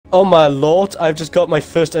Oh my lord, I've just got my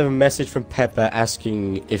first ever message from Pepper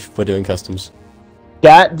asking if we're doing customs.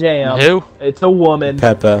 God damn. Who? It's a woman.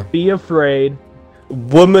 Pepper. Be afraid.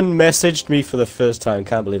 Woman messaged me for the first time,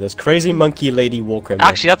 can't believe this. Crazy monkey lady walker.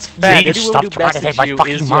 Actually, that's fair. The Stop only trying to take my you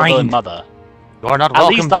fucking is your own mind. mother. You are not At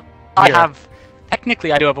welcome. least I have.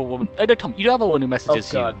 Technically, I do have a woman. No, Tom, you do have a woman who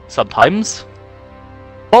messages you sometimes.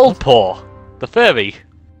 Baldpaw, the furry.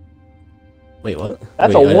 Wait, what?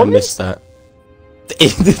 That's Wait, a I woman? missed that.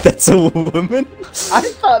 That's a woman? I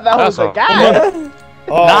thought that was a guy.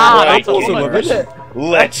 Nah, that's also a woman.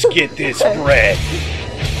 Let's get this bread.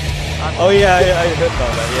 Oh yeah, I heard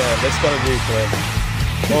about that, yeah, that's got a new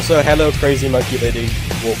clip. Also, hello crazy monkey lady,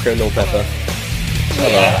 Walker, no Pepper.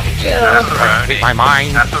 Pepperoni. My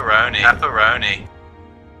mind. Pepperoni.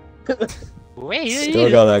 Still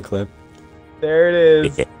got that clip. There it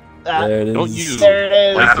is. There it is. Don't you There it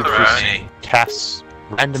is. Pepperoni. cast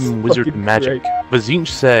random wizard Fucking magic. Vazinch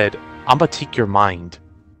said, I'm gonna take your mind.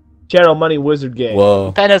 Channel Money Wizard Game.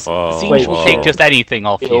 Whoa. Dennis, Whoa. Zinch will Whoa. take just anything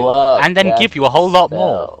off you, and then give you a whole lot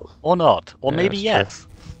more. Or not. Or maybe Yes, yes.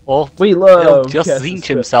 Or We he'll love just Cast Zinch Script.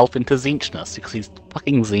 himself into Zinchness, because he's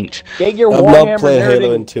fucking Zinch. Get your I've Warhammer not played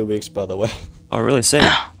Halo in nerding. 2 weeks, by the way. Oh, really? Same.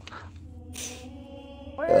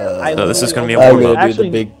 So this is gonna be a I'm warm-up. gonna do Actually,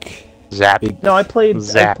 the big... Zap. no, I played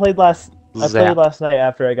Zap. last Zap. night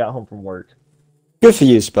after I got home from work. Good for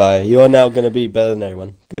you, Spy. You are now gonna be better than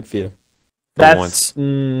everyone. Good for you. That's once.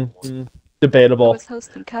 I debatable. was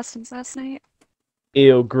hosting customs last night.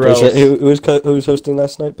 Ew, gross. Who was hosting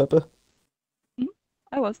last night, Pepper?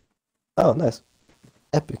 I was. Oh, nice.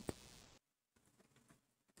 Epic.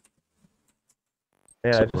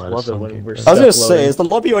 Yeah, I just love it when we're I was gonna stuck say, loading. is the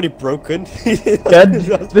lobby already broken?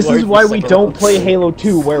 This is why we don't play Halo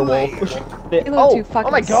 2 Werewolf. Halo 2 fucking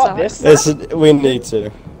oh my god, sucks. this. We need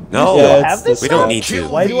to. No, Yeah, have this we don't now? need to.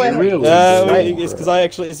 Why do I have It's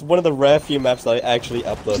because it's one of the rare few maps that I actually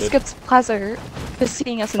Just uploaded. gets pleasure just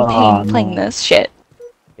seeing us in pain playing this shit.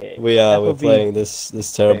 We're FOV. playing this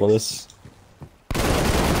terribleness.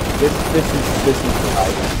 This is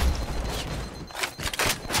life.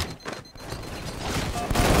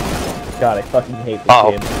 God, I fucking hate this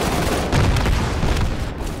Uh-oh. game.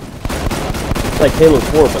 It's like Halo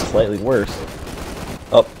 4, but slightly worse.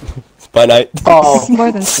 Oh, by night. Oh,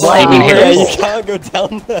 More than I slightly mean, Yeah, you worse. can't go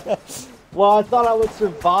down there. well, I thought I would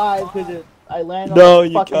survive because I landed No, on the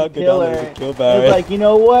you fucking can't go down pillar. there. There's a kill It's barrier. like, you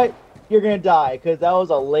know what? You're gonna die because that was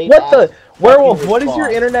a late. what the ass Werewolf? fucking What is your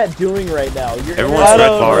response. internet doing right now? Your Everyone's I red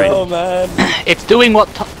don't barring. know, man. It's doing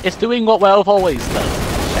what Werewolf always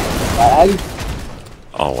does. Lag,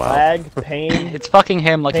 Oh, wow. lag, pain, It's fucking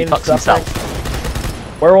him like he pain and fucks suffering.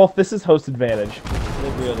 himself. Werewolf, this is host advantage.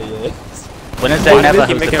 It really is. When is there Why never did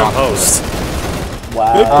he make him a hosted host?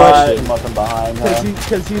 wow. Good question. Came up from behind, huh?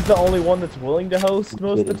 Because he's the only one that's willing to host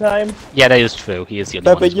most of the time. Yeah, that is true. He is the only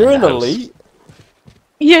No, one. but who's you're willing an to host. elite.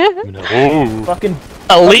 Yeah. Fucking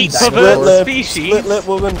Elite Fucking Split pervert lip. species. Split lip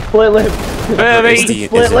woman. split lip. Furry. Is the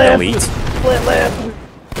Split lip. elite? Split lip.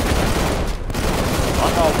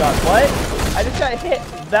 Oh god, what? I just got hit.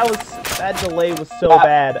 That delay was so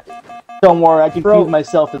bad. Don't worry, I confused Bro.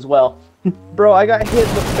 myself as well. Bro, I got hit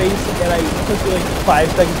in the face and I took like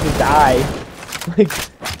 5 seconds to die.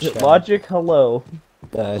 Like, logic, hello.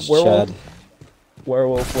 Chad.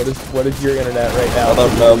 Werewolf, what is your internet right I now?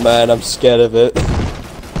 don't know, man. I'm scared of it.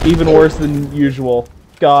 Even worse than usual.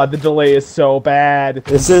 God, the delay is so bad.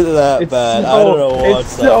 Isn't that It's bad? so- I don't know what's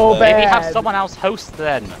it's so that bad. Maybe have someone else host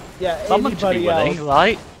then. Yeah, Someone should be anybody willing, else.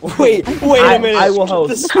 right? Wait a minute. I will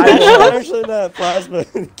host. The I will host. actually that plasma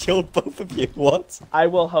killed both of you. What? I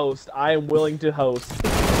will host. I am willing to host.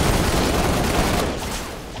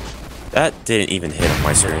 That didn't even hit on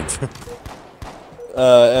my screen.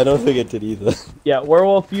 I don't think it did either. Yeah,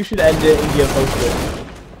 Werewolf, you should end it and give host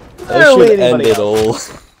it. I Literally should end anybody it else.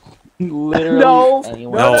 all. Literally. No.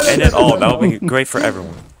 anyone. No, no, end no, it no, all. no, That would be great for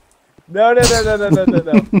everyone. No.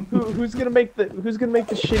 Who's gonna make the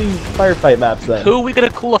shitty firefight maps then? Who are we gonna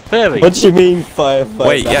call a furry? What do you mean firefight?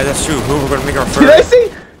 Wait, yeah, that's true. Who are we gonna make our Did I first?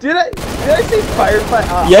 say? Did I say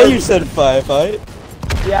firefight? Yeah, you said firefight.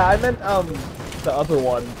 Yeah, I meant the other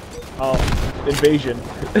one. Invasion.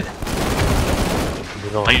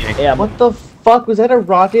 Yeah, What the fuck was that? A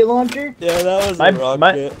rocket launcher? Yeah, that was My- a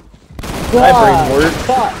rocket. my brain works.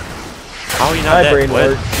 Fuck. How are you not My dead? brain What?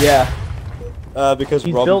 works. Yeah, Because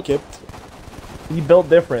He's Rob built- kipped. he built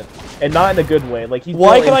different, and not in a good way. Like he's.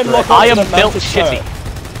 Why built can I incorrect. lock I on am the built mounted shitty.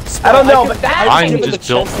 turret? I don't know, I but can- that. I I'm give it just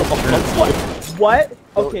the chance built to- What?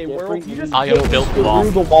 Okay, Werewolf, you just I am built through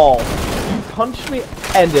wrong. the wall. You punched me.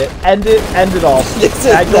 End it all.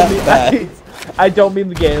 Isn't Tag that me. bad? I don't mean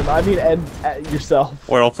the game. I mean yourself.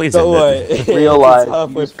 Well, please Don't end it. worry. Real life. It's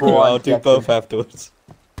halfway Just through. go on, I'll do check both it. afterwards.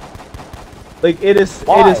 Like it is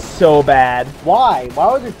Why? so bad. Why?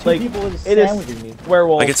 Why were there two Like, people in the it is- sandwiching me?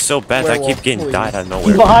 Werewolf. Like, it's so bad that I keep Werewolf, getting please. died out of He's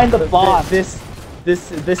nowhere. behind the boss. This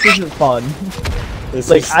isn't fun. This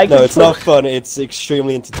Like, is, I no, can it's not fun. It's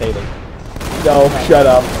extremely entertaining. No, shut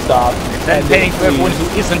up. Stop. Entertaining for everyone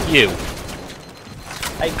Please. who isn't you.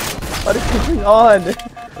 What is going on?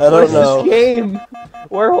 I What don't is know. this game?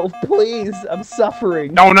 Werewolf, please. I'm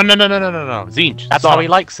suffering. No. Zinch, That's how he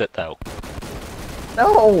likes it, though.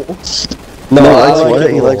 No. No, I I like like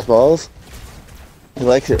it He raw. likes balls. He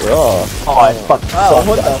likes it raw. Oh, I fucking Oh, suck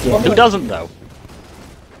what at that the game. Who doesn't, though?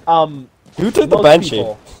 Who took the Most banshee?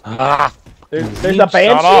 people. Ah, There's Shut a off.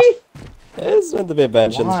 banshee? It's meant to be a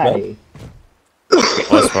banshee. Why?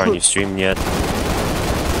 What's far you streamed yet?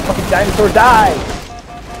 Fucking dinosaur, die!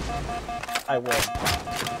 I won.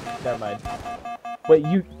 Never mind. Wait,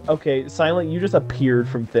 you... Okay, Silent, you just appeared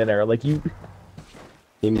from thin air. Like, you...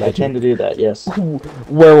 I tend to do that, yes.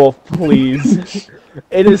 Werewolf, please.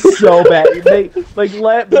 It is so bad. Like,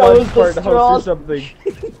 let That was Bloodsport the host or straw. something.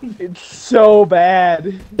 It's so bad.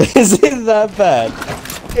 Is it that bad?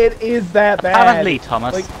 It is that bad. apparently,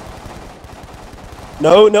 Thomas. Like-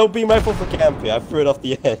 No, be mindful for Campy. I threw it off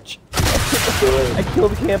the edge. I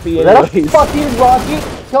killed Campy Is that a anyways. fucking rocket?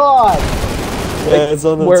 God! Yeah, it's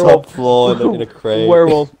on the werewolf. top floor in a crate.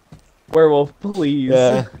 Werewolf, please.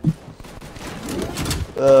 Yeah.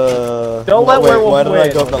 Don't let Werewolf Why did I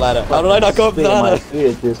win. go up the ladder? How did I not go up the Spit on my ladder? feet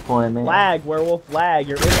at this point, man. Lag, Werewolf, lag.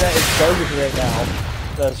 Your internet is garbage right now.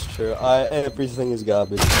 That's true. Everything is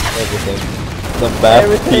garbage. Everything. The map,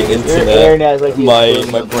 Everything. the Your internet, internet is like the my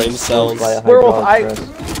equivalent brain of cells. by a Werewolf, hydraulic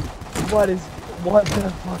press. What the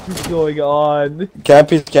fuck is going on?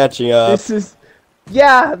 Campy's catching up. This is...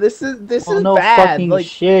 Yeah, this is Oh, no bad. fucking Like,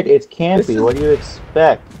 shit, it's this campy. is- What do you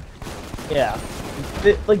expect? yeah.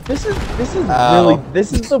 Like, this is Ow. really...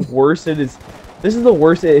 This is the worst it is... This is the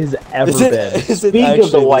worst it has ever Is been. it Speak of the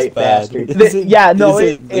actually white this bad? bastard. Is it- Yeah, no,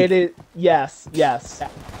 is it is... Yes. What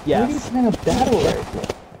are you trying to battle right now?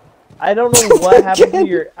 I don't know what happened to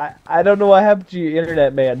your... I don't know what happened to your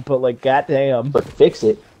internet, man, but, like, goddamn. But fix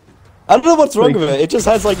it. I don't know what's wrong with it. It just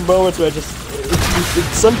has like moments where it just...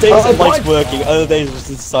 some days Oh, it likes what? working, other days it just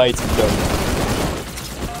decides to go.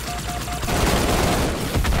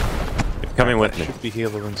 You're coming with me. Should be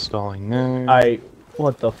Halo installing. No.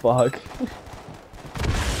 What the fuck? I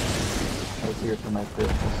was here for my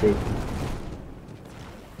personal safety.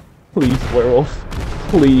 Please, Werewolf.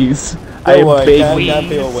 Please. I Don't am worry, begging...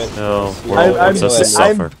 Campy will win. No, I'm- World wants us to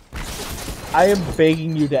I'm- suffer. I am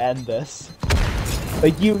begging you to end this.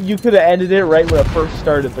 Like, you could have ended it right when it first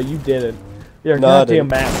started, but you didn't. You're a No, I goddamn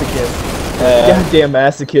didn't. masochist. Goddamn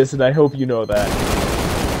masochist, and I hope you know that.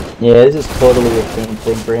 Yeah, this is totally a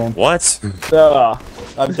thing for him. What?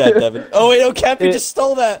 I'm dead, Devin. Oh wait, no, Campy It- just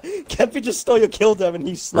stole that! Campy just stole your kill, Devin.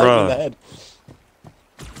 He sniped me in the head.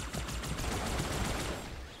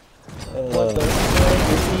 What the fuck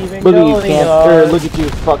is even Look at you, going camp. on? Look at you,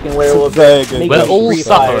 fucking werewolf. Very good. Make We're it all free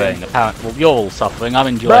fire. suffering, apparently. Well, you're all suffering. I'm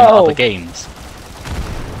enjoying Bro. other games.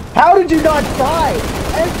 How did you not die?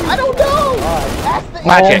 I don't know!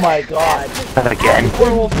 Magic. Oh my god. Again.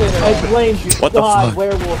 Werewolf in I it. blame you. What the God, fuck?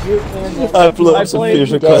 werewolf, you're in there. I blew I up some blame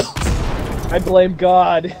fusion you. quests. I blame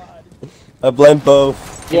God. I blame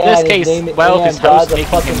both. In Yeah, this his case, name is well, Dan, his host God's a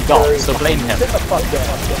making him fucking God, furry. so blame him. Sit the fuck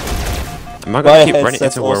down. Am I My gonna keep running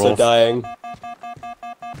headset's into also werewolf? dying.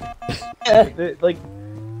 Like,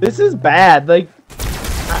 this is bad. Like,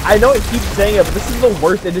 I know I keep saying it, but this is the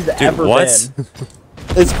worst it has Dude, ever what? been.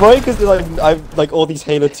 It's probably because I've like all these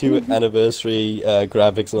Halo 2 anniversary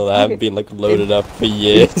graphics and all that haven't been like loaded up for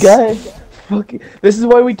years. Fucking, this is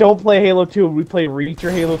why we don't play Halo 2. We play Reach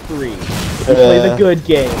or Halo 3. We play the good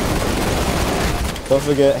game. Don't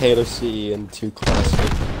forget Halo CE and 2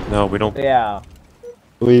 Classic. No, we don't. Yeah.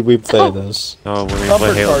 We play those. No, when we Comfort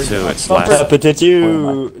play Halo cards, 2, it's comfort- last. But did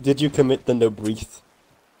you commit the no breathe?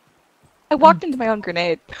 I walked into my own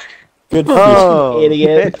grenade. Good for Oh,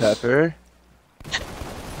 Idiot. Hey, Pepper.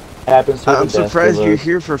 Happens to I'm the best surprised of you're us.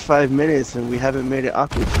 here for 5 minutes and we haven't made it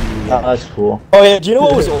awkward for you Oh, yet. that's cool. Oh yeah, do you know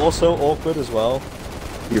what was also awkward as well?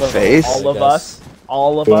 Your face? All of I guess. us.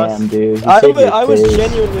 All of us. Damn, dude. You I said your was face.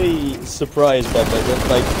 genuinely surprised by that.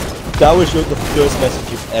 Like, that was the first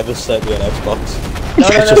message you've ever sent me on Xbox. No,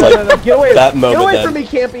 It's just like, no. Get away, that get moment away then. from me,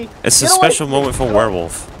 Campy. It's a Get away. special moment for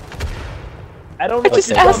werewolf. I don't know I just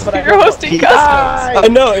what to asked do, but for I your know- hosting customs. Die! I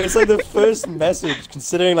know, it's like the first message,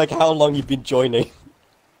 considering like how long you've been joining.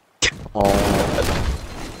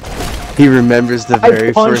 He remembers the I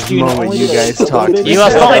very punched first you and moment only you the- guys talked to You each are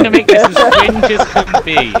other. starting to make this as cringe as can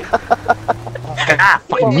be.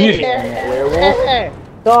 Werewolf?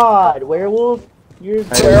 God, werewolf? You're I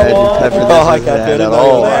had to Oh, I listen to got that good at at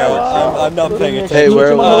all. I'm not paying attention. Hey,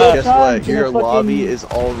 werewolf, guess time what? to Your fucking- lobby is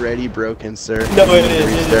already broken, sir. No, You it need to is.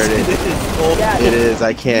 restart It is. Yeah, It is.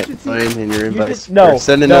 I can't should see- find in your invite. should- no, Or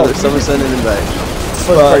send no, another. you Someone should- send an invite.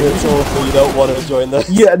 Well, it's awful. You don't want to join this.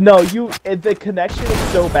 Yeah, no, the connection is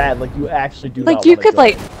so bad. Like you actually do. Like not you wanna could join.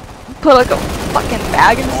 like put like a fucking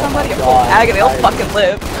mag into somebody, a full mag, and they'll fucking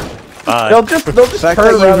live. They'll just The fact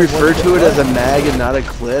turn that around you and refer look to it at as a mag and not a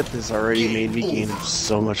clip has already made me gain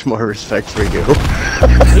so much more respect for you. Who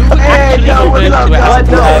actually refers to it as a mag?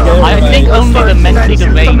 I think only the mentally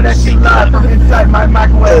deranged. And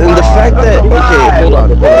the fact that hold on,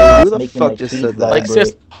 who the fuck just said that? Like,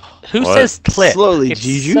 just who What? says clip? Slowly, It's did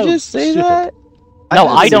you so just say stupid. that? No,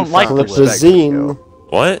 have I the don't same like the fucking word. respect for you.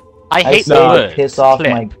 What? I hate the say word piss off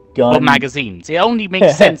clip my gun. for magazines. It only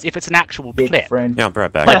makes sense if it's an actual Big clip. friend. Yeah, I'll be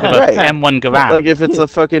right back. Like with Right. a M1 Like Garand. if it's a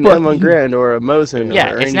fucking M1 Grand or a Mosin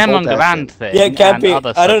Yeah, or it's an any M1 bolt Garand action. thing. Yeah, it can't and be.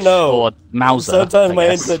 other I don't such, know. Or Mauser. Sometimes I my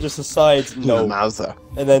guess. internet just decides no, Mauser.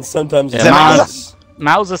 and then sometimes Yeah, it Mauser. does.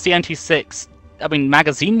 Mauser CNT6. I mean,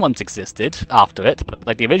 magazine once existed after it, but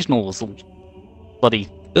like the original was all bloody.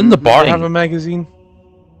 Didn't the bar thing. have a magazine?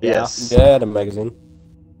 Yes. Yeah, the magazine.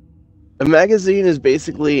 A magazine is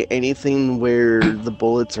basically anything where the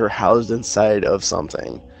bullets are housed inside of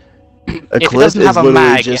something. A If it clip doesn't is have a literally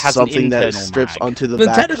mag, it just has an something that internal strips mag. onto the Then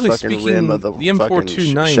back technically fucking speaking, rim of the the fucking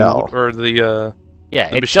M429 shell. or the Yeah,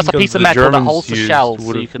 The it's just a machine piece of guns the metal that Germans holds the used shells so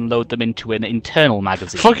would've- you can load them into an internal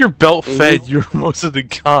magazine. fuck your belt fed. You're most of the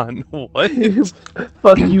gun. What?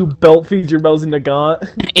 Fuck you, belt feed your bells in the gaunt.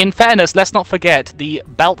 In fairness, let's not forget the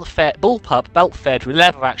belt-fed bullpup belt-fed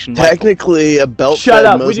lever action rifle. Technically, a belt Shut fed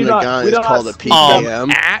up, we Mosin do not- gun we is don't called a not speak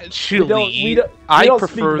PKM. Actually, we I don't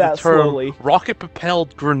prefer speak the that term slowly.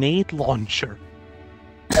 rocket-propelled grenade launcher.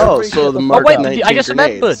 Oh, so the Oh Mark wait, 19 I just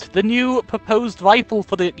remembered grenades. the new proposed rifle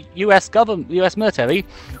for the U.S. government, U.S. military,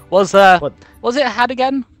 was What? was it had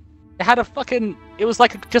again? It had a fucking. It was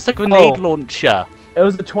like just a grenade launcher It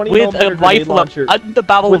was a 20 with millimeter a grenade rifle, launcher. under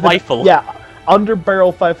barrel with rifle. Yeah, under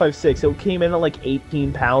barrel 5.56. It came in at like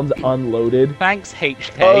 18 pounds unloaded. Thanks,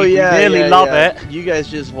 HK. Oh yeah, we really yeah, love yeah. it. You guys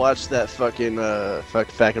just watched that fucking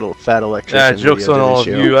fat electrician. Yeah, jokes video, on all of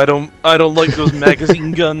didn't you. I don't like those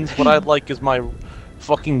magazine guns. What I like is my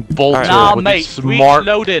fucking bolter Nah, with mate, its smart.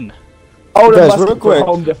 loading. Oh, Guys, must real be for quick.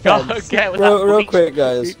 home Go defense. get with that Real bleach. quick,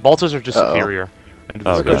 guys. Bolters are just Uh-oh. superior.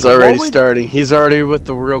 Oh, It's God. already What would- starting. He's already with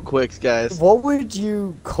the real quicks, guys. What would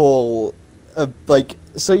you call a like?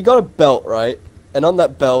 So you got a belt, right? And on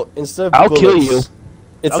that belt, instead of I'll bullets, kill you.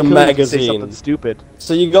 it's I'll a kill you if you say magazine. something stupid.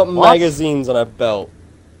 So you got What? magazines on a belt.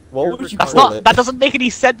 What would you That's call not. it? That doesn't make any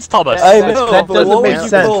sense, Thomas. I That- know, that but doesn't what make would you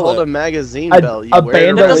sense. It's call called a it? magazine A- belt. You a wear it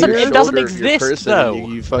band around of your leaders? It doesn't shoulder of your exist, person, though. and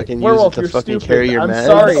you fucking Werewolf, use it you're to fucking stupid. carry your I'm meds.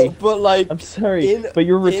 sorry. But like, I'm sorry, in- but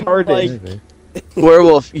you're in, retarded. like-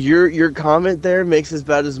 Werewolf, your comment there makes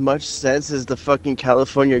about as much sense as the fucking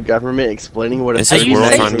California government explaining what a It says you we're all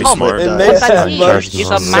saying, trying to be Tom, smart. It What makes that as is, much is a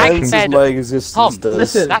sense mag-fed as my existence Tom, does.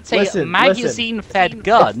 listen. that's a listen. magazine-fed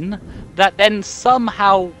gun that then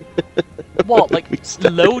somehow, what, like,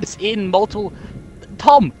 loads in multiple.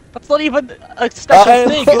 Tom, that's not even a special I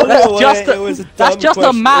thing. know, That's just it was a that's dumb just a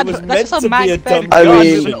question. mag. It was That's meant just a to be a mag-fed dumb gun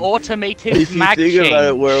question. with an automated If you mag think about it,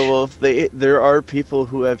 change. Werewolf, there are people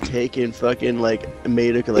who have taken fucking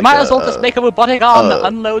made a You might as well just make a robotic arm that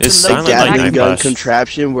unloads it's and a loads silent the Gatling Night gun Flash.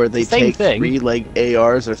 contraption where they Same take thing. 3 like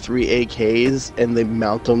ARs or 3 AKs and they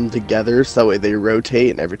mount them together so that way they rotate,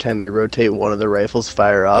 and every time they rotate, one of the rifles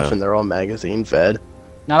fire off, Yeah. and they're all magazine fed.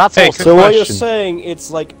 Now that's Hey, awesome. So what you're question. saying, it's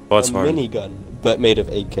like Oh, a it's hard. minigun, but made of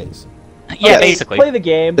AKs. Yeah, Yes. basically. Play the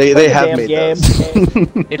game. They play the have damn made game. those.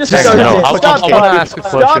 It's Just Hang start on, it. I Stop wanna talking. ask a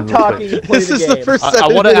Stop question real talking quick. and play This the is game. the first I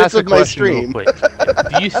 7 want to minutes ask a of my question real stream. quick.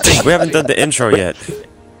 Do you think? We haven't done the intro yet.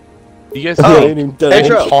 Do you guys Oh, think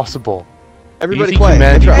intro. it's possible? Everybody do you play.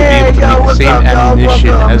 think humanity Intro. would be able to make the same ammunition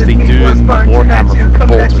as they do in Warhammer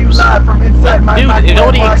bolters? Dude, it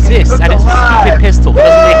already exists, and it's a stupid pistol. It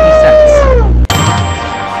doesn't make any sense.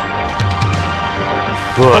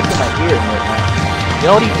 Good. They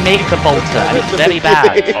already made the bolter, and it's very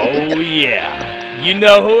bad. Oh yeah. You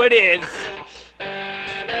know who it is.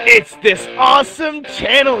 It's this awesome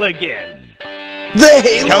channel again. The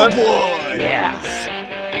Halo Boys! Yes.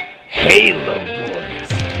 Halo Boys.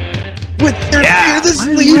 With their Yeah. fearless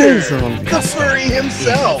leader, the furry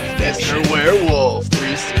himself, Mr. Werewolf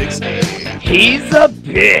 360. He's a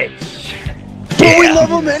bitch. But we love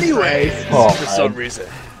him anyways. For some reason.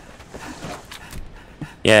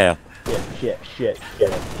 Yeah. Shit.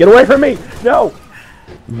 Get away from me! No!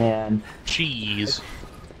 Man. Cheese.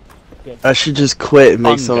 I should just quit and make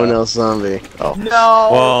Hunger. someone else zombie. Oh. No.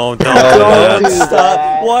 Whoa, Don't don't. stop.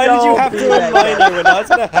 that. Why did you Don't have to do that. remind me when that's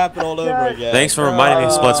gonna happen all over again? Thanks for reminding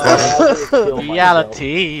me, Splitsville.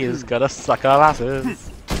 Reality is gonna suck our asses.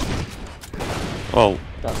 Oh,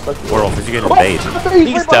 Werewolf, did you get invade?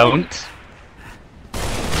 Please don't.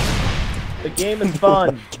 The game is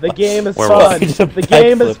fun. The game is Werewolf. fun. Just a The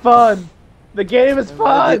game is backflip. fun. The game is The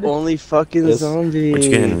fun. only fucking Yes. zombie. Where'd you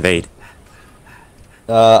get invade?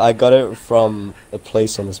 I got it from a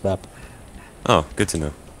place on this map. Oh, good to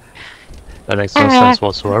know. That makes no sense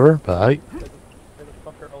whatsoever, but Where the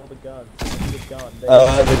fuck are all the guns? The gun.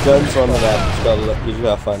 The guns on the map. You just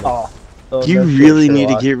gotta find them. Oh, You no shit, really need to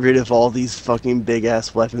Sherlock. get rid of all these fucking big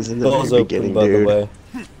ass weapons in the Doors very open, beginning, by the dude. way.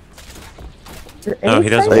 No, he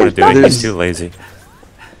doesn't want to do it. He's too lazy.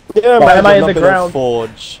 Yeah, Why man, am I I'm in not the gonna ground?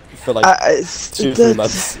 forge for like It's- 2-3 that's-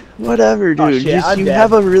 months. Whatever, Oh, dude. shit, Just, I'm you dead.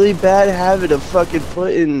 have a really bad habit of fucking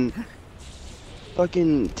putting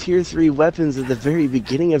fucking tier 3 weapons at the very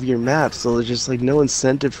beginning of your map, so there's just like no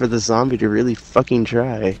incentive for the zombie to really fucking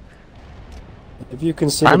try. If you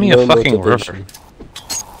consider Find me no a fucking motivation.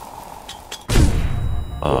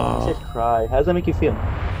 You said cry. How does that make you feel?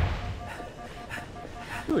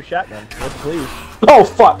 Ooh, a shotgun. Yes, please. Oh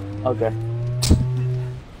fuck. Okay.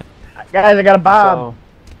 Guys, I got a bomb.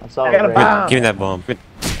 That's all. I got a right. bomb. Give me that bomb.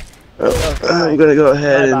 I'm gonna go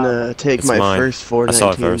ahead and take It's my mine. first I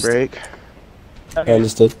saw it 419 first. break. I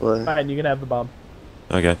understood. What? Fine, you can have the bomb.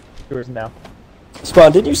 Okay. Yours now.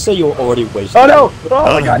 Spawn, did you say you were already wasted? Oh no!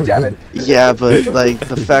 Oh my god, damn it! Yeah, but like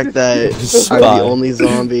the fact that I'm Spy. the only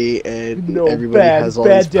zombie and No, everybody bad- has all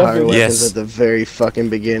bad these power devil. weapons Yes. at the very fucking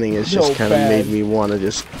beginning has No, just kind of bad. made me want to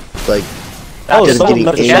just like Oh, instead of someone getting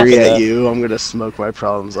left a angry shotgun at there. you, I'm gonna smoke my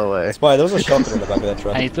problems away. Spy, there was a shotgun in the back of that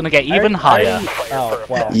truck. And it's gonna get even higher. Oh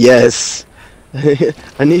wow. Yes.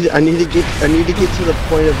 I need to get to the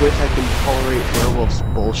point of which I can tolerate werewolves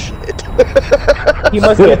bullshit. He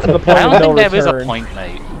must get to the point I of don't no think there is a return. point,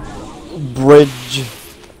 mate. Bridge.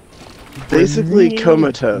 Basically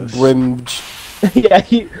comatose. Brimge. Yeah,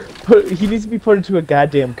 he needs to be put into a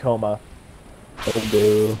goddamn coma.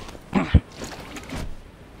 Oh no.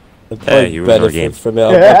 Hey, you ruined our game. From it.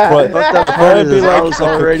 Yeah. But the I'd point be is, like I was a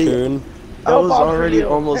already cocoon.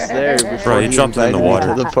 almost there before you he jumped in the invited me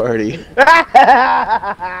water. to the party.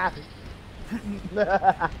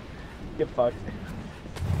 Get fucked.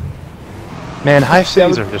 man, hive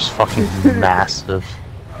cities are just fucking massive.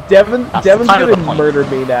 Devin's kind of gonna the point. murder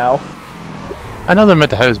me now. I know they're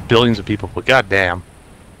meant to house billions of people, but goddamn,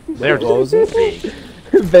 they're What was it? Big.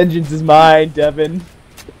 Vengeance is mine, Devin.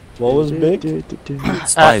 What was big?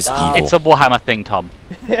 Spy is evil. It's a Warhammer thing, Tom.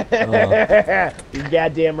 You're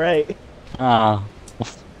goddamn right. Ah.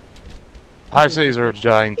 hive cities are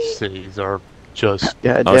giant cities, are just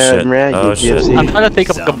Goddamn shit. right, Oh, you shit. gypsy. I'm trying to think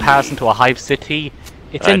of a comparison to a hive city.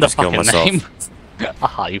 It's I in the just killed fucking myself. name. A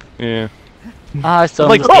hive. yeah. Ah, so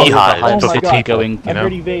Like like beehive, hive Oh my city god. going, I know.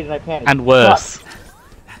 heard evade and I panicked. and worse.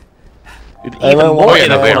 I Even went more one- yeah,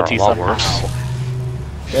 they are a inequality lot somehow.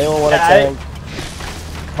 worse. Anyone want a I- tank?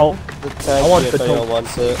 Tonk. The tank I want if the anyone tonk.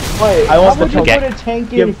 wants it. Wait, I want how would the you tonk. put a tank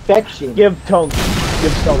Give- infection? Give Tonk.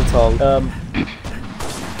 Give Tonk. Tonk.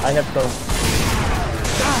 I have Tonk.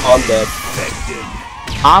 I'm dead.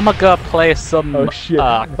 I'm gonna play some Oh, shit.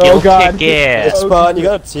 Guilty God. Gear. It's fun. You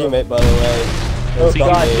got a teammate, by the way. Oh It's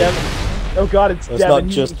not god, me. Devin. Oh god, it's It's Devin.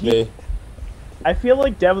 not just me. I feel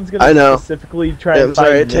like Devin's gonna I know. specifically try Yeah, and I'm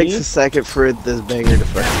sorry, find it takes me. a second for this banger to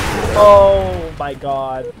fucking. Oh my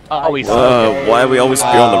god. Oh, he's Why are we always be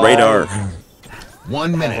on the radar?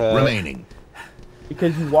 1 minute remaining.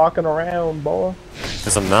 Because you walking around, boy.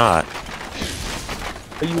 Because I'm not.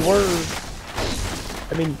 But you were.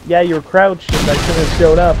 I mean, yeah, you were crouched and I should have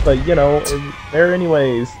showed up, but you know, there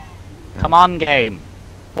anyways. Come on, game.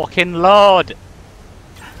 Fucking load.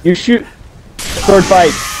 You shoot. Sword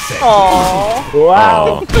fight. Aww.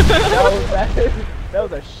 Wow. Oh. that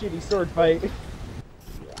was a shitty sword fight.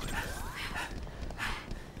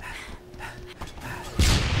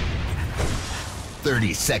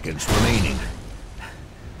 Thirty seconds remaining.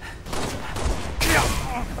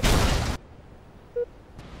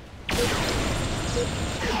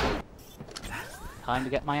 Time to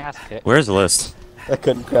get my ass kicked. Where's the list? I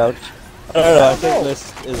couldn't crouch. I don't know. I think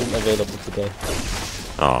this isn't available today.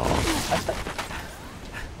 Oh.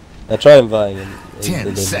 I tried inviting him.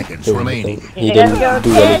 10 seconds do remaining. anything. He didn't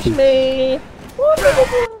do anything. me.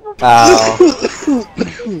 Ow.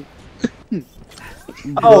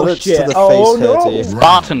 Oh Bullets shit. To the Oh face no. hurty.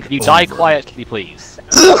 Spartan, can you die quietly, please?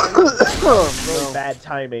 Really bad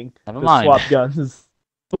timing. Never to mind. swap guns.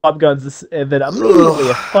 swap guns, and then immediately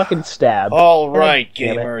a fucking stab. All right,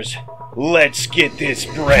 Damn it. gamers, let's get this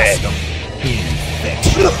bread.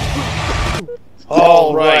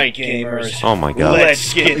 All right, gamers. Oh my god.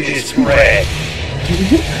 Let's get this bread.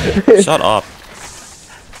 Shut up.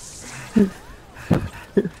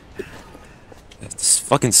 This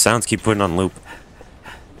fucking sounds keep putting on loop.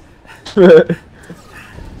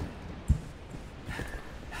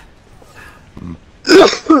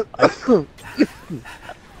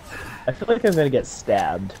 I feel like I'm gonna get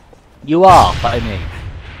stabbed. You are by me.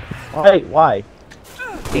 Wait, why?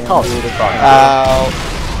 Because Ow.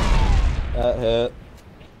 That hurt.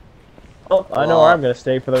 Oh, I know where I'm gonna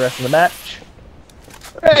stay for the rest of the match.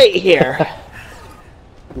 Right here.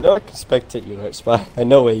 No, I can spectate you, right, Spy? I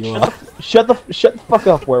know where you are. Shut the fuck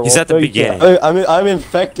up, werewolf. He's at the No, you beginning. can't. I'm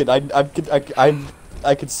infected. I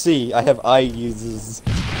could see. I have eye users.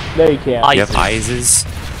 No, you can't. You have ISIS?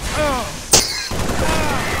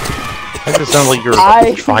 That just sounds like you're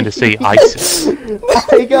trying to say ISIS.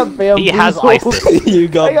 I got bamboozled. he has ISIS. You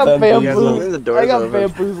got I got bamboozled. bamboozled. I got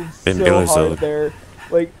bamboozled so Bamboozled. hard there.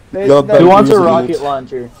 Like, Got Who wants a bamboozled. rocket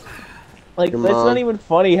launcher? like Your that's mom. not even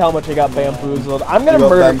funny how much I got bamboozled. I'm gonna You got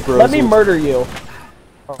murder. bamboozled. Let me murder you.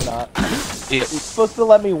 Or not. You're supposed to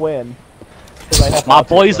let me win. 'Cause I have My autism.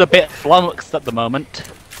 boy's a bit flummoxed at the moment.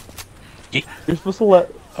 You're supposed to let.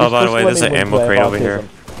 Oh, by the supposed way, to let there's me an win ammo 'cause I crate have over here.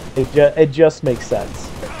 autism. It just makes sense.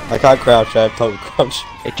 I can't crouch. I have total crouch.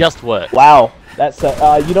 It just worked. Wow, that's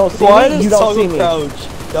you don't see Why me. does You don't see toggle me. crouch?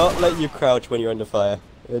 Don't let you crouch when you're under fire.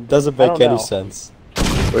 It doesn't I make don't any know. sense.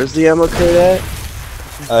 Where's the ammo crate at?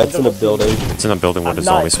 It's in a building. It's in a building where I'm the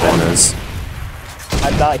not- zombie spawn is.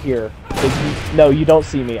 I'm not here. No, you don't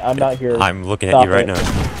see me. I'm not here. I'm looking at Stop you right it.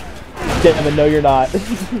 now. Devin, no, you're not.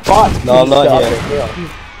 Fuck. No, I'm not Stop here. it.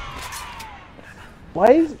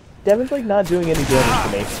 Why is Devin's like not doing any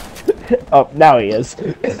damage to me? Oh, now he is.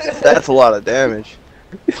 That's a lot of damage.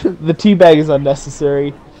 The teabag is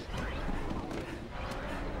unnecessary.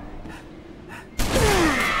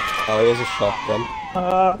 Oh, here's a shotgun.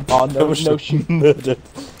 Oh no shoot. Murdered.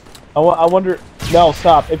 I wonder. No,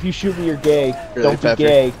 stop. If you shoot me, you're gay. Really, Don't be Pepper?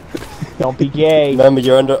 gay. Don't be gay. Remember,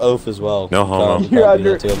 you're under oath as well. No You homo. can't- You're can't do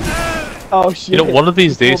under- that to him. Oh shit. You know, one of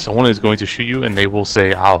these days, someone is going to shoot you, and they will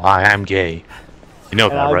say, "Oh, I am gay." You know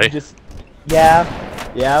And that, I'll right? just. Yeah,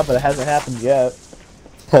 but it hasn't happened yet.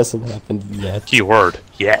 Hasn't happened yet. Keyword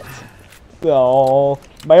yet. Oh,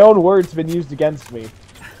 my own words been used against me.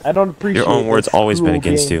 I don't appreciate. Your own words this always been cruel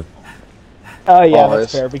against game. you. Oh yeah, Always.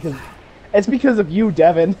 that's fair because it's because of you,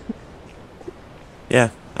 Devin. Yeah,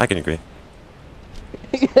 I can agree.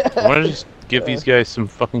 I want to just give these guys some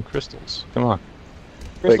fucking crystals. Come on.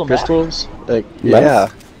 Crystal Like meth. crystals? Like, yeah.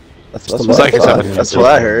 That's Just what a I meth. thought. That's what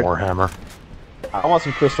I heard. Warhammer. I want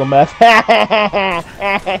some crystal meth.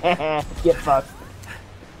 Get fucked.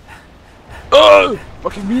 Oh!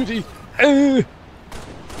 Fucking beauty! Yeah,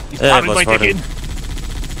 it was harder.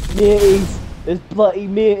 Maze. There's bloody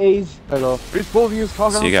maze. Hello.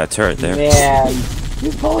 So you got a turret there. Man.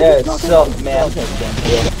 That's so man.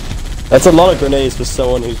 That's a lot of grenades for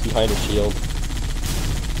someone who's behind a shield.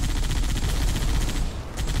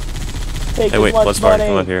 Take Hey, his wait, lunch let's start. money.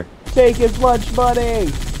 Come up here. Take his lunch money.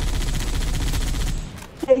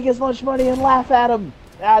 Take his lunch money and laugh at him.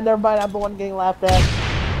 Ah, never mind. I'm the one getting laughed at.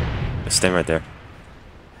 Just stand right there.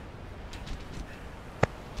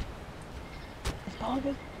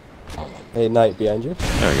 Hey, Knight behind you.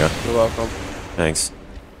 There we go. You're welcome. Thanks.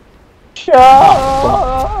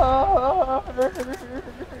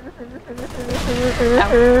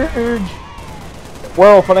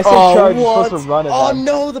 Well, when I say charge, you're supposed to run at Oh them.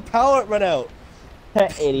 no, the power ran out.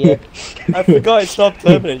 Idiot. I forgot it's not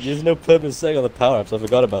permanent. There's no permanent setting on the power up, so I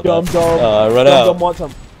forgot about Dum that. dum. I ran Dum out. dum want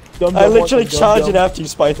some. Dum I dum want literally some, charged dum it after you,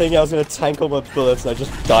 Spy, thinking I was gonna tank all my bullets, and I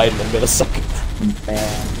just died in a millisecond.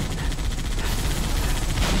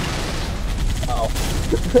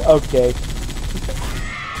 Okay.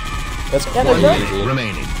 That's Yeah, that's right. crazy.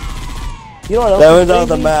 remaining. You know what else? That is was on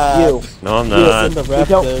the crazy? map. You. No, I'm Yes, in not. the We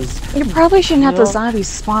don't- raptors. You probably shouldn't have You the know- zombies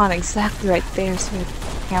spawn exactly right there so we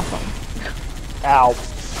camp them. Ow.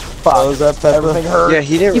 Fuck. Oh, was that Pepper? Everything hurt. Yeah,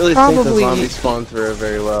 he didn't You really think the probably- zombies spawned through it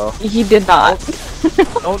very well. He did not.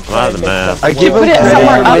 Don't Wow, the and make map. stuff I give him Put it credit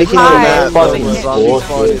somewhere for up making the high map, so but they the can't zombie bullshit,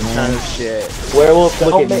 spawn is man. kind of shit. Werewolf,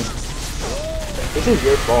 Don't look at me. make- This is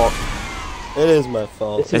your fault. It is my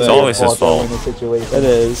fault. This is It's your always his fault fault. in this situation. It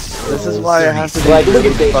is. This is why I have to be Like, look really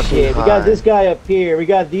at this fucking shit. We high. got this guy up here. We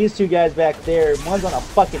got these two guys back there. One's on a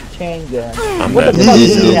fucking chain gun. I'm What the dead. fuck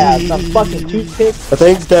does he have? Some fucking toothpick? I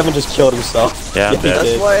think Devin just killed himself. Yeah, I'm he dead. That's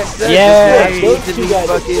did. why I said Yeah, this those needs to two be guys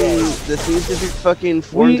are fucking. dead. This needs to be fucking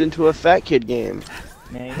formed into a fat kid game.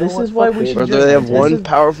 Man, This is why we should Or just. do they have this one is-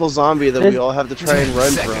 powerful zombie that we all have to try and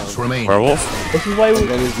run Seconds from? remaining. Werewolf? This is why we. And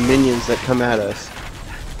then his minions that come at us.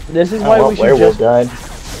 This is why we should just. died.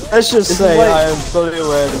 Let's just This is say why- I am fully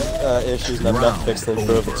aware of issues and I've not fixed them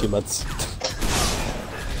for over 2 months.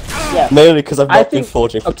 Yeah. Mainly because I've I not been think-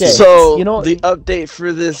 forging for okay. 2 months. So You know- the update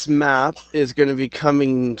for this map is going to be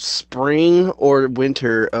coming spring or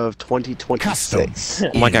winter of 2026.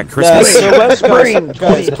 Oh my god, Yeah, Christmas. so guys, Spring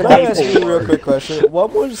guys, can I ask you a 2024. real quick question?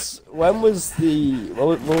 When was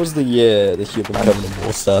the year the Human Covenant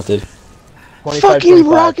War started? 25, Fucking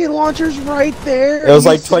 25. rocket launchers right there. It was Are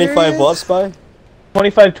you like 25 serious? watts by?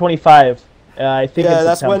 25, 25. I think Yeah, in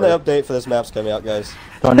that's when the September. update for this map's coming out, guys.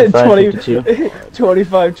 25, 52.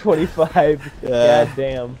 25, 25. Yeah. God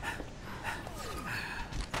damn.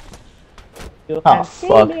 Oh,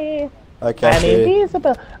 fuck. I can't see.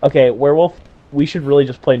 Okay, Werewolf, we should really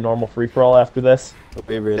just play normal free-for-all after this.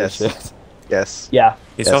 We really Yes. should. Yes. Yeah.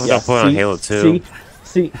 He's also gonna put on Halo 2.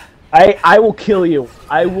 See, I will kill you.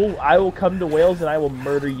 I will come to Wales and I will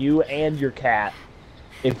murder you and your cat.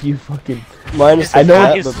 If you fucking... Minus I the know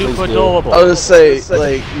cat, It's but please super do. adorable. I would say,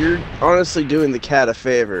 like, you're honestly doing the cat a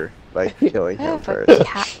favor by killing him first.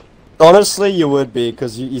 Cat Honestly, you would be,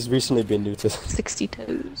 because he's recently been neutered.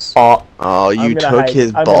 62s. Oh, you I'm gonna took hide- his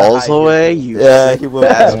I'm gonna balls hide you. away? You Yeah, sick he will.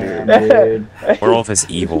 bastard. Dude. Werewolf is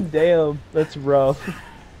evil. Damn, that's rough.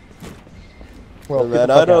 Well, get Man,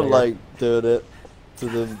 the I fuck don't outta here. like doing it to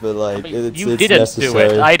them, but like, it's You it's didn't necessary.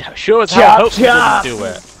 do it. I'd sure as hell Chop, hope you chop. didn't do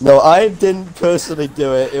it. No, I didn't personally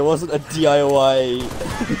do it. It wasn't a DIY.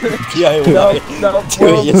 DIY. No,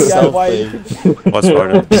 Do it yourself DIY. thing. What's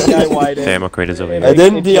part of DIY'd it. Damn, creators over It I here. makes-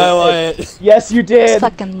 didn't it- DIY it. Yes, you did.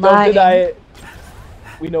 Fucking Don't lying. deny it.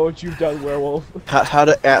 We know what you've done, Werewolf. How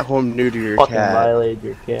to at-home neuter your Fucking cat. violate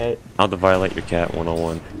your cat. How to violate your cat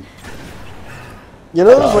 101. You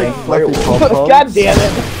know those like fluffy pom-poms? God damn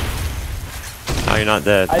it! Oh, you're not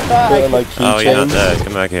dead. I thought They're I like Oh, you're not keychains. dead.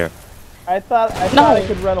 Come back here. thought I No.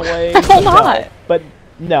 could run away. Hell but not.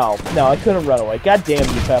 No. But no, I couldn't run away. God damn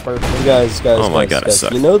you, Pepper. Hey, guys, Oh my guys, God, I guys.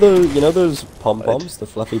 suck. You know those pom-poms, the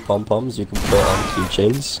fluffy pom-poms you can put on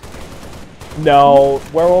keychains? No,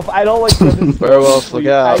 Werewolf, I don't like living. Werewolf, look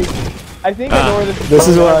out. I think I know where this is This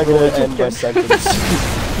is going. where I'm gonna end my sentence.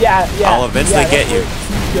 Yeah. I'll eventually yeah, get you.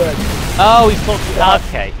 Good. Oh, he's talking.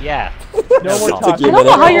 Okay, yeah. No more Took talking. you I don't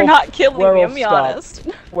know how Werewolf, you're not killing me, Werewolf, I'm be stop. honest.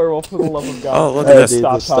 Werewolf, for the love of God. Oh, look at this.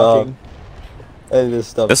 Stop talking. And this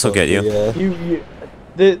stuff. This'll get you.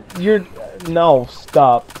 Yeah. You're no,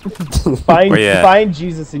 stop. Find Where you at? find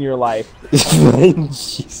Jesus in your life.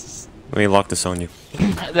 Jesus. Let me lock this on you.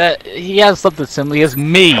 He has something similar. He has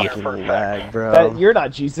me. Fucking lag, bro. You're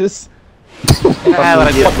not Jesus. Fucking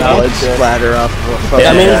get blood splatter off of a fucking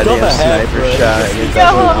I mean, he's got goddamn the hair for sniper it. shot. and it does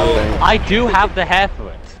No. nothing. I do have the hair for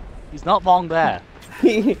it. He's not wrong there. I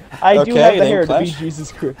do Okay, have the then hair to be Clash.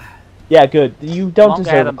 Jesus Christ. Yeah, good. You don't Long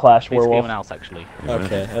hair deserve a than Clash, basically Werewolf. anyone else, actually.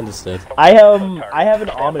 Okay, understood. I have an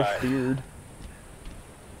Amish beard.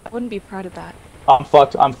 I wouldn't be proud of that. I'm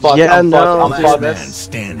fucked. I'm fucked. Yeah, I'm no, fucked. I'm dude, fucked. Man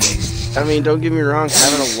standing. I mean, don't get me wrong,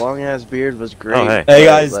 having a long ass beard was great. Oh, hey. Hey but,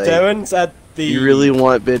 guys, like, Darren's at the. you really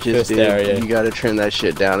want bitches, Fist dude. area. You gotta trim that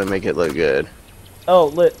shit down and make it look good. Oh,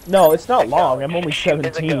 no, it's not long. I'm only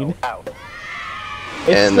 17. It's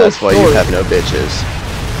And still that's why you short. have no bitches.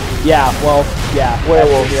 Yeah, well, yeah.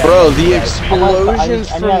 Werewolf. Yeah, Bro, the right.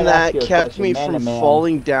 explosions I from gotta that ask you a kept question, me man from to man.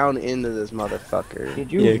 falling down into this motherfucker.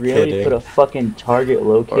 Did you You're really kidding. put a fucking target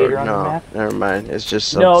locator Or on the no, map? never mind. It's just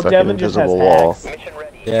some No, fucking Devin just has invisible wall. hacks.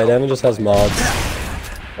 Yeah, Devin just has mods.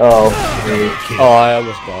 Oh, really? Oh, I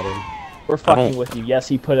almost got him. We're fucking with you. Yes,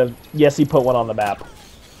 he put one on the map.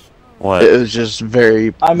 What? It was just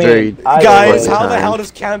very, I mean, very. I- Guys, quick how the time. hell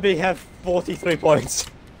does Canby have 43 points?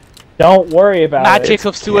 Don't worry about Magic it.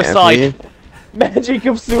 of suicide. Magic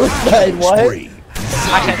of suicide. What? Spree.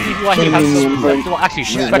 Actually, that's why he has well, actually,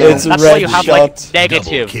 Shit. better, It's that's why you red have shot. like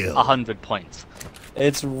negative Double kill. 100 points.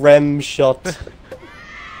 It's Rem shot.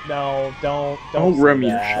 No, don't Don't say rim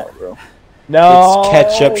your that. shot, bro. No. It's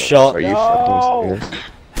ketchup shot. Are you No. fucking serious?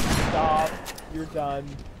 Stop. You're done.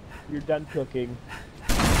 You're done cooking.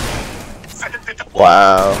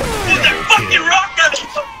 Wow.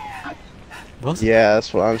 What? Yeah,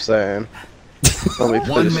 that's what I'm saying. Let me put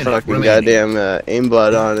 1 this minute fucking remaining. goddamn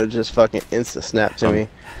aimbot on. It just fucking insta snap to me.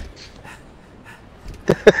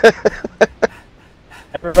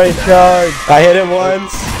 Everybody charge. I hit him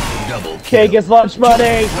once. Double Okay, kill. gets lunch money.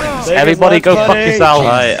 Everybody go fuck yourself.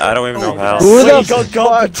 I don't even know how. Who the He got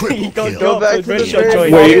got. Triple He got kill. Go got. back to the Red shot very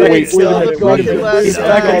joint. Wait, Get wait, him. wait, Still wait, the wait, fucking wait, last He's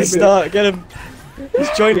back on guy. the start. Get him. He's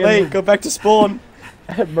joint Get late. Go back to spawn.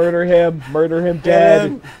 Murder him. Murder him Get dead.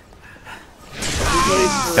 him.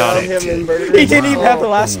 Got it. He didn't even have the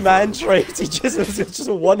last man trait. He just it was just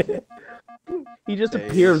a one hit. He just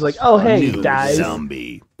appears like, oh hey, New guys.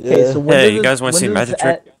 zombie. Okay, so when Hey, does you this- guys want to see when a does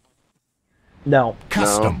magic trick? No.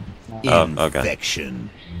 Custom. Oh, okay. Infection.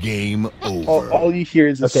 Game over. All you hear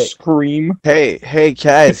is a Okay. scream. Hey,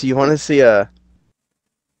 guys, you want to see a?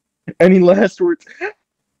 Any last words?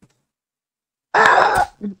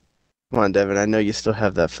 Come on, Devin. I know you still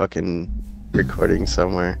have that fucking recording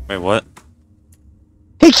somewhere. Wait, what?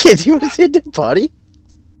 Hey, kids, you want to see a dead body?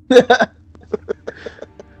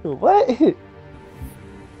 What?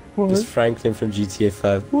 It's Franklin from GTA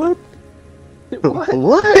 5. What?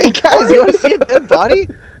 What? Guys, you want to see a dead body?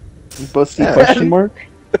 Busty question mark?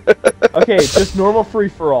 Okay, just normal free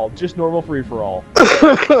for all. Just normal free for all.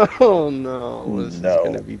 Oh no, this is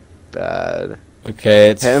gonna be bad.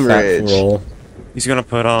 Okay, it's Hemorrhage. fat for all. He's gonna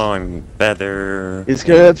put on feather. He's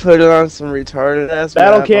gonna put it on some retarded ass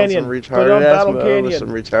Battle map, Canyon. on some Put it retarded on ass Battle mode, Canyon. with some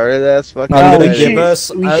retarded ass fucking. I'm gonna editing. give us.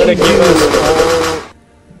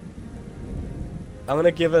 I'm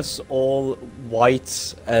gonna give us all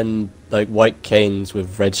white and like white canes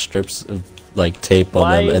with red strips of like tape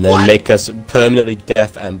on them, and then make us permanently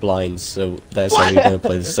deaf and blind. So that's how we're gonna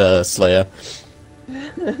play this Slayer.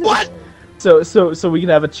 What? So we can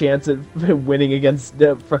have a chance at winning against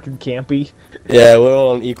fucking Campy. Yeah, we're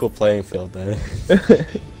all on equal playing field there.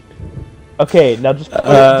 Okay, now just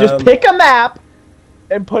pick a map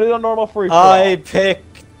and put it on normal free for all. I pick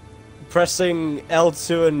pressing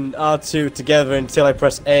L2 and R2 together until I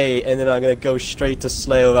press A, and then I'm gonna go straight to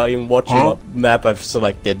Slayer without even watching what map I've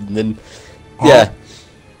selected, and then yeah.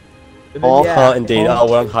 Indeed. Oh,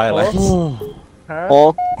 we're on highlights.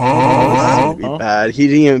 Oh, this is gonna be bad. He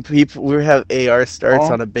didn't even. We have AR starts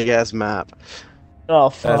on a big ass map. Oh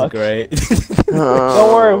fuck. That's great.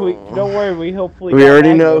 Don't worry. We hopefully. We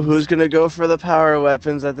already know who's gonna go for the power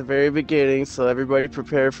weapons at the very beginning, so everybody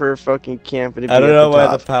prepare for a fucking camp. And I don't know where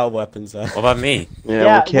the power weapons are. What about me? Yeah,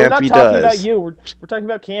 Yeah, we're not Campy talking about does. you. We're talking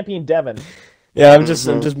about Campy and Devin. Yeah, I'm just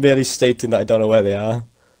merely stating that I don't know where they are.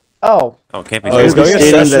 Oh. Oh, can't be. Oh, he's going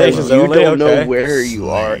Stating that assassinations you only. don't Okay. know where you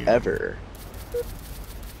are ever.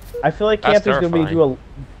 I feel like That's Campy's gonna be terrifying.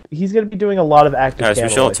 he's gonna be doing a lot of active. Guys, we camo,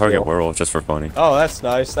 should all I target feel. werewolf just for funny. Oh, that's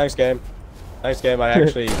nice. Thanks, game. Thanks, game.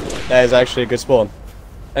 That is actually a good spawn.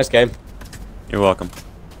 Thanks, game. You're welcome.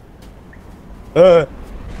 Wait,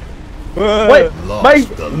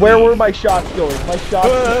 Lost the where lead. were my shots going? My shots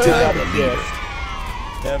did not exist.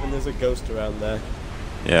 Devin, there's a ghost around there.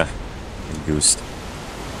 Yeah. Goose.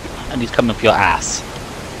 And he's coming up your ass.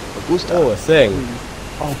 Oh, a thing.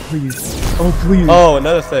 Oh please. Oh please. Oh,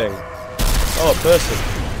 another thing. Oh, a person.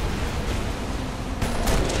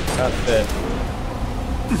 Can't fit.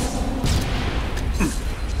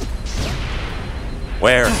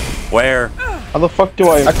 Where? Where? How the fuck do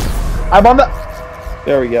I... I'm on the.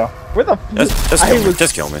 There we go. Where the? Just kill me.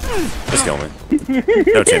 Just kill me. Just kill me.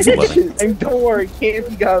 No chance of living. And don't worry,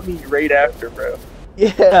 Campy got me right after, bro.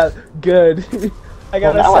 Yeah, good. I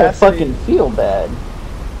got Well, now I assassinated. fucking feel bad.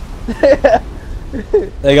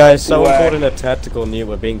 Hey guys, someone Whack. called in a tactical near.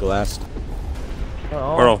 We're being glassed.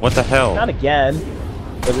 Oh, Werewolf, what the hell? not again.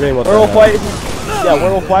 What do you mean, what the Werewolf, hell? why? Yeah,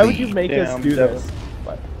 Werewolf, why would you make us Damn, do Devin. this?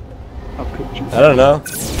 I don't know.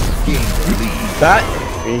 That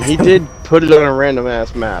he did put it on a random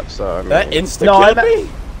ass map, so I mean, That insta No, killed I me? I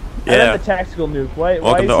Yeah. have the tactical nuke. Why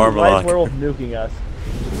Welcome to is Armorlock. Werewolf nuking us?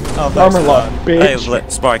 Oh, thanks Armor a lock, lot. Hey,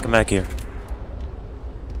 bitch. Spark, come back here.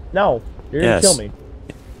 No, you're gonna Yes. kill me.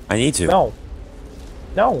 I need to. No.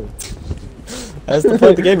 No. That's the point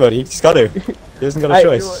of the game mode. He's got to. He hasn't got a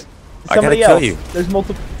choice. I gotta Somebody kill else. you. There's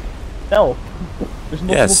multiple. No. There's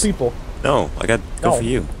multiple Yes. people. No, I got to go No. for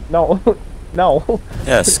you. No. No.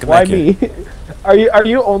 Yes, come Why back here. me? Are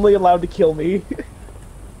you only allowed to kill me?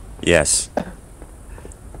 Yes.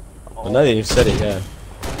 Well, now that you've said it, yeah.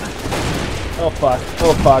 Oh fuck.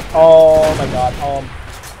 Oh fuck. Oh my god.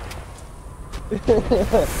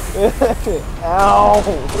 Ow.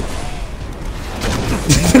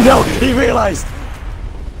 No, he realized.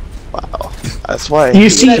 wow, that's why. You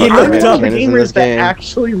see, he I'm looked one up. of the gamers that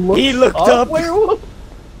actually look He looked up. Werewolf.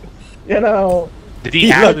 You know. Did He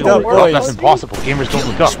he actually looked up, look up? boys. That's impossible. Gamers don't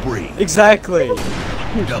look up. Spree. Exactly.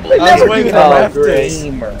 Double. I was never waiting do on that. lefties.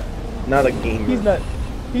 Gamer. Not a gamer.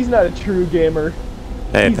 He's not a true gamer.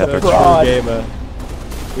 Hey, He's a Pepper. fraud. True gamer.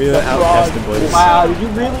 We are Fraud. outcasted, boys. Wow, did you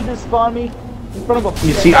really just spawn me? In front of a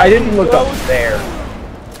You see, I didn't look up there.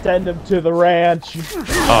 Send him to the ranch.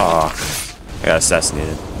 Aw. I got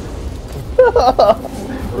assassinated.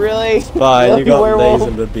 Really? Fine, you got Werewolf.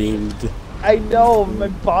 laser beamed. I know, my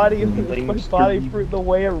body, Laser for the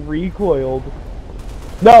way it recoiled.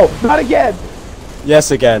 No, not again! Yes,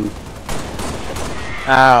 again.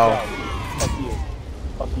 Ow. Fuck you.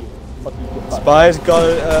 Fuck you. Fuck you. Spy's got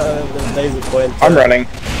a laser pointer. I'm running.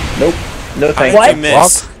 Nope. No thanks. How did you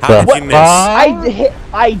miss? How did you miss?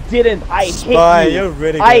 I didn't. I hit Spy, you. you're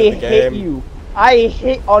really good I at the hit game. you. I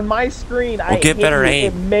hit on my screen. Well, I get hit better you.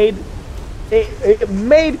 aim. It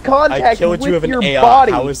made contact I killed you with your an AR.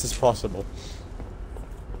 body. How is this possible?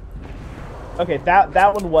 Okay,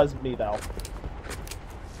 that one was me though.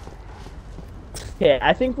 Okay,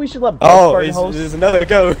 I think we should let Bloodsport host. There's another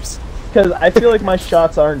ghost. Because I feel like my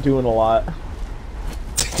shots aren't doing a lot.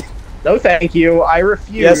 No, thank you. I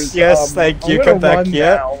refuse. Yes, thank you. Come back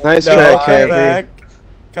here. Nice No, try, come Campy. back.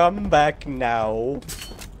 Come back now.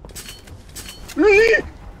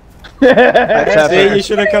 See, you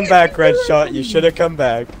should have come back, Red Shot. You should have come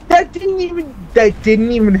back. That didn't even hit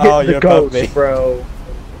the above me. ghost, bro.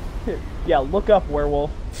 Yeah, look up,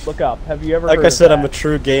 Werewolf. Look up. Have you ever Like heard I said, of I'm a that?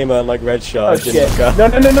 true gamer, unlike Red Shot. Oh, I didn't shit. look up. No.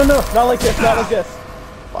 Not like this. Not like this.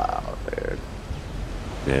 Wow, dude.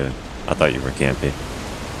 Dude, I thought you were campy.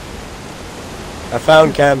 I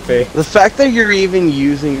found Campy. The fact that you're even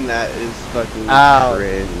using that is fucking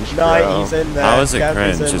cringe, No, bro. he's in there. How is it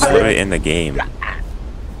Campy's cringe? in It's there. literally in the game.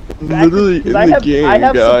 Literally in the game, I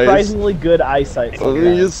have guys. surprisingly good eyesight. Let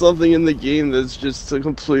me use something in the game that's just so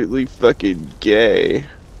completely fucking gay.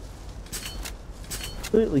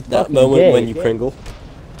 Completely That fucking moment gay. when you kringle.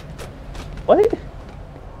 What?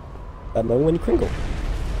 That moment when you kringle.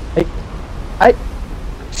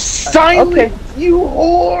 Silent, you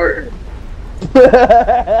whore!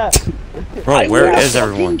 Bro, where is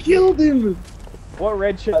everyone? Killed him. What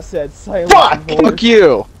Red Shot said, silent. Fuck! Fuck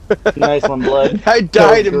you! Nice one, Blood. I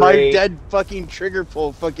died and my great. dead fucking trigger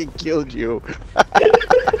pull fucking killed you.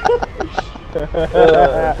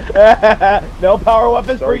 No power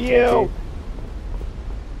weapons for you.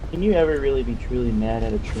 Can you ever really be truly mad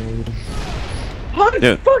at a trade? Hot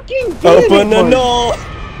Dude. fucking damn Open it, the Mark. door!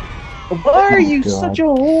 Why are you God. such a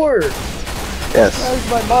whore? Yes. That was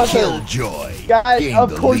my mother. Killjoy. Guys, Gained of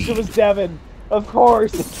the course lead. it was Devin. Of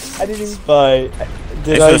course. I didn't even. Spy,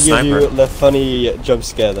 did It's I a give sniper. you the funny jump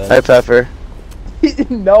scare then? Hi, Pepper.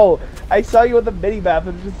 No, I saw you on the mini map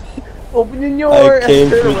and just opening your. I came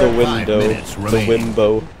through the window. 5 minutes The remain.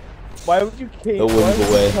 wimbo. Why would you The why would window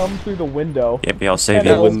you way. come through the window? Yep, I'll Yeah, save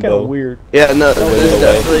that you. was kind of window. weird. Yeah, no, The there's window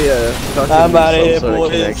definitely a fucking I'm outta some here, sort of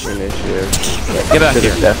boys. connection issue. Get out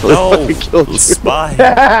Could've here. definitely No! fucking killed you. Spy!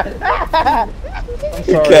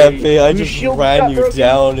 You can't be. I Your just shield ran got you broken.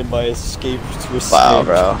 down in my escape to escape. Wow,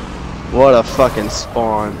 bro. What a fucking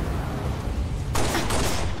spawn.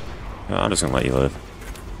 No, I'm just gonna let you live.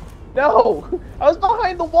 No, I was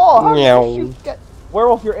behind the wall. How Meow. did you get?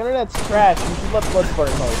 Werewolf, your internet's trash. You should let Bloodsport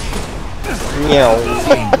host. Meow.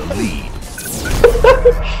 Gained the lead.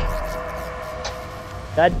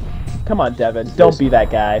 God, come on, Devin. Don't be that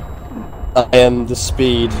guy. I am the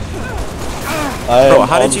speed. I Bro, am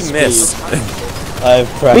how on did you speed. miss? I've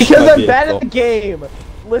crashed Because my I'm bad at vehicle. the game.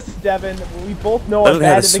 Listen, Devin, we both know I'm Literally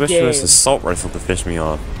had bad to at the switch to game. this assault rifle to fish me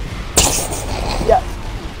off. Yeah,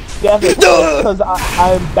 Devin, because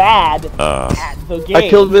I'm bad at the game. I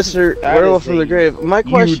killed Mr. That Werewolf is from the a grave. My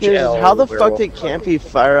question is, L, how the fuck Werewolf. did Campy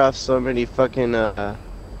fire off so many fucking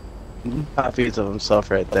copies of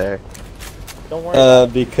himself right there? Don't worry.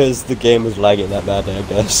 Because the game was lagging that badly, I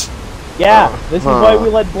guess. Yeah, this is why we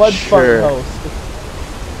let Bloodsport sure. host.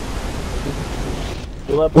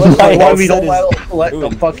 We let Why Why Bloodsport we don't said let is the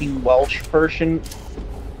ruined. fucking Welsh Persian?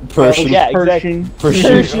 Persian. Yeah, exactly.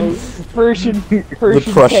 Persian. Persian The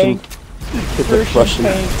Prussian. tank. The Persian Prussian.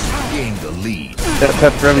 tank. Gained the lead. That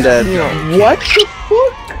Pepper, I'm dead. What the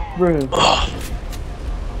fuck, bro?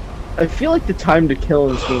 I feel like the time to kill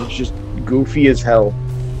in this game is just goofy as hell.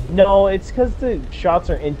 No, it's because the shots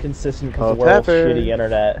are inconsistent because Oh, of Werewolf's Pepper. shitty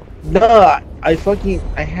internet. Nah, I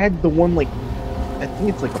had the one like, I think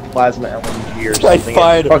it's like a plasma LMG or I something.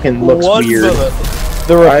 fired It fucking looks one weird. bullet.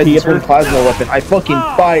 The I had this one repeater. plasma weapon. I fucking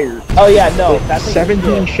fired Oh yeah, no, like that's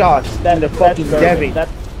 17 shots into fucking garbage. Devin, That-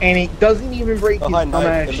 and it doesn't even break his Behind knife.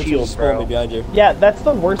 dumbass It literally shield, spawned me bro. behind you. Yeah, that's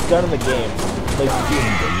the worst gun in the game. Like,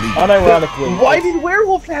 Gained the lead. unironically. Why did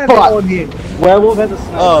Werewolf have it Fuck. on him? Werewolf has a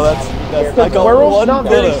sniper. Oh, that's I got Werewolf's one not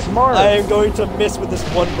very bullet. smart. I am going to miss with this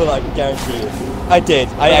one bullet, I can guarantee you. I did.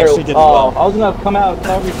 I Oh, actually did oh, well. I was gonna come out and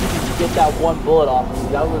cover you to get that one bullet off.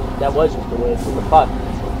 That was just a waste. What the fuck?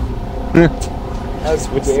 That was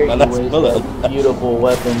Switched very my last waste. bullet. That beautiful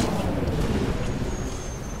weapon.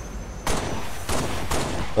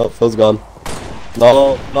 Oh, Phil's gone.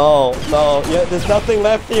 No. Yeah, there's nothing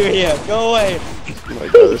left for you here. Go away. Oh my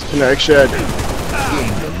god, this connection.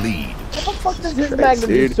 Gained the lead. fuck does his magnum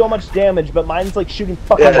do so much damage, but mine's like shooting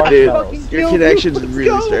fucking Yeah, marshmallows? dude, your connection's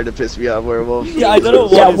really starting to piss me off, Werewolf. Yeah, I don't know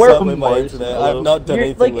what is up with my internet. I've not done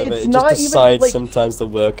anything like, with it. it's It not just even, decides like- sometimes to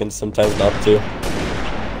work and sometimes not to.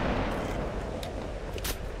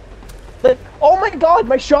 Like, oh my god,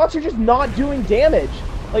 my shots are just not doing damage.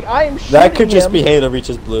 Like, I am shooting That could just him. be Halo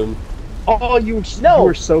reaches Bloom. Oh, you No.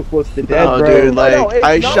 were so close to dead, No, bro. dude, like, it's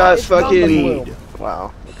I not- shot it's not the fucking... Bloom.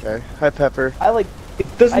 Wow, okay. Hi, Pepper. I like. It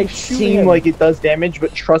doesn't I shoot seem him. like it does damage,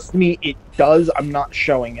 but trust me, it does. I'm not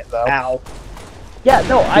showing it, though. Ow. Yeah,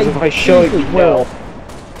 no, I. If I show it, you seriously will.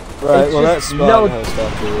 Right, It's well just- that's smart no- how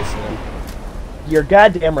stuff do this then. You're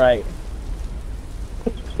goddamn right.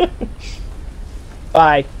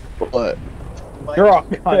 Bye. What? You're a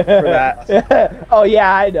cunt for that. Oh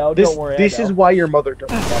yeah, I know. This, Don't worry. this I is know. why your mother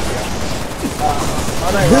doesn't love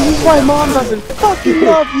This is why Mom doesn't fucking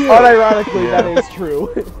love you! Unironically, that is true.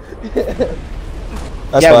 you.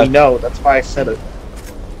 That's Yeah, why. we know. That's why I said it.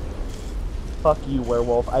 Fuck you,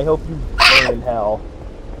 werewolf. I hope you burn in hell.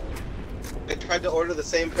 I tried to order the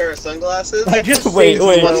same pair of sunglasses. I just Wait, saved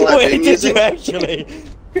wait, one left. wait, did using. you actually?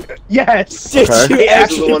 Yes. Did Okay. you These are the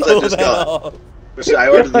actually ones I pull just that got. off? I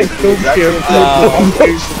ordered I the don't exact care. same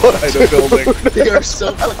Inside a building. They are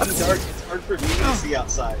so fucking dark, it's hard for me to see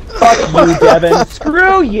outside. Fuck you, Devin.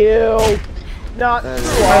 Screw you. Not.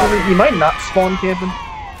 You might not spawn camping.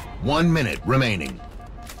 1 minute remaining.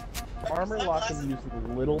 Armor locking, you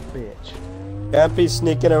little bitch. Can't be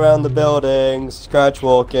sneaking around the buildings, scratch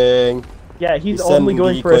walking. Yeah, he's You send only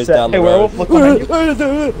going for a decoys set. down the Hey, road. werewolf, look behind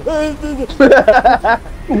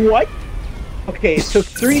you. What? Okay, it took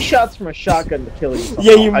 3 shots from a shotgun to kill you.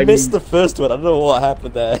 Yeah, you I missed mean, the first one. I don't know what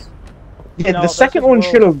happened there. Yeah, No, the that's second just one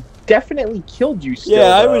low. should have definitely killed you. Still,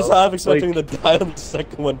 Yeah, I though. was half expecting Like, to die on the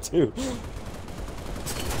second one too.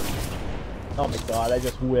 Oh my god, I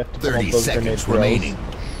just whiffed. 30 those seconds grenade throws. remaining.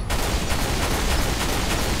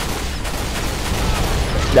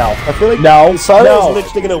 No. I feel like No, Simon no. was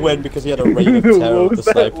literally gonna win because he had a reign of What terror with was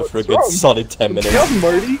the that? sniper for a What's good wrong? solid 10 minutes. Yeah,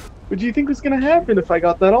 Marty. What do you think was gonna happen if I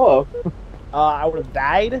got that off? I would have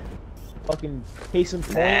died. Fucking case in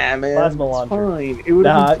point. Plasma launcher. Fine. It would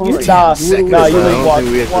Nah, have been you, fine. nah, Seconds. nah, you I just don't walk,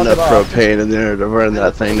 think we have walk enough it off. propane in there to burn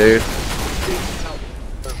that thing, dude.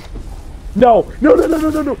 No, no, no, no, no,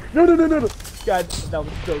 no, no, no, no, no, no, no. God, that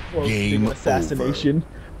was so close to Game an assassination.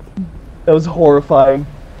 That was horrifying.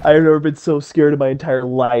 I've never been so scared in my entire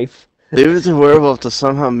life. Leave it to Werewolf to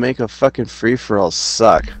somehow make a fucking free-for-all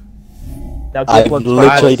suck. Now, I guess what's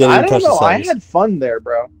literally didn't I even don't touch the know. I settings. had fun there,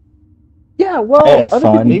 bro. Yeah, well, I had other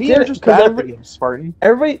fun. people Maybe did you're it just because bad at the game, Spartan.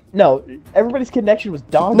 everybody's connection was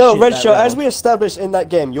dog No, shit Red that Shot, round. as we established in that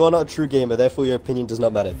game, you are not a true gamer, therefore your opinion does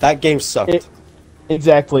not matter. That game sucked.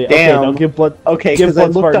 Exactly. Damn. Okay, now give blood. Okay, Give because I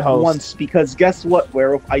Blood looked Spartan up host. once, because guess what,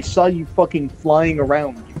 Werewolf? I saw you fucking flying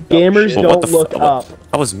around. You dumb Gamers shit. Well, what don't the look what- up.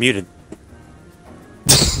 I was muted.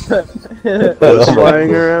 What's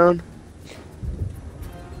flying around?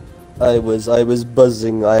 I was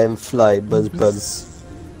buzzing, I am fly, buzz buzz.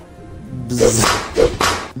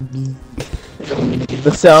 Bzz.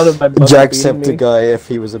 The sound of my mother beating me. Jacksepticeye if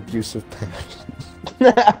he was abusive parent.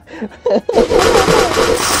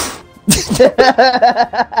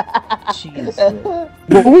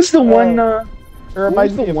 What was the one, It what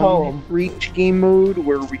reminds was me the of one home. Reach game mode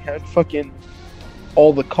where we had fucking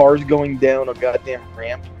all the cars going down a goddamn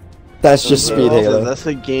ramp? That's just Speed Halo. That's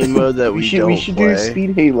a game mode that we, We don't should play. do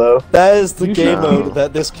Speed Halo. That is the You game should- mode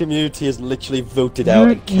that this community has literally voted out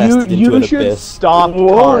and casted into you an should abyss. stop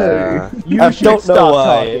Why? talking. You I should don't know stop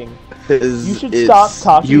why. talking. Is You should it's- stop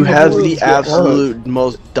talking You before have you the get absolute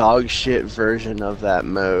most dog shit version of that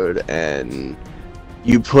mode, and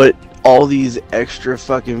you put all these extra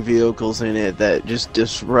fucking vehicles in it that just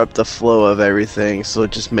disrupt the flow of everything, so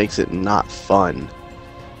it just makes it not fun.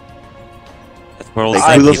 That's where all Like,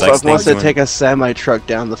 the who the he likes fuck wants to things take a semi truck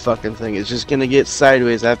down the fucking thing? It's just gonna get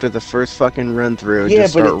sideways after the first fucking run through and Yeah,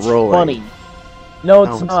 just but start it's rolling. funny. No,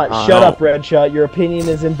 No, it's it's not. not. Shut No. up, Red Shot. Your opinion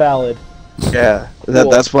is invalid. Yeah, Cool.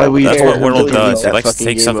 that's why we. That's told what him Whirl to does. delete He that likes to fucking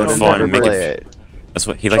take game something mode and fun never and make play it- That's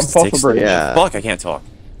what he likes Jump to off take. a bridge. Yeah. Fuck, I can't talk.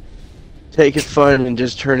 Take it fun and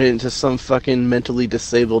just turn it into some fucking mentally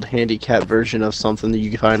disabled handicap version of something that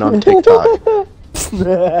you find on TikTok.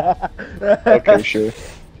 Okay, sure.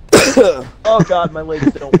 Oh god, my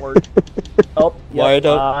legs don't work. Oh, Why yep,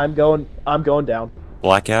 don't- I'm going down.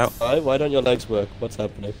 Blackout. Why don't your legs work? What's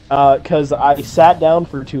happening? Cause I sat down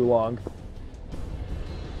for too long.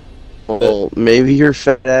 Well, maybe your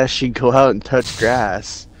fat ass should go out and touch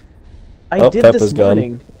grass. I Oh, did Peppa's this gone.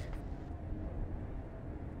 morning.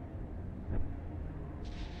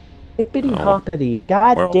 Hippity Oh. hoppity, We're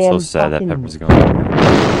all goddamn so sad that fucking- Pepper's gone.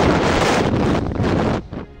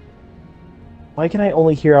 Why can I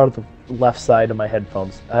only hear out of the left side of my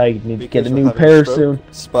headphones? I need to get a Because you're new having pair stroke. soon.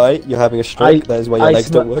 Spy, you're having a stroke. That is why your legs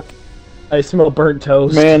don't work. I smell burnt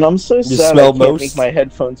toast. Man, I'm so sad smell I can't most? make my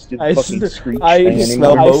headphones do the fucking screech I thing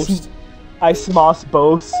smell anymore. most? I smoss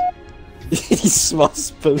both. He smells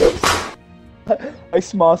both. I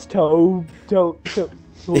smoss toe.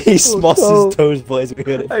 He smosses his toes, boys. We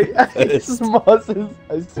heard it. I first. smoss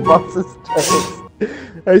his toes.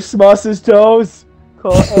 I smoss his toes.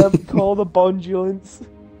 Call the bungulance.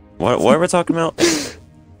 What are we talking about?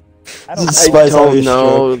 I don't I don't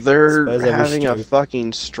know. stroke. They're Spies having having a stroke.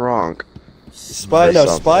 fucking stroke.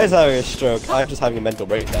 Spy's having a stroke. I'm just having a mental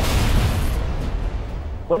breakdown.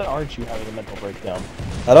 What aren't you having a mental breakdown?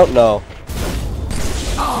 I don't know.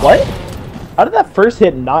 What? How did that first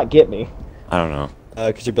hit not get me? I don't know.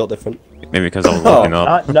 Because you're built different. Maybe because I was looking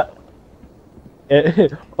up.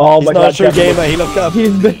 Oh He's my not god, a true Devin, gamer. He looked up.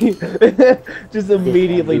 He's just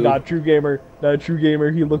immediately not true gamer. Not a true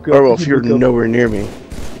gamer. He looked up. Oh well, if you're nowhere near me.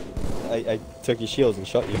 I took your shields and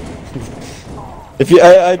shot you. If you,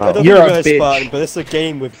 I don't think You're you're a gonna bitch. spawn, but this is a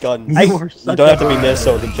game with guns. You are You such don't a have to be near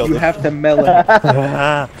someone to kill You them. have to melon.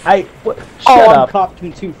 Shut I'm up. cop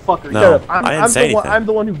between two fuckers. No. Shut up. I didn't say anything. I'm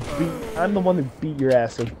the one who beat your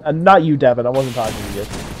ass. Not you, Devin. I wasn't talking to you.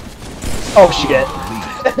 Oh shit.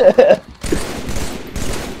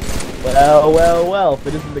 Well. If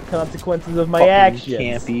it isn't the consequences of my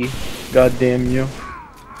actions. Campy. Goddamn you.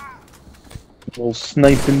 Little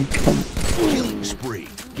sniping cunt. Killing spree.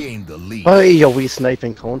 Gain the lead. Oh, yo, we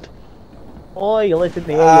sniping cunt. Oi, you listen to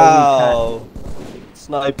me. Ow.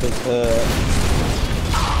 Snipers hurt.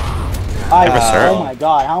 Oh my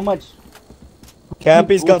god, how much?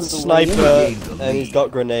 Campy's got Over the sniper, and he's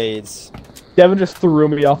got grenades. Devin just threw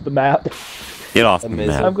me off the map. Get off the Amazing.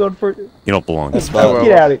 map. I'm going for. You don't belong. That's here. fine.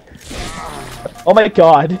 Get out of here. Oh my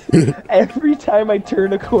god. Every time I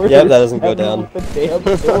turn a corner, Yep, that doesn't go Devin down. with the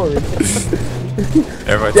damn sword.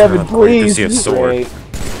 Everybody Devin, turn around the corner, you can please. see a sword. Wait.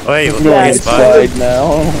 Oh, hey, look Yeah, at it's these spies. Slide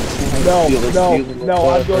now. No,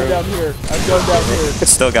 I'm going down here. I'm going down here.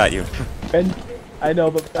 Still got you. And I know,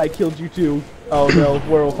 but I killed you too. Oh no,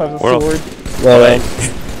 Werewolf has a Werewolf. sword. Well,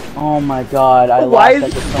 Oh my god, I Why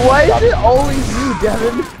lost is it always you,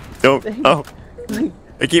 Devin? Don't. Oh,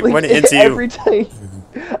 I keep running into you. Every time.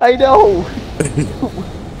 I know.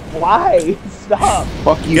 Why? Stop.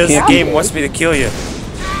 Fuck you, Because the Campy. game wants me to kill you.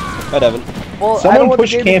 I haven't. Well, I don't Someone want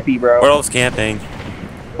push the game Campy, bro. We're all camping.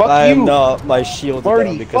 Fuck I'm you. not. My shields are down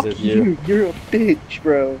Marty, because fuck of you. You're a bitch,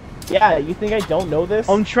 bro. Yeah, you think I don't know this?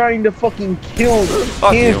 I'm trying to fucking kill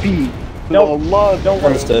Fuck you. Campy. No, love, don't worry.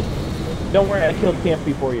 Understood. Don't worry, I killed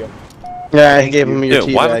Campy for you. Yeah, I gave him your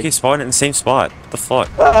Dude, why do we teabag. keep spawning in the same spot? What the fuck?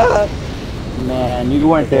 Man, you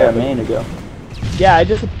weren't there a minute ago. Yeah, I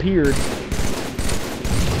just appeared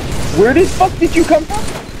Where the fuck did you come from?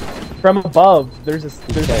 from above. There's a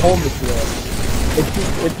hole in the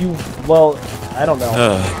ceiling. If you, well, I don't know.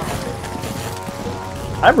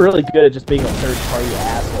 I'm really good at just being a third party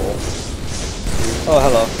asshole. Oh,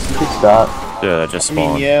 hello. You could stop. Dude, I just I mean,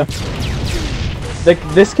 spawned. yeah.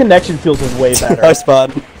 This connection feels way better. I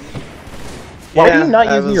spawned. Why are you not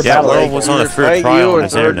using your Yeah, battle Werewolf rifle? was on a free Fight trial you on or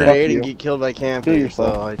his throw a internet. grenade Fuck and you. get killed by Kill Campy,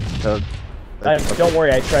 yourself. so Don't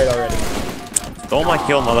worry, I tried already. Don't like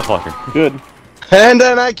kill, motherfucker. Good. And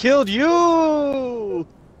then I killed you!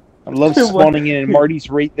 I love spawning in, and Marty's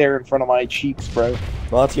right there in front of my cheeks, bro.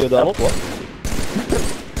 Marty O'Donnell. What?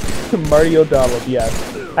 Marty O'Donnell, yes.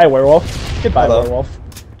 Hi, Werewolf. Goodbye, Hello. Werewolf.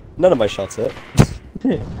 None of my shots hit.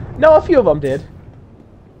 No, a few of them did.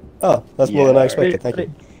 Oh, that's more than I Yeah, expected. Thank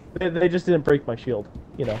you. They just didn't break my shield.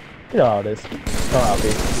 You know how it is. You know how it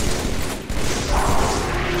is.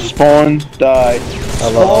 Spawn, die.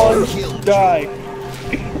 Hello. Spawn, die.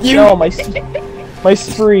 No, my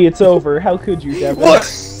spree, it's over. How could you, Devin? What?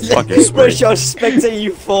 Fucking spree. Rich, I was spectating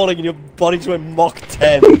you falling and your body just went Mach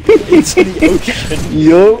 10 into the ocean.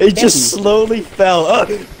 Yo. It just slowly fell.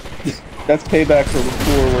 That's payback for the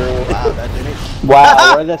poor werewolf. Wow, that didn't.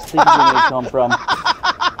 Wow, where that stinging grenade come from?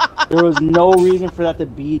 There was no reason for that to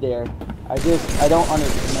be there. I don't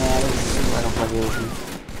understand. I don't fucking listen.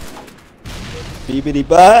 Beebity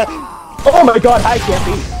ba. Oh my god, hi,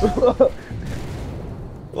 Campy!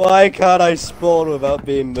 Why can't I spawn without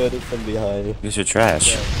being murdered from behind? Because you're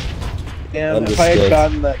trash. Damn, if I had Understood.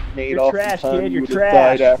 gotten that nade You're off trash, the time, kid, you you're would have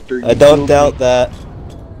trash. died after you I don't killed doubt me. that.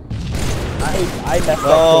 I messed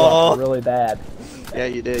Oh. up really bad. Yeah,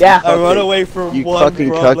 you did. Yeah. I run away from You one fucking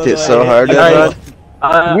problem cucked it so I hard, hate. Edward.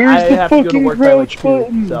 Where's I the have to go to fucking work by like crouch 2,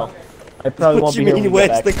 button? so I probably What won't do be you here mean, when we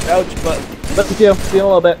where's get the back. couch button? Let's see you in a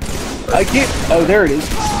little bit. I can't. Oh, there it is.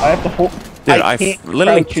 I have to hold. Dude, I I can't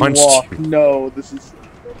literally crouch and punched walk. you. No, this is.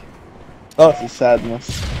 Oh. This is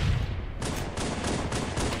sadness.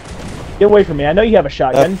 Get away from me. I know you have a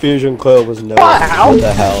shotgun. That fusion coil was nowhere. Wow. What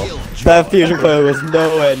the hell? That fusion coil was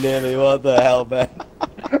nowhere near me. What the hell, man?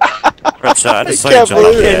 Red Shot, I just saw you can't jump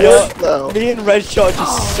off believe the it. edge. No. Me and Red Shot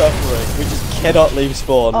just suffering. We just cannot leave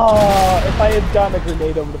spawn. Oh, if I had gotten a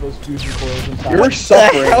grenade over to those fusion coils in time. You're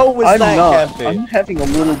suffering. hell was I'm that, not. Campy? I'm having a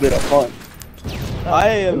little bit of fun. I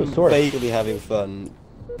am was sort of. vaguely having fun.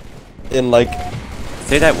 In like...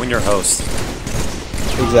 Say that when you're host.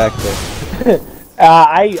 Exactly.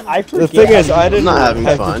 I forget. The thing is, I didn't not having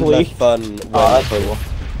have fun. enough fun when that's cool.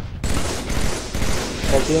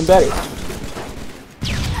 That's even better.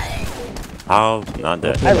 Oh, not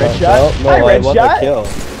dead. Hi, Red Shot. Well, no, Hi, I Red want Shot. the kill.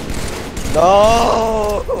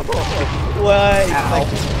 No! Why?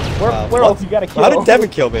 Where else you gotta kill? How did Devin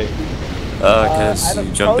kill me? Cause I you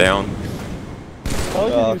don't- jumped down.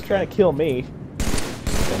 Oh, he was trying to kill me.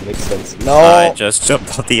 That makes sense. No! I just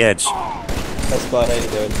jumped off the edge. That's fine, how you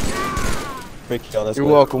doing? Free kill, that's You're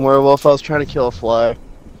good. welcome, Werewolf. I was trying to kill a fly.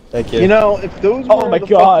 Thank you. You know, if those Oh were my the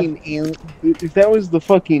God. fucking if that was the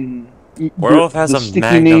fucking Werewolf has the a sticky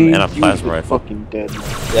Magnum name, and a you plasma were rifle. Fucking dead.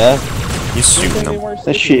 Yeah? He's shooting them.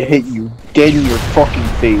 That shit hit you dead in your fucking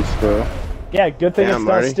face, bro. Yeah, good thing Damn, it's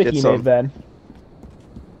Marty, not sticky get some. nade then.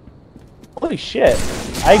 Holy shit.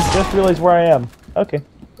 I just realized where I am. Okay.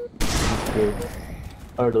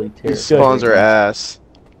 Utterly These terrible. spawns are ass.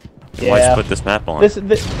 Why'd you put this map on? This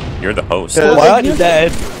You're the host. Why aren't you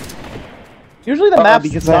dead? usually the map's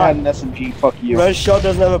because not... I had an SMG. Fuck you. Red Shot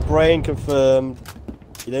doesn't have a brain confirmed.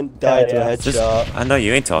 You didn't die to a Just, headshot. I know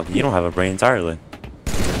you ain't talking. You don't have a brain entirely.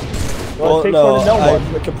 Well, it takes no, one to know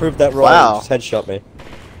one. I can prove that wrong. Wow. Just headshot me.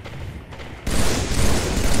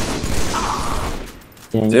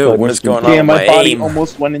 Dude, what is going on Damn, with my my body aim?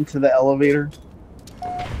 almost went into the elevator.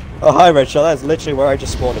 Oh, hi, Red Shot. That's literally where I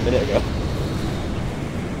just spawned a minute ago.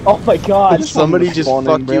 Oh my god. Somebody just spawning,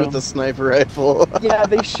 fucked bro. you with a sniper rifle. Yeah,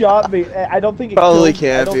 they shot me. I don't think it Probably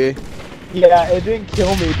killed, I can't don't- be. Yeah, it didn't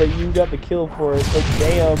kill me, but you got the kill for it. Like,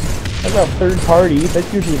 damn. I'm a third party.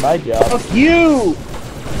 That's usually my job. Fuck you!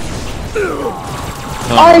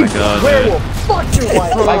 Oh my god, Werewolf, dude. fuck your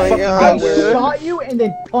wife. Oh my god, I dude. shot you and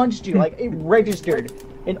then punched you. Like, it registered.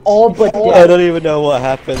 And all but I dead. don't even know what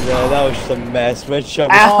happened there. That was just a mess. Red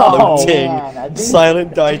Shot Ow. was floating. Man, I think-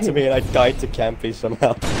 Silent died to me, and I died to Campy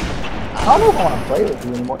somehow. I don't know if I want to play with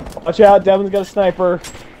you anymore. Watch out, Devin's got a sniper.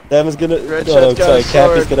 Devin's gonna. Red Oh, Shot's got sorry, a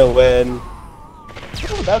Campy's sword. gonna win.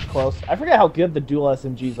 Oh, that's close. I forget how good the dual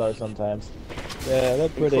SMGs are sometimes. Yeah, they're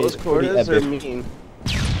pretty. Close pretty quarters are epic. mean.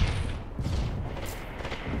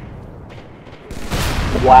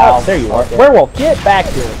 Wow. Oh, there you are. Werewolf, get back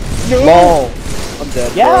here. No! I'm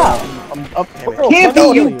dead. Yeah. Bro. I'm up. Werewolf, Can't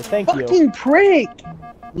let me be kill you! Thank Fucking you. prick!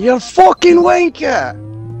 You fucking wanker!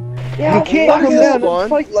 Yeah, You can't come fucking down spawn. and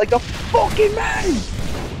fight like a fucking man!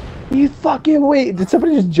 You fucking wait. Did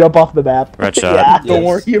somebody just jump off the map? Red Shot. Yeah. Don't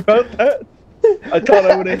Yes. worry about that. I thought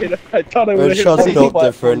I would have hit. I thought I would Red have hit. Shot's both built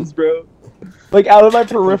platforms, different. bro. Like out of my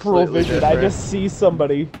peripheral Completely vision, I different. just see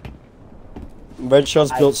somebody. Red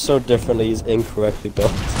Shot's built so differently. He's incorrectly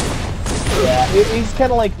built. Yeah, he's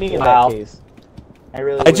kind of like me in Wow. that case. I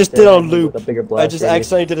really I wish just there did a was somebody loop. with a bigger I blast just radius.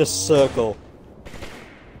 accidentally did a circle.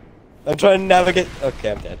 I'm trying to navigate.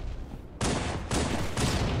 Okay, I'm dead.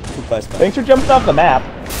 Goodbye, Spike. Thanks for jumping off the map.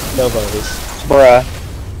 No worries. Bruh.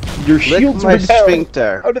 Your Lick shields my were down.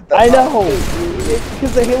 sphincter. How did that I not know. fucking- It's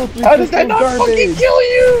because the Halo 3 How pistol did that is not garbage. fucking kill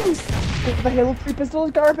you? Because the Halo 3 pistol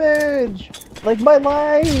is garbage. Like my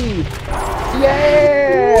life.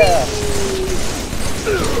 Yeah.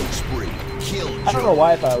 I don't know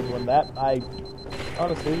why I thought I would win that. I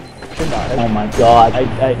honestly should not have. Oh my god.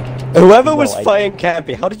 Whoever No, was I- fighting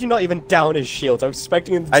Campy, how did you not even down his shields? I was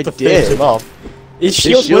expecting him I just to finish did. him off. His His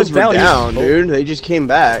shields shields were were down, He- dude. They just came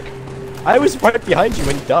back. I was right behind you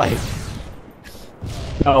when you died.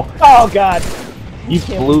 No. Oh god. You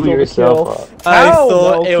can't blew steal the yourself kill. up. I Ow,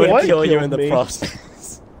 thought no, it would what kill you killed in the me?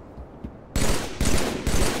 process.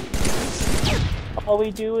 All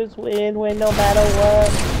we do is win no matter what.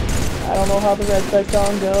 I don't know how the Red Sox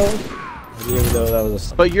song goes. I didn't even know that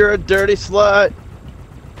was a... But you're a dirty slut.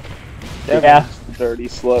 Yeah. Dirty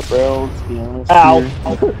slut, bro. Let's be honest. Ow.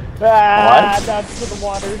 here. Ah, not to the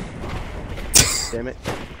water. Damn it.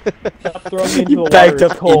 Stop throwing me into You the water. backed It's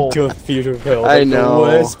up cold. into a fusion pill. I like know. The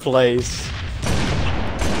worst place.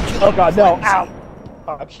 Oh god, no. Ow.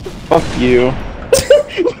 Fuck you.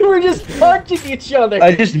 We were just punching each other.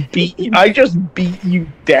 I just beat you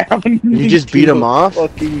down. You just beat him off?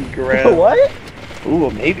 Fucking ground. What?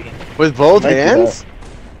 Ooh, maybe. With both Might do hands?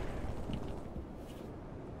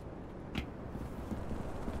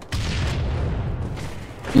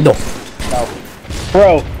 No.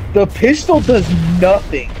 Bro, the pistol does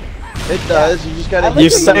nothing. It does. You just gotta. You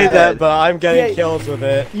say that, but I'm getting kills with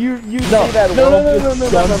it. You say that. No.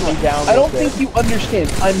 I don't think you understand.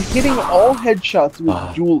 I'm hitting all headshots with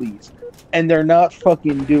dualies, and they're not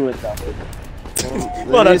fucking doing nothing.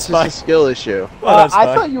 Well, that's just a skill issue. Well, that's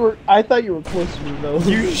I thought you were close to me though.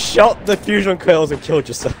 You shot the fusion coils and killed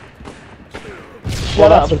yourself. Well,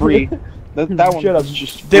 that's free. That one was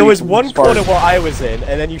just. There was one corner where I was in,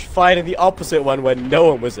 and then you fired in the opposite one where no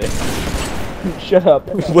one was in. Shut up.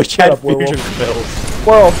 Which had fusion coils.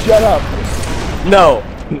 World, shut up. No.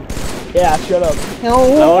 Yeah, shut up.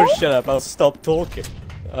 No, shut up. I'll stop talking.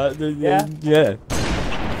 Yeah.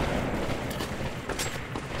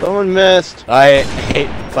 Someone missed. I hate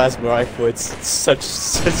plasma rifle. It's such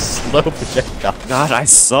slow projectile. God, I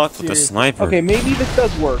suck with the sniper. Okay, maybe this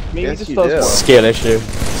does work. Maybe this does work. Skill issue.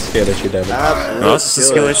 Skill issue, damn it. No, it's a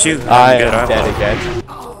skill issue. I am dead again.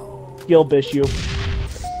 Skill issue.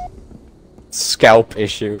 Scalp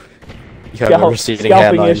issue. You have a receding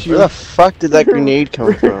scalping hairline. issue. Where the fuck did that grenade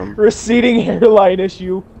come from? Receding hairline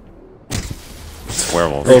issue.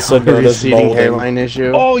 Werewolf. Also known as receding molding. hairline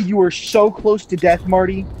issue. Oh, you were so close to death,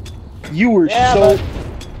 Marty. You were so.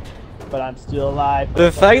 But I'm still alive.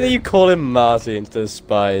 The fact that you call him Marty instead of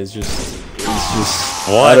Spy is just.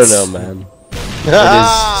 What? I don't know, man. It is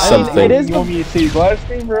something. It is. You want me to say your last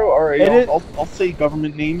name, bro? Alright, I'll say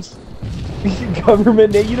government names.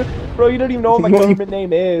 Government name? Bro, you don't even know what my government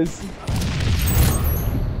name is.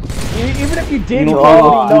 Even if you did, you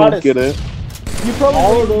probably don't get it. You probably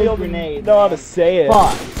All of wouldn't those be able grenades, to know how to say it.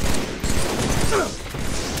 Fuck.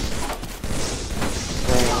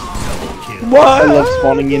 What? I love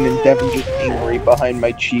spawning in and Devin just being right behind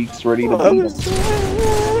my cheeks, ready to beat him.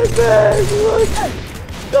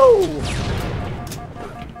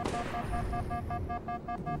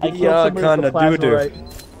 Yeah, kinda doo-doo.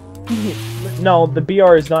 No, the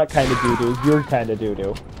BR is not kinda doo-doo. You're kinda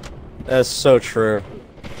doo-doo. That's so true.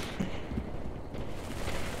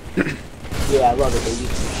 Yeah, I love it, baby.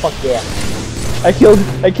 Fuck yeah. I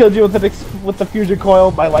killed you with the fusion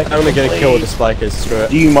coil. My life. I'm gonna get a kill with the spikers. Screw it.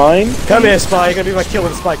 Do you mind? Come here, Spy. You're gonna be my kill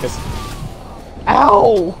with the spikers.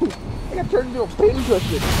 Ow! I got turned into a pain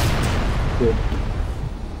cushion. Dude.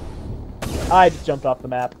 I just jumped off the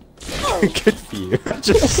map. Good for you. I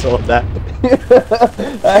just saw that.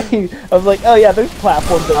 I was like, oh yeah, there's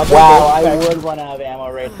platforms out there. Wow, I would run out of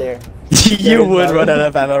ammo right there. You would run out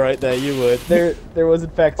of ammo right there. You would. There was in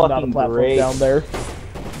fact not a Fucking platform great. down there.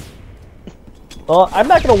 Well, I'm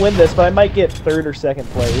not gonna win this, but I might get 3rd or 2nd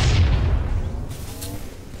place.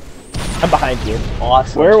 I'm behind you.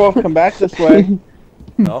 Awesome. Werewolf, come back this way.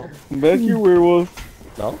 No. Come back here, werewolf.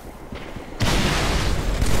 No.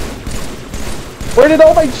 Where did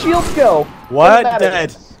all my shields go? What? Doesn't matter.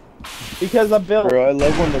 Dead. Because I'm built. Bro, I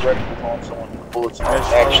love when the reticles on someone with bullets are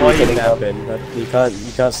Why actually you hitting them. napping? You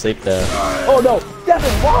can't sleep there. Oh no,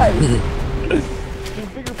 Devin, why? There's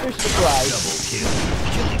bigger fish to fry.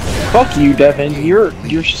 Fuck you, Devin. You're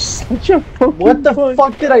such a fucking. What the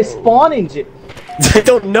fuck did I spawn into? I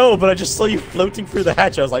don't know, but I just saw you floating through the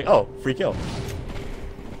hatch. I was like, oh, free kill.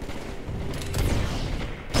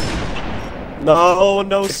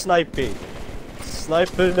 No sniping.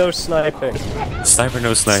 Sniper, no sniping. Sniper,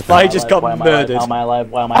 no sniping. Spy just got murdered. How am I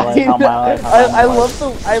alive? Why am I alive? How am I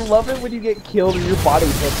alive? I love it when you get killed and your body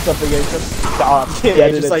hits something and it just stops. Yeah, dead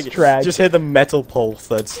in just its like tracks. just hear the metal pole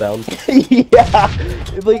third sound. Yeah,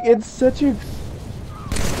 like it's such a.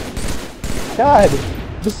 God,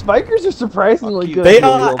 the spikers are surprisingly good. They in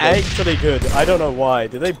are real life. actually good. I don't know why.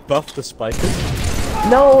 Did they buff the spikers?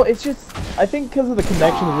 No, it's just I think because of the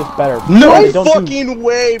connection is just better. No They don't fucking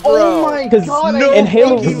way, bro! Oh my god! No in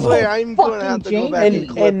Halo fucking way! I'm gonna have to go back and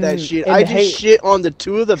clip that shit. I just Halo- shit on the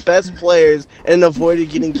 2 of the best players and avoided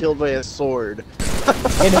getting killed by a sword.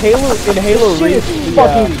 in Halo Shit Reach, is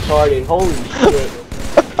fucking retarded. Holy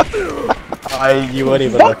shit. You weren't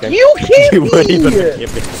even Fuck looking. you, can't You weren't be even here.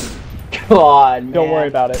 looking. God, man. Don't worry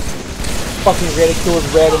about it. Fucking ridicule is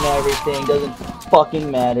red and everything. Doesn't fucking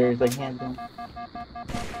matter. It's like hands down.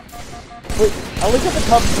 Wait, I look at the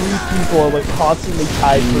top 3 people are like constantly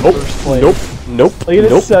tied for Nope. first place. Nope. Like it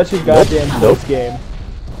is such a goddamn close game.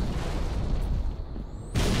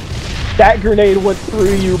 That grenade went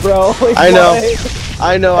through you, bro. Like, I know. what?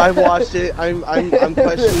 I know. I watched it. I'm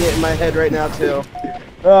questioning it in my head right now too.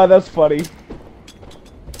 Oh, that's funny.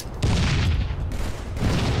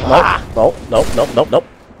 Nope.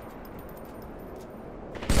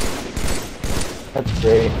 That's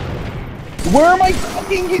great. Where am I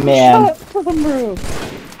fucking getting Man. shot from, bro?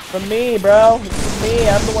 From me, bro. From me.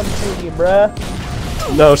 I'm the one shooting you, bruh.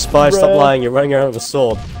 No, Spy, stop Bruh. lying. You're running around with a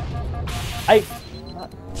sword.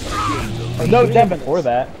 No, Devin. Before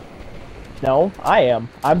that. No, I am.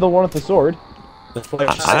 I'm the one with the sword. I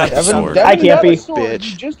have the sword. I can't be.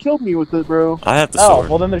 Bitch. You just killed me with it, bro. I have the Oh, sword.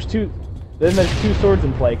 well then there's two. Then there's two swords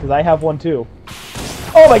in play because I have one too.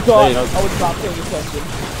 Oh my god! I would stop paying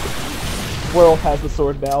attention. World has the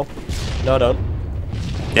sword now. No, don't.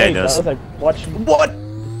 Yeah, he does. Like, watch. What?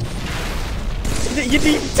 You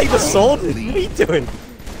didn't take the sword? What are you doing?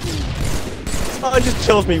 Oh, it just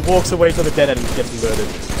kills me, walks away to the dead end and gets murdered.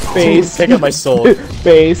 Based. Take out my sword.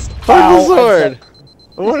 Based. Where's the sword?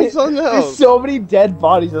 What is on There's those? so many dead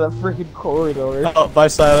bodies in that freaking corridor. Oh, bye,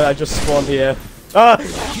 Silent. I just spawned here. Ah!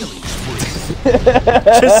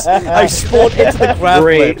 I spawned into the grab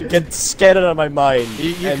lift, get scared out of my mind.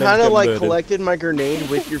 You kind of like collected my grenade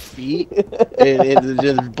with your feet, and it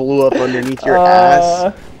just blew up underneath your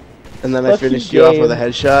ass. And then I finished you off with a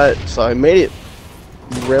headshot, so I made it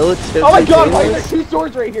relatively. Oh my god, why are there two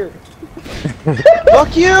swords right here?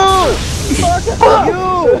 Fuck you! Fuck you!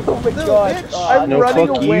 Oh my god, I'm running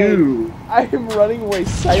away. I'm running away.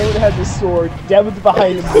 Silent has a sword. Devin's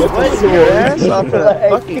behind him with a sword. Your ass off for that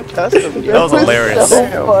fucking custom. That was hilarious.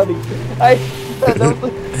 So funny. That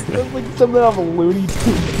was like something off a Looney Tunes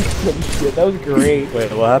or some shit. That was great.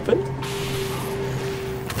 Wait, what happened?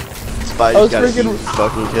 Spy just got a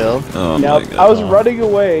fucking kill. Oh now, my god. I was running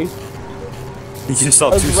away. You just saw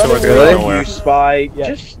I was two running swords away. out of nowhere. You spy. Yeah.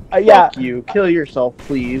 Just Yeah. fuck you. Kill yourself,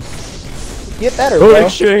 please. Get better, Who bro.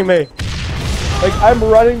 is shooting me? Like, I'm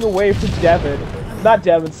running away from Devin. Not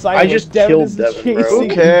Devin, Silent. I just Devin killed is Devin, bro. chasing-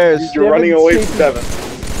 Who cares? You're running Devin's away chasing- from Devin.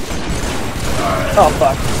 Oh,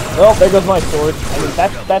 fuck. Well, there goes my sword. I mean,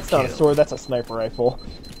 that's not a sword, that's a sniper rifle.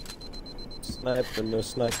 Sniper, no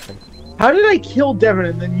sniping. How did I kill Devin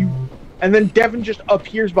and then Devin just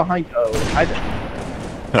appears behind? Oh, I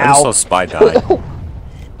just saw Spy die.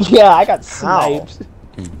 Yeah, I got sniped.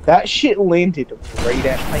 that shit landed right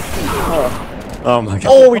at my feet. Oh my god.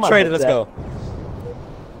 Oh, we Come on, traded, let's Zach. go.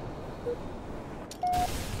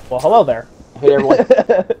 Well, hello there. Hey, everyone.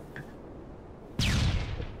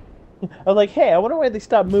 I was like, hey, I wonder why they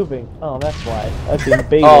stopped moving. Oh, that's why. I've been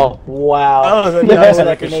baited. Oh, wow. That was a Look nice where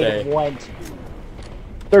that ricochet. grenade went.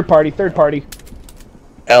 Third party.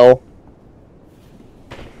 L.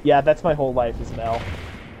 Yeah, that's my whole life is an L.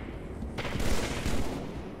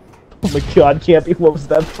 Oh my god, Campy, what was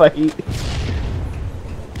that fight?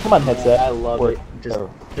 Come on, headset. I love it. Just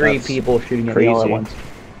three That's people shooting at me all at crazy. once.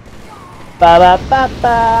 Ba ba ba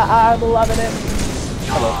ba, I'm loving it.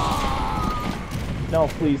 Hello. No,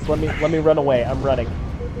 please, let me run away. I'm running.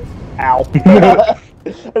 Ow. I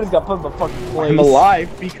just got put in the fucking place. I'm alive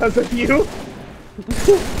because of you.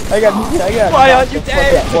 I got. Why aren't you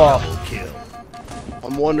dead? Well,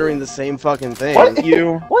 I'm wondering the same fucking thing. Fuck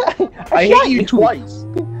you. what? I shot hate you twice.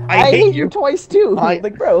 I hate you twice too.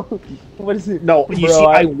 Like, bro, what is it? No, you Bro, see,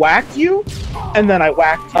 I whacked you, and then I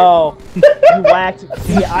whacked you. Oh, you whacked.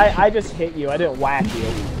 See, I just hit you. I didn't whack you.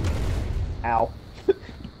 Ow.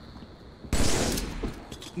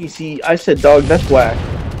 You see, I said, dog, that's whack.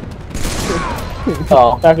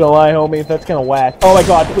 Oh, not gonna lie, homie, that's gonna whack. Oh my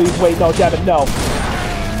god, please wait, no, Devin, no.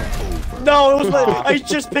 No, it was like, I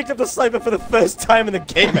just picked up the sniper for the first time in the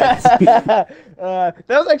game. That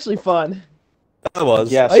was actually fun. That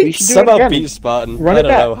was. Yes, I we should do it somehow again. beat Spartan. Run I it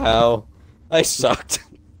don't back. know how. I sucked.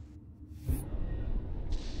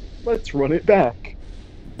 Let's run it back.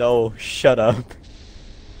 No, shut up.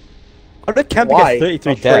 How did Campy Why? get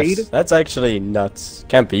 33 Afraid? deaths? That's actually nuts.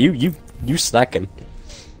 Campy, you snacking.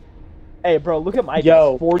 Hey, bro, look at my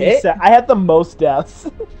Yo, deaths. 47. I had the most deaths.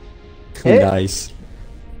 Nice.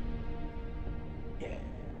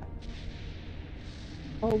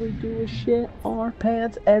 All we do is shit our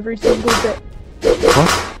pants every single day.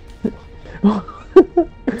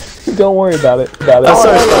 Don't worry about it.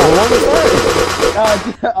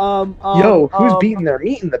 Yo, who's beating their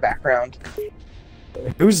meat in the background?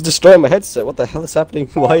 Who's destroying my headset? What the hell is happening?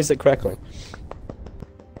 Why is it crackling?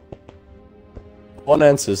 One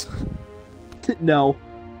answers. No.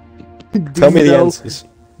 Tell me the answers.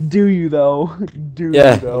 Do you though? Do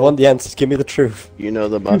Yeah, you though? I want the answers. Give me the truth. You know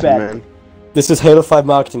the Too Muffin bad. Man. This is Halo 5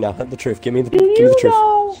 marketing now. The truth. Give me the Do give me you the truth.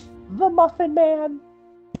 know the Muffin Man?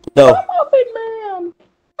 No. Muffin Man!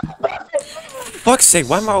 Fuck's sake,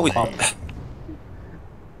 why am I always...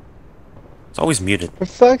 It's always muted. For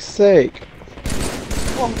fuck's sake.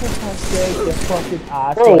 Oh, for fuck's sake, you fucking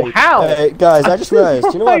ass. Bro, how? Hey, guys, I just realized.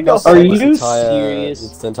 Do you know what? Gus Are said you this entire, serious?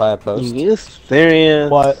 This entire post. You serious?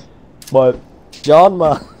 What? John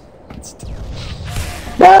Ma.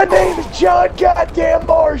 My name is John Goddamn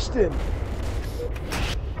Marston!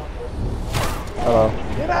 Hello.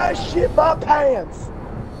 And I shit my pants!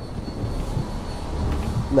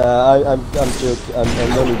 Nah, I'm joking.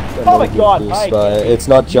 I'm only Oh my God, hi, Campy. It's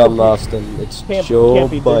not John Marston. It's Joe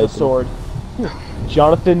Campy, there's a Biden. sword.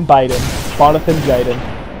 Jonathan Biden. Bonathan Jiden.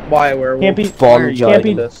 Why, werewolf? Campy, Why are you Campy-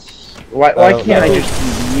 doing this? Why can't I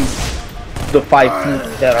just leave the 5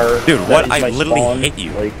 feet that are... Dude, that what? is I my literally spawn? hit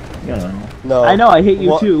you. Like, you know. No. I know, I hate you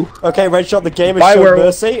What? too. Okay, Red Shot, the game is Bye, shown werewolf.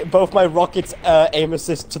 mercy. Both my rockets aim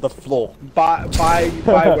assist to the floor. Bye,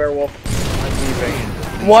 werewolf. I'm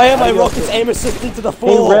leaving. Why are my rockets aim assisting to the Hey,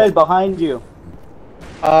 floor? Red, behind you.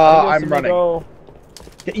 I'm running.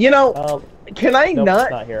 You know, can I Nope, not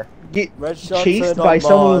it's not here. get Red Shot chased turned by on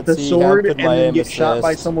someone with a mods, he sword hampered and my then aim get shot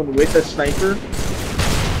by assist. someone with a sniper?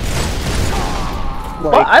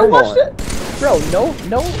 Like, Well, I come watched on. it. Bro,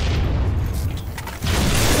 no.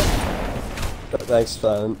 Thanks,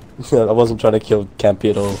 man. I wasn't trying to kill Campy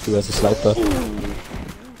at all, who has a sniper.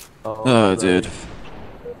 Oh, dude.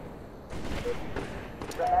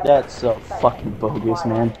 That's so fucking bogus,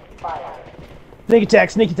 man. Sneak attack,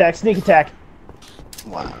 sneak attack, sneak attack.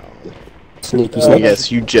 Wow. Sneaky I sneaky.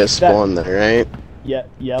 guess you just spawned there, right? Yep.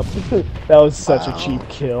 That was such a cheap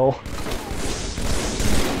kill.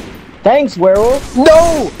 Thanks, werewolf.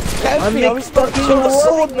 No! I'm Campy, I was about to fucking kill the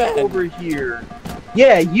sword running man! over here.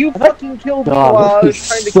 Yeah, you fucking killed me God, while I was there's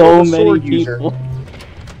trying to so kill the many sword people. user.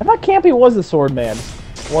 I thought Campy was the sword man.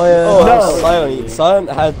 Why, Oh, no, no. Silent. Silent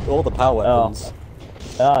had all the power Oh. weapons.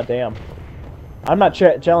 Ah, damn. I'm not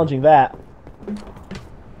challenging that.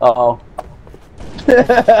 Uh-oh.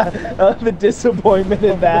 The disappointment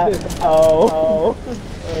in that. Oh,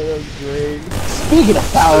 that was great. Speaking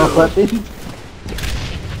of power weapons,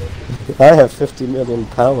 I have 50 million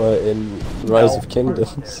power in Rise of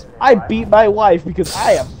Kingdoms. I beat my wife because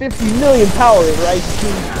I have 50 million power in Rise of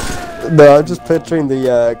Kingdoms. No, I'm just picturing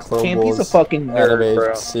the Clone Campy's Wars a fucking nerd, anime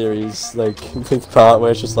bro. series, like the part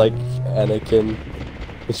where it's just like Anakin,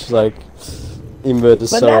 it's just like he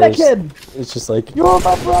murders Soros. Anakin! It's just like You're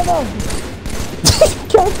my brother!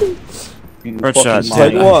 Red Shot, it's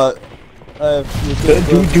like dude. what?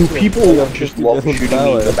 Do people just love shooting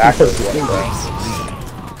me in the back of the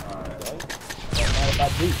head?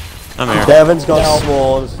 I'm here. Devin's got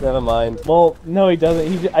swords. Never mind. Well, no, he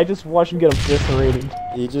doesn't. I just watched him get eviscerated.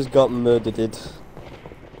 He just got murdered.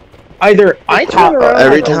 Either I turn around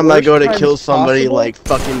Every at the time I worst go to times kill somebody possible, like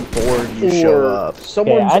fucking bored, you show or up.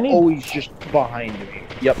 someone's I need- always just behind me.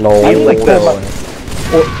 Yep. No, I like that.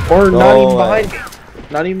 no. Or not No even way. behind me.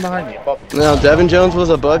 Not even behind me. Above me. No, Devin Jones was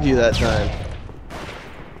above you that time.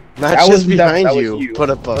 Not That just was- behind that was you, you. but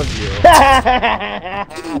above you.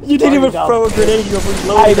 You didn't even Dumb. throw a grenade. You I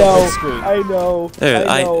reloaded know. the screen. I know. Dude,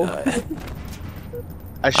 I know.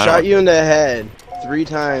 I shot you in the head 3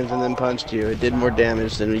 times and then punched you. It did more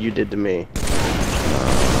damage than you did to me.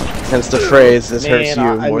 Hence the phrase, this hurts you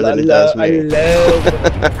more than it does me. I love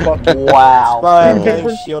fucking wow. Fine,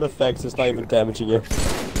 man, shield effects. It's not even damaging you.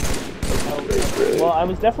 Well, I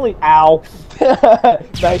was definitely. Ow.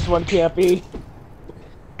 Nice one, Campy.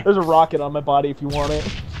 There's a rocket on my body if you want it.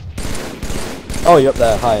 Oh, you're up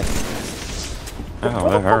there. Hi. Oh,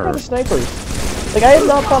 Where that the fuck are the hurt. snipers? Like, I have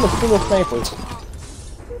not found a single sniper.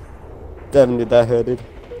 Devin, did that hurt, dude?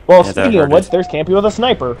 Well, Yeah, that speaking of hurt which, it. there's Campy with a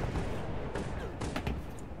sniper.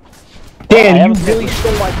 I Dan, have you a really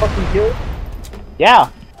sniper. stole my fucking kill? Yeah,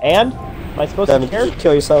 and? Am I supposed Devin, to care? did you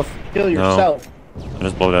kill yourself? Kill yourself. I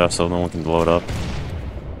just blow it up so no one can blow it up.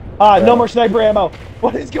 Ah, no more sniper ammo.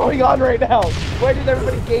 What is going on right now? Why did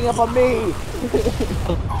everybody gang up on me?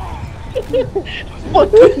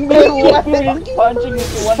 Fucking punching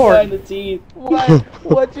this one guy in the teeth.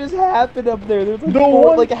 What just happened up there? There's like, No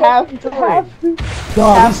one like half fucking the time.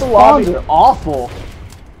 God, half these the spawns lobby. are awful.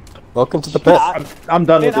 Welcome to the pit. I'm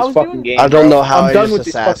done Man, with I this was fucking doing- game. I don't bro. know how I'm I done just with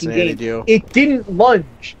this fucking assassinated game. you. It didn't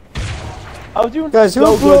lunge. I was doing Guys, who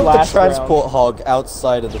so blew good up the last transport round. hog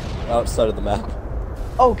outside of the map?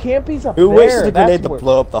 Oh, Campy's up Who there. wasted a grenade That's to where-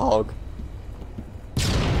 blow up the hog?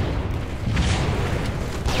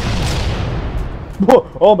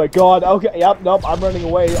 Oh my god. Okay, yep, nope, I'm running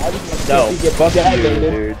away. I was gonna No, get fuck you,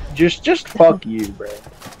 detonated. dude. Just fuck you, bro.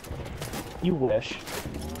 You wish.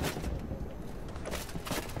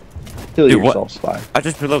 Kill Dude, what? yourself, Spy. I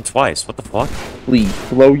just reload twice. What the fuck? Please,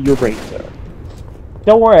 blow your brains out.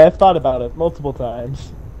 Don't worry, I've thought about it multiple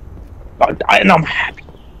times. And I'm happy.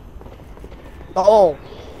 Oh.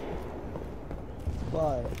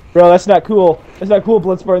 Why? Bro, that's not cool. That's not cool,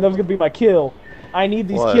 Blitzburn. That was gonna be my kill. I need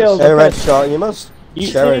these What? kills. Hey, Red Shot, you must You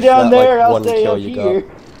stay cherish down that, there, like, I'll one stay kill up you here.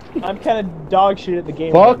 got. I'm kind of dog shit at the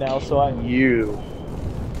game Fuck right now, so I. you.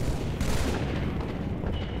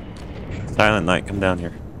 Silent Night, come down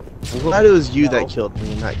here. I'm glad it was you that killed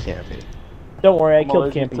me, not Campy. Don't worry, I I'm killed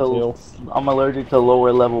allergic Campy to- too. I'm allergic to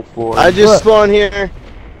lower level floors. I just spawned here.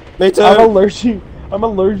 Me too. I'm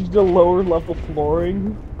allergic to lower level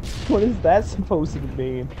flooring. What is that supposed to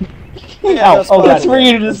mean? Yeah, that's for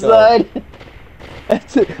you to decide.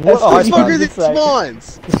 That's it. What the fuck are these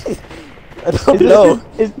spawns? I don't know.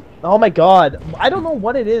 Oh my god. I don't know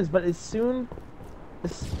what it is, but as soon...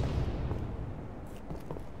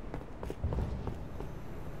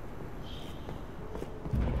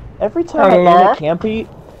 Every time I aim at Campy,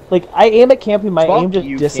 like, I aim at Campy, my aim just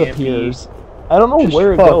disappears. I don't know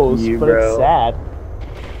where it goes, but it's sad.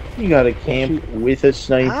 You gotta camp with a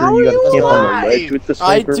sniper, How you are gotta you camp on alive? the ledge with the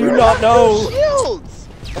sniper. I do not know. Shields!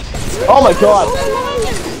 Oh my god!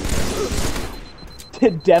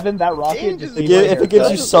 Devin, that rocket just... If it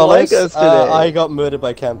gives you solace, like us today. I got murdered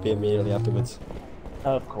by Campy immediately afterwards.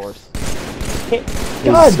 Of course.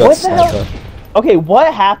 God, what the hell? Okay,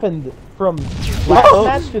 what happened from last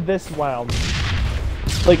match to this round?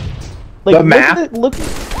 Like the map?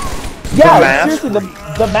 Yeah, seriously,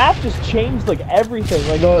 the map just changed, like, everything.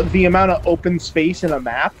 Like the amount of open space in a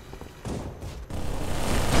map.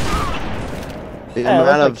 The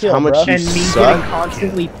amount of how much you and me suck. getting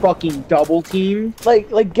constantly fucking double teamed. Like,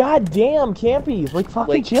 goddamn, Campy, like,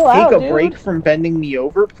 fucking Like, chill out, take dude. a break from bending me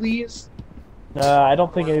over, please. I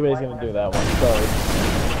don't think anybody's gonna do that one. Sorry.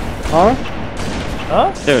 Huh?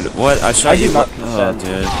 Huh? Dude, what? I shot I you. did not Oh, consent.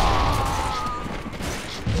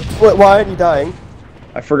 dude. Why are you dying?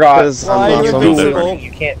 I forgot. Because Why are you invincible?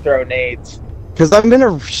 You can't throw nades. Because I've been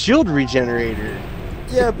a shield regenerator.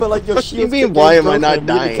 Yeah, but like your What do you shields mean, keep why getting am I broken not and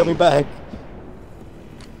immediately dying? coming back.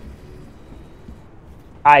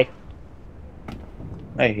 I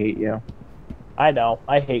hate you. I know.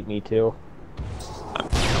 I hate me too.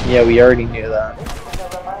 Yeah, we already knew that.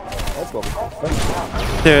 That's what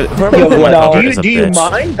Dude, Yo, what? No. Do you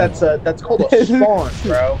mind? That's called a spawn,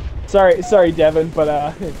 bro. Sorry, Devin,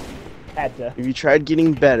 but had to. Have you tried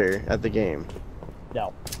getting better at the game?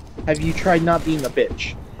 No. Have you tried not being a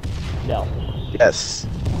bitch? No. Yes.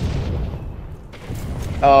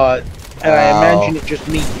 And I imagine it just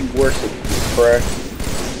made you worse at it, correct?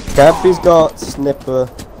 Campy's got snipper.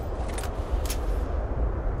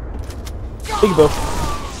 Big boo.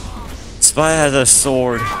 Spy has a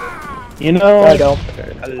sword. You know, I don't.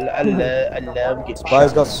 I love getting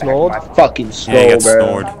Spy's got shot snored. back in my fucking skull, Yeah, he got bro.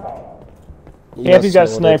 snored. Campy's got a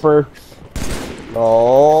sniper.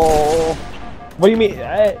 Oh. What do you mean?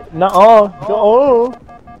 No.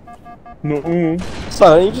 So,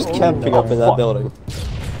 are you just camping up in that building?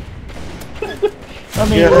 I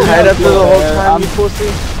mean, You're gonna hide up there the whole time, you pussy.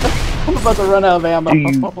 I'm about to run out of ammo.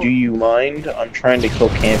 Do you mind? I'm trying to kill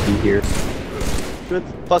Campy here. Good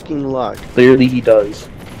fucking luck. Clearly he does.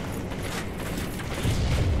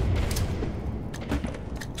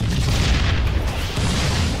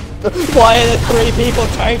 Why are there 3 people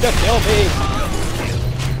trying to kill me?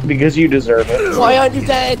 Because you deserve it. Why aren't you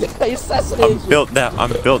dead? I assassinated you.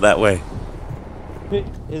 I'm built that way.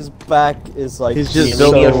 His back is like... He's just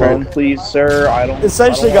Leave me built alone, please, sir. I don't.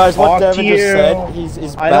 Essentially, I don't guys, what wanna talk Devin to just you. said,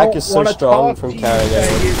 his I back don't is so wanna strong talk from to you, carrying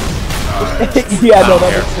it. faggot. Yeah, no,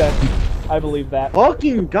 that makes sense. I believe that.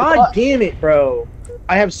 Fucking goddamn it, bro!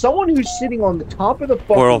 I have someone who's sitting on the top of the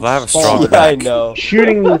fucking Werewolf, I have a spawn, strong Yeah, I back. know.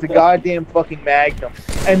 shooting with a goddamn fucking magnum,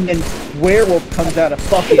 and then Werewolf comes out of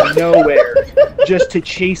fucking nowhere just to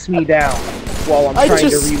chase me down while I'm I trying to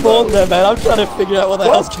just reload. spawned there, man. I'm trying to figure out what the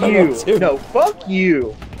hell's Fuck going you! on too. No, fuck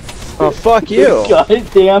you! Oh, fuck you.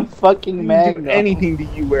 Goddamn fucking Do magnum. anything to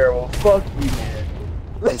you, Werewolf. Fuck you, man.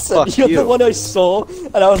 Listen, Fuck you're you. the one I saw,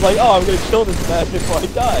 and I was like, oh, I'm gonna kill this man before I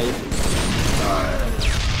die.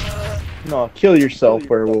 No, kill yourself,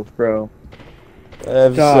 Werewolf, bro.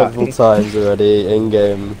 I've God. several times already in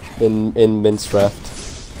game, in Minecraft.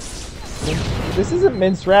 This isn't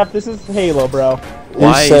Mince Rap, this is Halo, bro. Why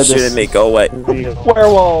are you said shooting this? me? Go away.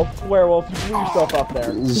 Werewolf, you blew yourself up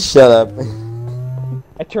there. Shut up.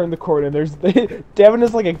 I turned the corner and there's... Devin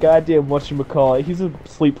is like a goddamn whatchamacallit. He's a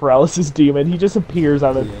sleep paralysis demon. He just appears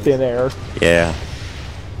out of thin air. Yeah.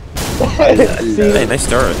 See? Hey, nice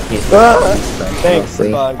turret. Thanks.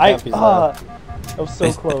 Fine, I Campy's there. that was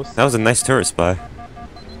so close. That was a nice turret, Spy.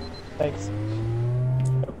 Thanks.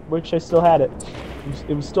 Wish I still had it.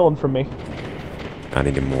 It was stolen from me. I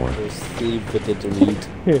needed more. Steve with the delete.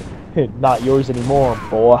 Not yours anymore,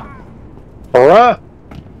 boy. Alright!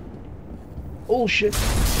 Bullshit.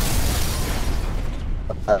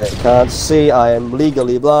 I can't see, I am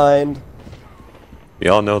legally blind. We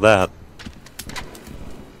all know that.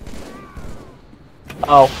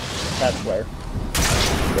 Oh, that's where.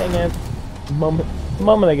 Dang it.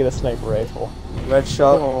 Moment I get a sniper rifle. Red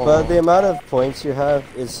shot, but the amount of points you have,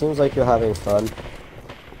 it seems like you're having fun.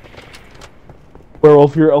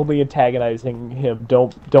 Werewolf, you're only antagonizing him.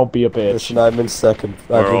 Don't be a bitch. Listen, I'm in second.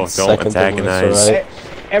 Werewolf, don't antagonize. Alright?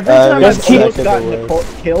 Every time I've keep- almost gotten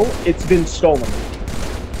a kill, it's been stolen.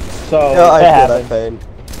 So Yeah, I that feel that pain.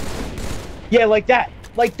 yeah, like that,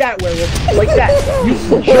 Werewolf, like that. You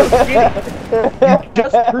just did it. You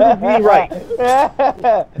just proved me right.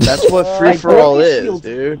 That's what free for all is,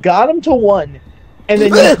 dude. Got him to 1, and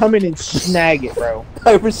then you come in and snag it, bro.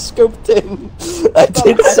 I was scoped in. I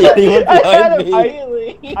didn't see anyone behind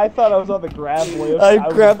me. I thought I was on the grab lift. I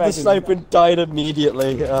was grabbed the expecting- sniper and died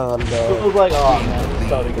immediately. Oh It no. was like, oh man, it's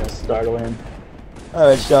totally gonna startle him.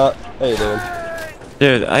 Alright, shot. How you doing?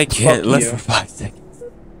 Dude, I can't Fuck live you. for 5 seconds.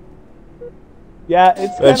 Yeah,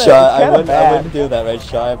 it's Red kind shot. of I bad. wouldn't do that, Red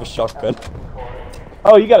shot. I have a shotgun.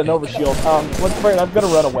 Oh, you got an overshield. Bloodsburn, I'm gonna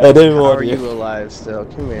run away. I didn't How want are you. you alive still?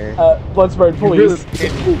 Come here. Bloodsburn, please.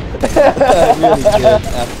 I really did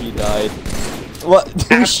after you died. What?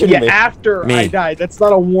 Who's shooting me? After Me. I died. That's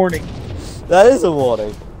not a warning. That is a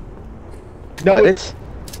warning. No, It's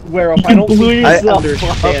Werewolf, I don't think I yourself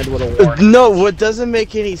understand what a warning. no. What doesn't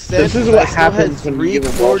make any sense? This is I what still happens had when you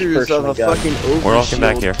give a Welsh 3/4 person of a a gun. fucking overshield We're all coming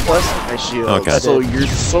back here. plus my shield. Oh, God. So your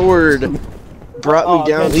sword brought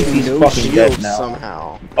me down at least to he's no fucking shield dead now.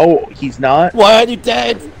 somehow. Oh, he's not? Why aren't you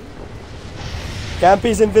dead?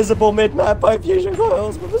 Campy's invisible mid-map by fusion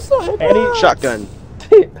coils with a sniper. Any- Shotgun.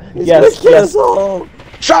 He's Yes, gonna kill yes. us all.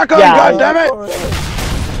 Shotgun! Yeah. goddammit!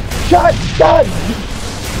 Shotgun!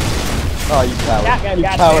 Oh, you coward. Shotgun, You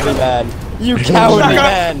goddamn cowardly it. man. You cowardly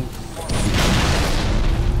man.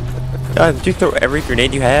 Did you throw every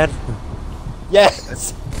grenade you had?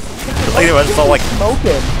 Yes. Like, I just saw like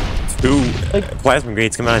Smoking. 2 plasma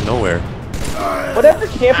grenades coming out of nowhere. Whatever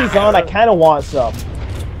camp he's on, I kind of want some.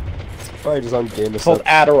 Probably just on game or It's called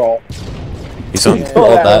something. Adderall. He's on,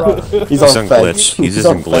 All that. He's he's on on Fent. glitch. He's just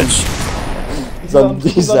on glitch. He's on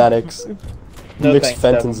Xanax. No Mixed thanks,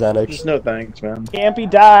 Fent Devin. and Xanax. Just no thanks, man. Campy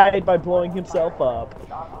died by blowing himself up.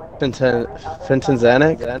 Fenton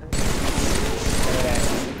Xanax?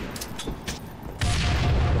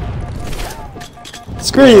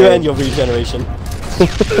 Screw you and your regeneration.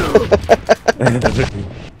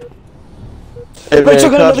 Hey, man, Rachel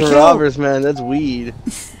got cops another and kill. robbers, man. That's weed.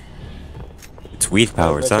 It's weed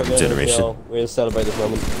power, it's not regeneration. We're gonna celebrate this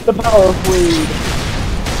moment. The power of weed.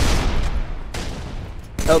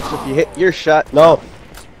 Helps if you hit your shot. No.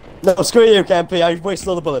 No, screw you, Campy. I wasted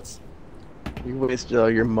all the bullets. You wasted all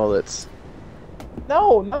your mullets.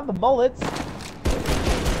 No, not the mullets.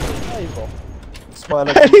 Valuable.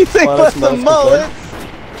 Spoiler- Anything spoiler but the smells mullets!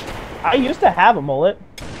 I used to have a mullet.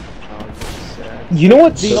 You know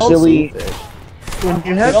what's The silly? When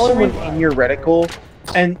you have the only someone in your reticle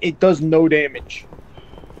and it does no damage.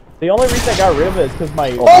 The only reason I got rid of it is because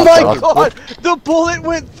my. Oh my god! The bullet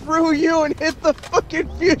went through you and hit the fucking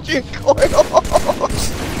fusion coil!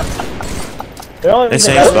 The only This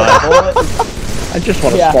reason I ain't got rid of the bullet is I just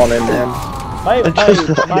want to Yeah. spawn in, man. my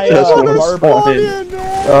just barber.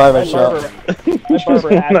 Oh, I have a My shot.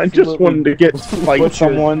 barber I just wanted to get like butchered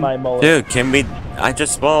someone. my mullet. Dude, can we? I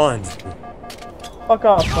just spawned. Fuck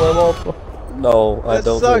off, Werewolf. No, I That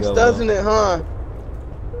don't sucks, think I will. doesn't it, huh?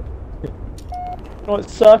 You know what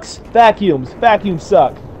sucks? Vacuums. Vacuums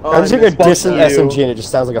suck. Oh, I'm just I gonna miss diss an you. SMG and it just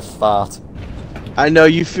sounds like a fart. I know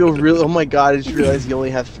you feel really. Oh my god! I just realized you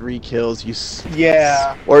only have 3 kills. You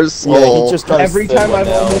Yeah. or Yeah, soul. he just got Every his third time one I've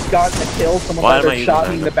now. almost gotten a kill, someone Why am I either using shot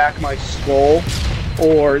that? me in the back of my skull,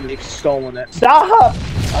 or they've stolen it. Stop!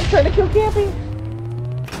 I'm trying to kill Campy.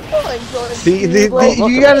 See, you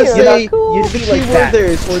gotta You're say, not cool. you The see key like word that. there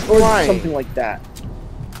is or flying. something like that.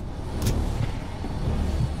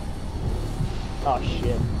 Oh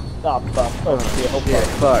shit. Oh fuck. Oh shit. Oh Yeah,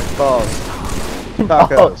 fuck. fuck, balls,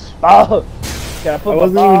 tacos. Oh. Can I put I my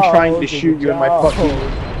wasn't even trying balls to in shoot you, and my your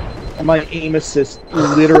fucking my aim assist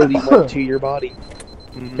literally went to your body.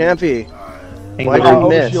 Campy, Hang why'd on. you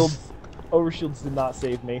miss? Overshields did not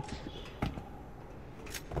save me.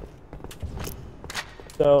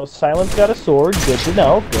 So Silence got a sword. Good to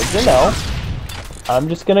know. Good to know. I'm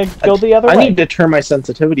just gonna go the other I way. need to turn my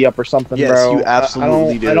sensitivity up or something, Yes, bro. you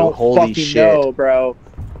absolutely do. I don't Holy fucking shit. know, bro.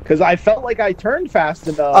 Because I felt like I turned fast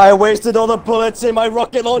enough. I wasted all the bullets in my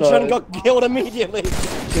rocket launcher and No. got killed immediately.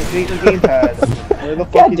 Just need the gamepad. Where the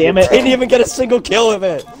fuck God is damn it, it. bro? Didn't even get a single kill with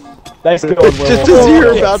it. Nice going, Just Werewolf. as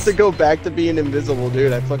you're Yes. about to go back to being invisible,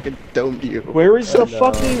 dude, I fucking domed you. Where is the no.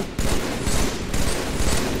 fucking?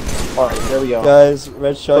 Alright, there we go. Guys,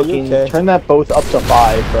 Red Shot, you Fucking okay? turn that both up to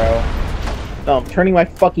 5, bro. No, I'm turning my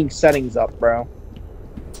fucking settings up, bro.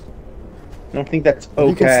 I don't think that's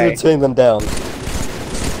You can okay. still turn them down.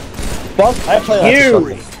 Fuck I play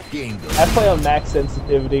you! Gain the I play on max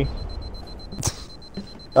sensitivity.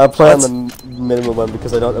 I'll play on the minimum one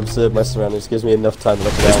because I don't observe my surroundings. It gives me enough time to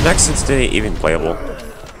look Is around. max sensitivity even playable?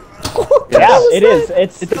 Yeah, it is.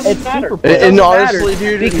 It's super playable. And honestly,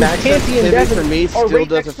 dude, Because max Campy and sensitivity Devin for me are still right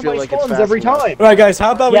doesn't next to feel my like it's spawns fast every enough. time. Alright guys,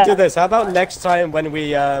 how about we Yeah. do this? How about next time when we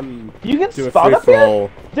You can do a spawn up here? free-for-all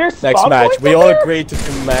There's next spawn match, points we up all there? agreed to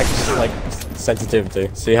do max like sensitivity.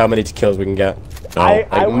 See how many kills we can get. I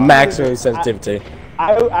Like would- maximum sensitivity.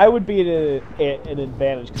 I would be at an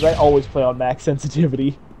advantage because I always play on max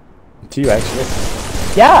sensitivity. Do you actually?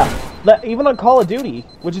 Yeah, even on Call of Duty,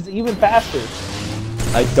 which is even faster.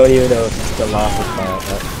 I don't even know if it's the laugh about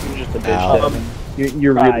that. You're just a Ow. bitch.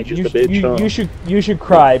 You're really just a bitch. Huh? You should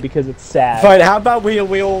cry because it's sad. Fine, how about we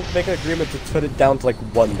all make an agreement to put it down to like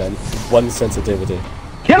 1 then? 1 sensitivity.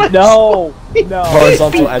 No,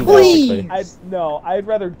 Horizontal and vertically. I'd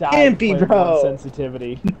rather die Can't than be, play bro. on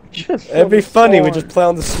sensitivity. It'd be funny, we just play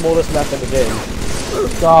on the smallest map in the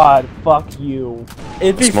game. God, fuck you.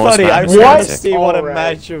 It'd be Smallest funny, map I'd is rather basic. see what a Alright.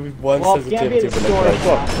 match of 1 Well, can't be sensitivity the would story. look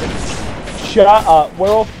like. Shut up,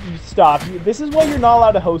 Werewolf. You stop. This is why you're not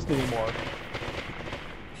allowed to host anymore.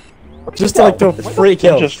 Just like the free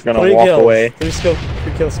kills. just gonna free walk kills. away. Free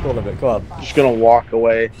kill school limit, come on. Just gonna walk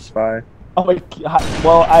away, Spy. Oh my God.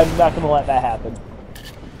 Well, I'm not gonna let that happen.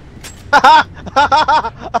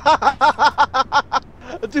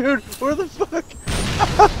 Dude, where the fuck?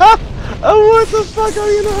 Oh, what the fuck? I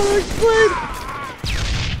don't even know how to explain.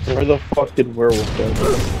 Where the fuck did Werewolf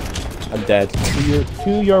go? I'm dead.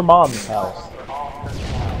 To your mom's house.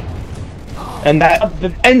 And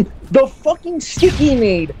the fucking stick he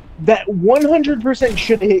made that 100%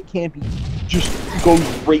 should have hit Campy just goes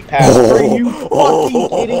right past. Are you fucking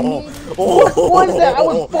kidding me? What was that? I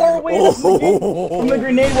was far away from the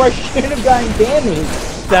grenade where I should have gotten damage.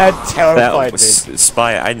 That That terrified me. was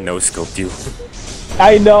Spy. I no-scoped you.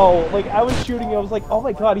 I know. Like I was shooting. I was like, oh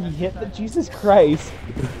my God, he hit the Jesus Christ.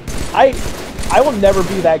 I will never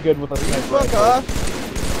be that good with a sniper. Fuck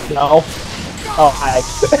off. No. Oh, hi.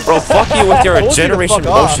 Bro, fuck you with your I told you to regeneration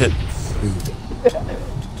fuck off. bullshit.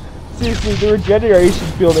 Seriously, the regeneration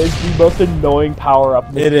field is the most annoying power-up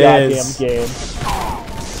in this It goddamn is. game.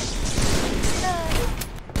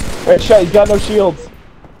 Red shot, he's got no shields.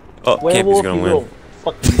 Oh, Campy's gonna you win. little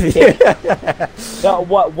fucking dick. No,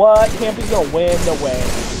 what? Campy's gonna win? No way.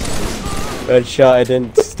 Red shot, I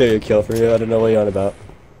didn't steal your kill from you, I don't know what you're on about.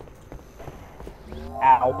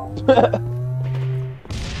 Ow.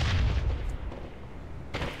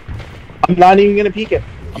 I'm not even gonna peek it.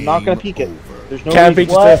 I'm not gonna peek it. There's no Campy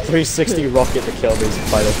reason. just did a 360 rocket to kill me,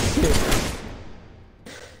 finally.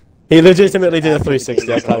 He legitimately did a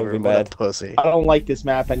 360, I can't be mad. Pussy. I don't like this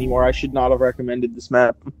map anymore. I should not have recommended this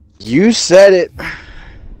map. You said it.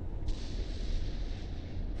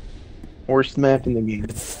 Worst map in the game.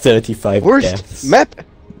 35 Worst deaths. map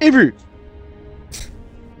ever.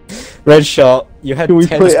 Red shot, you had, Can we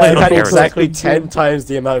 10, play you had Heretic? exactly 10 times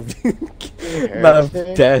the amount of, amount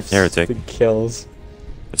of deaths Heretic. and kills.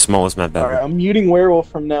 The smallest map ever. Alright, I'm muting Werewolf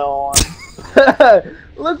from now on.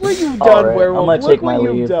 Look what you've done, Alright, Werewolf. I'm gonna Look take what my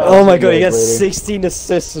you've leave. done. Oh my see god, you he got guys later. 16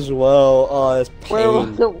 assists as well. Oh, that's pain.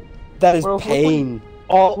 Werewolf, That is Werewolf, pain.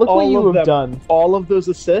 look what all you of have them, done. all of those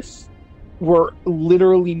assists were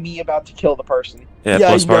literally me about to kill the person. Yeah, I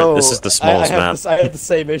plus part, know. this is the smallest I have map. I had the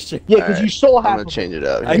same issue. Yeah, because you stole I'm half gonna of change them. it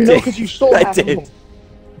up. I You know, did. because you stole I half did. of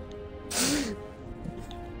them.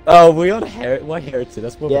 Oh, we on why Heritage?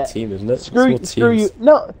 That's more Yeah. of a team, isn't it? Screw you. Small Screw you. teams.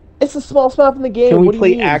 No, it's the smallest map in the game. Can what we do play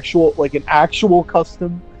you mean? actual, like an actual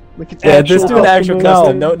custom? Like an Yeah, just do an actual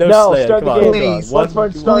custom. No start Slayer. Come the on, game. come on. Please, One- Blood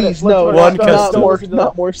Spartan, start it. please, Blood no, Spartan, one start it. custom. Don't Not listen to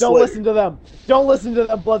them. more Don't Slayer. listen to them. Don't listen to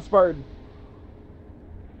them, Blood Spartan.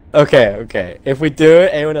 Okay. If we do it,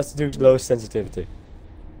 anyone has to do low sensitivity.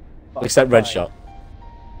 Except Red fine. Shot.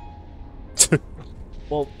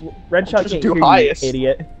 Well, Red Shot just can't do hear you, highest.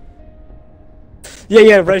 idiot.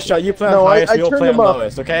 Yeah, Red Shot, you play on No, I highest, we all turned play on them up.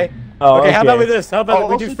 lowest, okay? Oh, Okay, how about we do this? How about I'll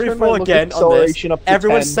we do also free turn fall my look again on this? acceleration up to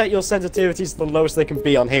Everyone 10. set your sensitivities to the lowest they can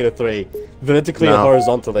be on Halo 3. Vertically and No.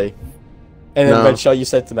 horizontally. And then No. Red Shot, you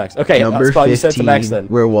set to max. Okay, Number that's fine, you set to 15, max then.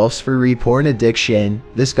 Werewolves for Reporn Addiction.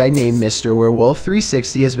 This guy named Mr.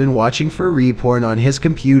 Werewolf360 has been watching for reporn on his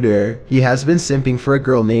computer. He has been simping for a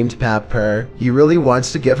girl named Papper. He really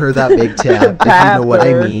wants to give her that big tap, if you know what I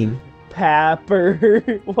Papper. mean.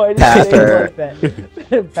 Papper. Why did you say it like that?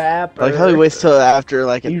 Papper. I like how he waits till after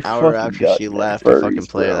like an You hour fucking after got she them left to furries, fucking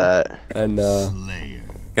play bro. that. And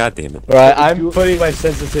God damn it. Alright, I'm putting my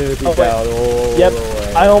sensitivity Oh, wait. down all Yep. the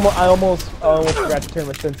way. I almost forgot to turn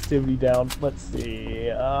my sensitivity down. Let's see.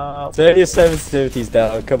 Turn your sensitivities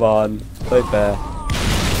down, come on. Play fair. I'm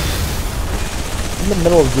in the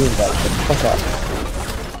middle of doing that. Fuck off.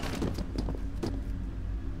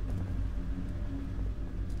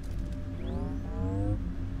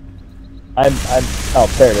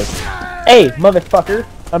 Oh, there it is. Hey, motherfucker!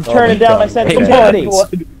 I'm turning down my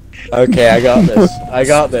sensitivities. Okay, I got this. I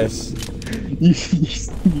got this. You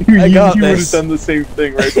would have done the same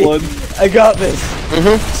thing, right, Blood? I got this.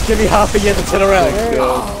 Just give me half a year to turn around.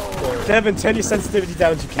 Devin, turn your sensitivity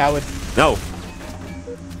down, you coward. No.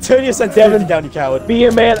 Turn your sensitivity down, you coward. Be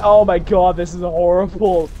a man. Oh my god, this is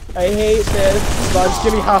horrible. I hate this. Come on, just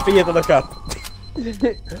give me half a year to look up.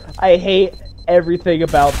 I hate everything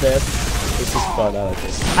about this. This is fun, I like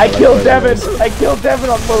this. I killed Devin! I killed Devin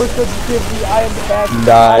on low sensitivity. I am the best.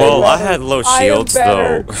 Nice. Well, I had low shields,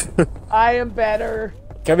 though. I am better.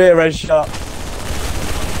 Come here, red shot.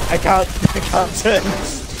 I can't turn.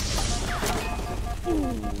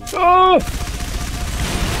 Oh!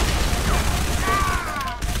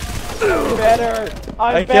 I'm better.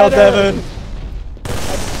 I killed Devin.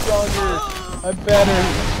 I'm stronger. I'm better.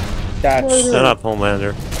 Shut up,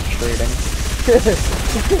 Homelander.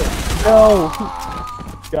 No.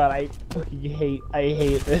 God, I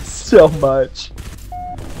hate this so much.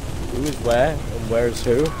 Who is where and where is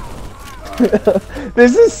who?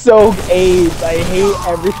 This is so AIDS. I hate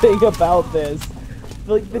everything about this.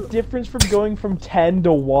 Like the difference from going from 10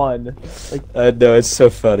 to 1. Like no, it's so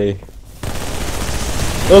funny.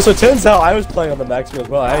 Also, it turns out I was playing on the maximum as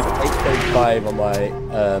well. I had 8.5 on my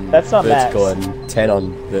that's not vertical max. and 10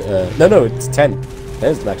 on the no, it's 10.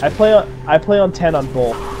 There's the maximum. I play on 10 on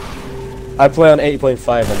both. I play on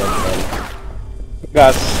 8.5 and then 10.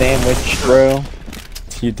 Got sandwiched, bro.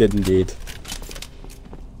 You did indeed.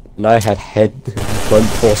 And I had head blunt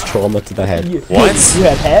force trauma to the head. What? You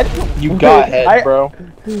had head? You got head, bro.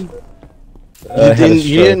 You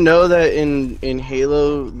didn't know that in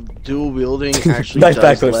Halo, dual wielding actually Nice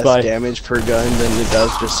does backflip less slide. damage per gun than it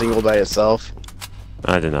does just single by itself?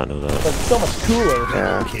 I did not know that. That's so much cooler.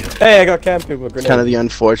 Yeah. Hey, I got camp people with It's grenade. kind of the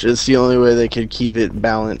unfortunate. It's the only way they could keep it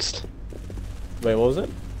balanced. Wait, what was it?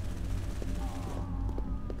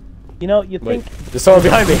 You know, you Wait, think there's someone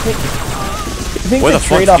behind me. you think Where the the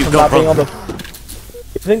fuck trade-off did you of come not being from? able to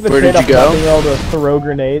you think the Where did trade-off you of not go? being able to throw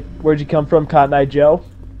grenade? Where'd you come from, Cotton Eye Joe?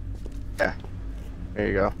 Yeah. There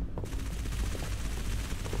you go.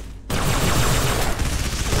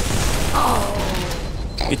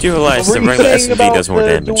 You do realize What the were you regular saying SMG about does more the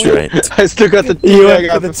damage, dual- right? I still got the You two I went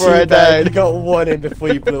got for the before I two bag, died. You got one in before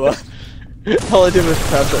you blew up. All I did was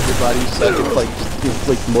crouch up your body so I could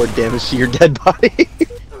like more damage to your dead body.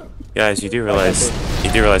 Guys, you do realize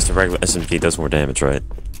the regular SMG does more damage, right?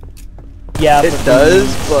 Yeah, It does,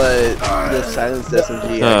 but the silenced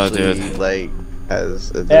SMG Oh, actually dude. like has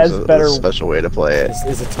Has a better- special way to play it.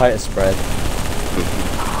 It's a tighter spread.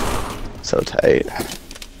 So tight.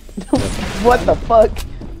 What the fuck?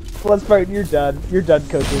 Let's Spartan, you're done. You're done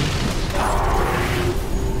cooking.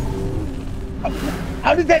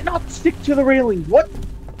 How did that not stick to the railing? What?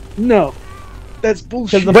 No. That's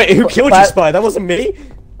bullshit. The- Wait, who killed you, Plat- Spy? That wasn't me?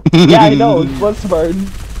 Yeah, I know. It's Blood Spartan.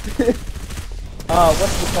 What's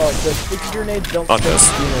it called? The sticky grenades don't Fuck spike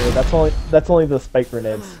this. sooner. That's only the spike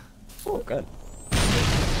grenades. Oh, good.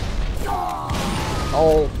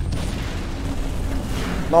 Oh.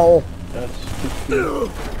 No.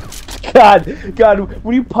 God,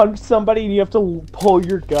 when you punch somebody and you have to pull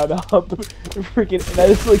your gun up, freaking, that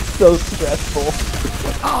is like so stressful.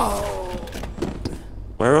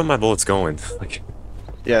 Where are my bullets going? Like,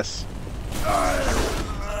 Yes.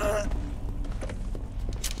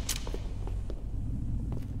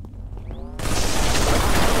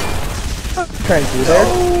 Trying to do there.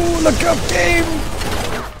 Oh, look up, game!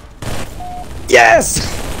 Yes!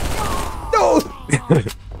 No!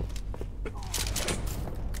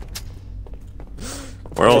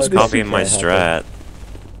 we're all this copying my can't strat.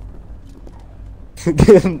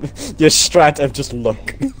 Your strat of just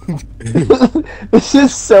look. This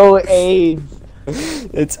is so AIDS.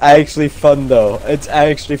 It's actually fun though. It's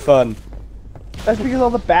actually fun. That's because all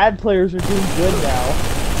the bad players are doing good now.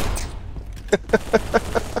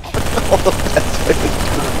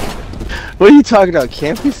 What are you talking about?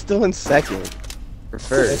 Campy's still in second. Or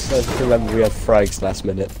first. Just remember we had frags last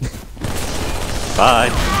minute. Bye.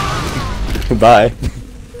 Bye.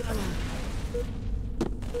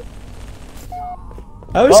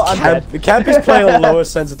 I was Well, I'm dead. Campy's playing on lower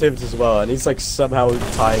sensitivity as well, and he's like somehow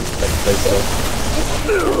tying second place.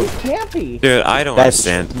 Campy. Dude, I don't That's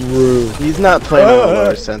understand. true. He's not playing on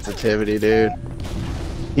lower sensitivity, dude.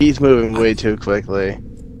 He's moving way too quickly.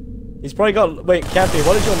 He's probably got. Wait, Campy,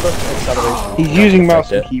 what is your look acceleration? He's using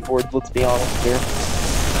mouse and keyboard, let's be honest here.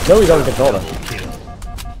 No, he's on a controller.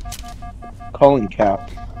 Calling Cap.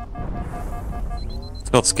 It's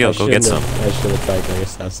called skill, go get some. I should have tried to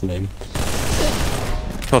assassinate.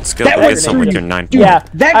 It's called skill, go get some with your 9 Dude, Yeah,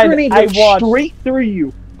 that I grenade went watched- straight through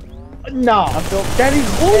you. Nah, that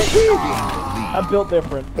is bullshit. I'm built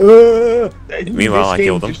different. Meanwhile, I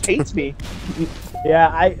killed him. Just hates me.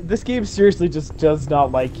 Yeah, this game seriously just does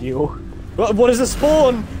not like you. What is a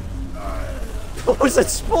spawn? What was that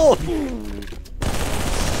spawn?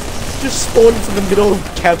 Just spawned into the middle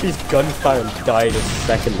of Cappy's gunfire and died a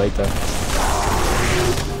second later.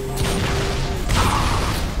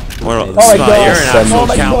 Well, Oh my God. you're an actual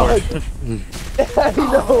coward.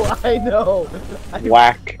 I know.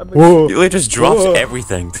 Whack. You literally just dropped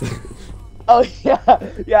everything. Oh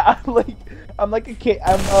yeah. I'm like a kid.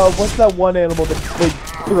 What's that one animal that like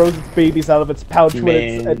throws its babies out of its pouch when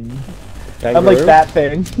it's? I'm like that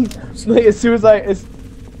thing. Like, as soon as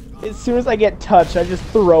I get touched, I just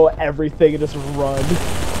throw everything and just run.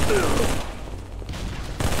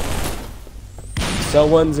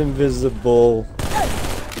 Someone's invisible.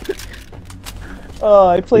 Oh,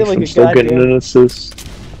 I play like a goddamn. an assist.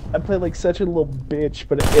 I play like such a little bitch,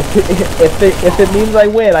 but if it means I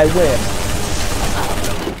win, I win.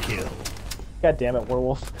 God damn it,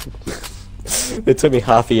 werewolf. It took me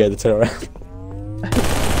half a year to turn around.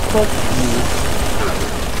 Fuck you.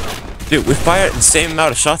 Dude, we fired the same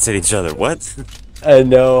amount of shots at each other. What? I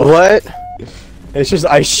know. What? It's just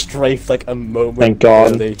I strafed like a moment. Thank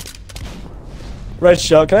God. Early. Red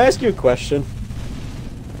Shell, can I ask you a question?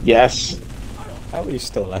 Yes. How are you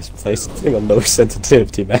still last place? I think I'm low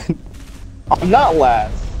sensitivity, man. I'm not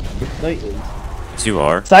last. No, you is. Yes, you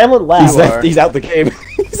are. Silent laugh. He's out the game.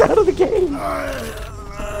 He's out of the game.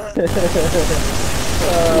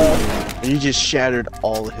 You just shattered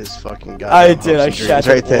all his fucking goddamn I did. I hopes and dreams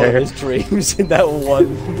shattered right all there. of his dreams in that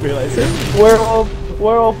one realization.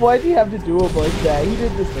 Werewolf, why'd you have to do him like that? He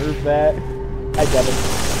didn't deserve that. I got it.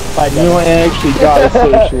 You know what? I actually got a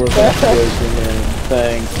social evaluation, man.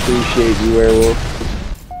 Thanks. Appreciate you, werewolf.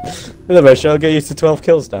 Look, Red Shell, get used to 12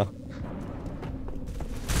 kills now.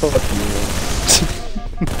 Fuck you,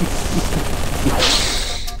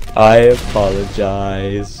 I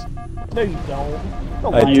apologize. No, you don't.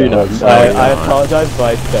 Don't I lie to do him. not. I apologize,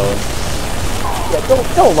 but I don't.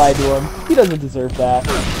 Yeah, don't lie to him. He doesn't deserve that.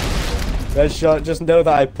 Red Shell, just know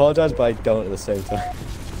that I apologize, but I don't at the same time.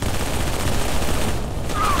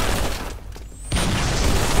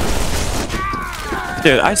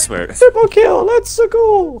 Dude, I swear. Triple kill, let's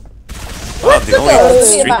go! Wow, the only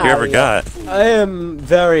streak you ever got. I am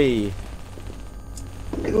very...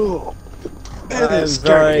 I have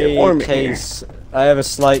a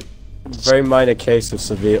slight, very minor case of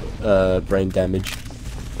severe brain damage.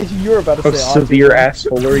 You're about to say severe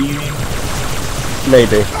asshole, are you?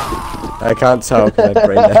 Maybe. I can't tell my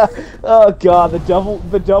brain damage. Oh god, the double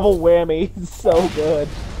whammy is so good.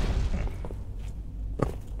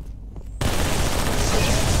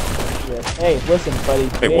 Hey, listen, buddy.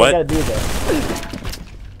 Wait, you what? ain't gotta do this.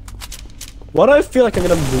 Why do I feel like I'm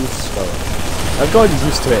gonna move slower? I've gotten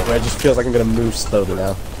used to it, where it just feels like I'm gonna move slowly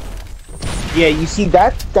now. Yeah, you see,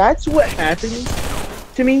 that's what happens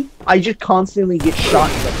to me. I just constantly get shot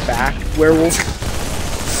in the back, werewolf.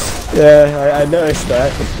 Yeah, I noticed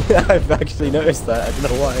that. I've actually noticed that. I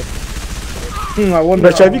don't know why. I wonder.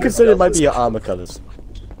 Rich, have you considered it might be your armor colors?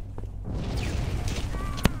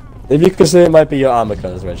 If you consider it might be your armor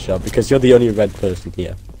colors, Red Shell, because you're the only red person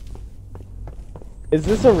here. Is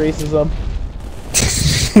this a racism?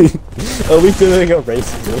 Are we doing a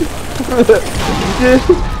racism?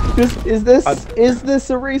 Is this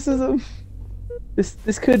a racism?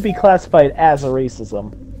 This could be classified as a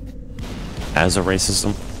racism. As a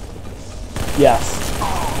racism? Yes.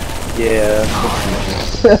 Yeah.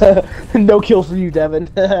 No kill for you, Devin.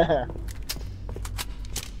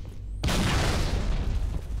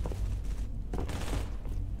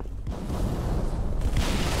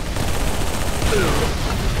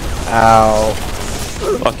 Ow.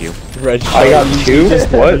 Fuck you. Red Shell, I got two?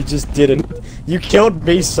 What? You just didn't. You killed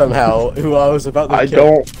me somehow, who I was about to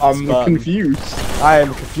kill. I'm confused. I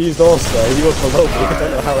am confused also. You were below me. I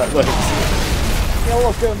don't know how that works.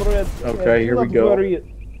 Okay, here we go. Do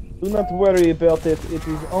not worry about it. It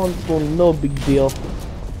is also no big deal.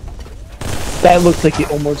 That looks like it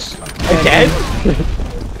almost... Again?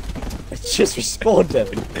 I just respawned,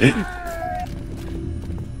 Devin.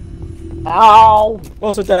 Ow!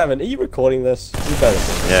 Also, Devin, are you recording this? You better be.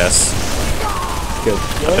 Yes. Good.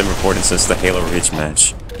 I've been recording since the Halo Reach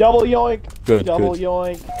match. Double yoink! Good, Double good.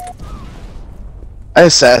 yoink! I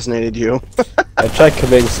assassinated you. I tried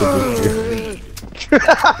convincing you.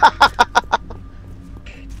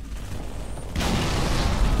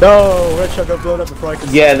 No! Red Shell got blown up before I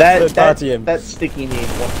could Yeah, third party him. that sticky name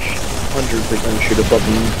 100% should have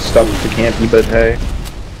fucking stuck to Campy, but hey.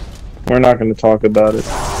 We're not going to talk about it.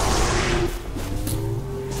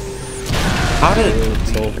 How did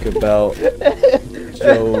talk about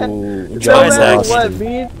Joe John Marston. What,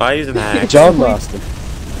 me? I use an axe. John Marston.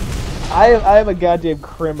 I am a goddamn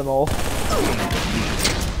criminal.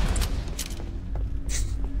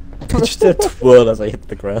 Just a twirl as I hit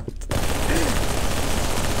the ground.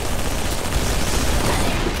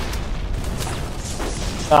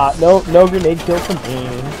 No grenade kill from me.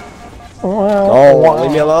 Oh,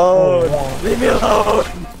 leave me alone! Leave me alone!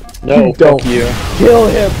 No, Don't fuck you. kill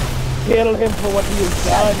him. Kill him for what he has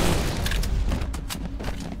done.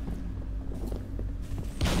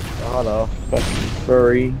 Oh no. Fucking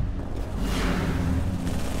furry.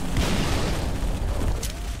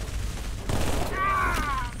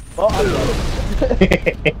 Oh, I'm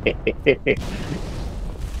dead.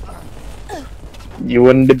 You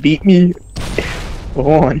wanted to beat me? Go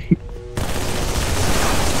on.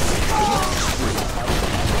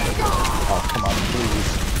 Oh, come on,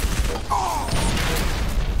 please.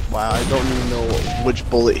 Wow, I don't even know which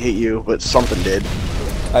bullet hit you, but something did.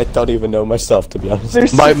 I don't even know myself, to be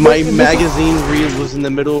honest. My magazine reel was in the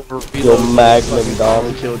middle of a reload. Your magnum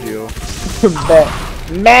dog killed you.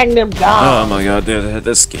 Magnum dog. Oh my god, dude,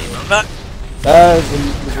 this game.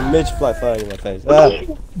 There's a midge fly flying in my face.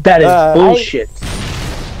 That is bullshit.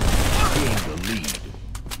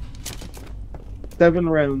 7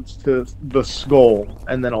 rounds to the skull,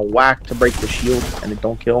 and then a whack to break the shield, and it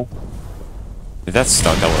don't kill. If that's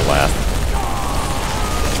stuck, I would've laughed.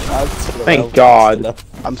 Thank God.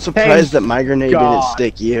 I'm surprised that my grenade didn't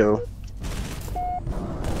stick you.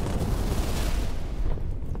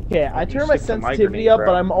 Okay, I turn my sensitivity up,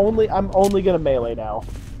 but I'm only gonna melee now.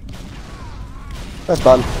 That's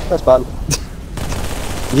fun. That's fun.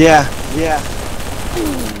 Yeah, yeah.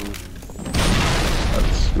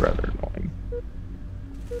 That's rather annoying.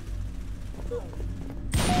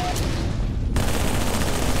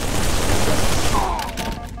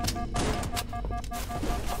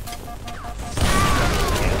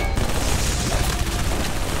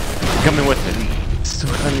 Coming with me. Still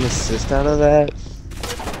got an assist out of that?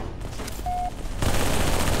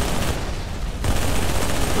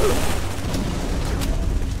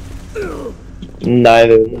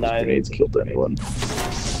 Neither grenades killed anyone.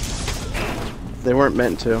 They weren't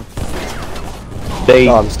meant to. They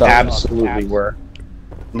absolutely were.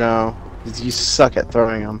 No, you suck at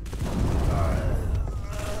throwing them.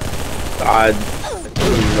 God,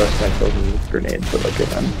 most I killed with grenades, but okay,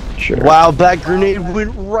 I'm sure. Wow, that grenade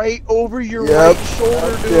went right over your right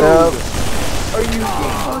shoulder, dude. Are you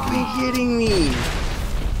fucking kidding me?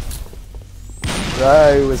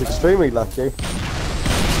 I was extremely lucky.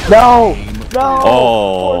 No! No!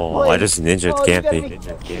 Oh, I just ninja Campy.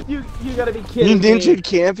 You gotta be kidding me. Ninja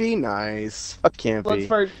Campy? Nice. Fuck Campy.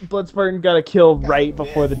 Bloodspartan got a kill right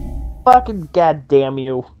before the fucking goddamn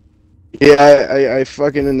you. Yeah, I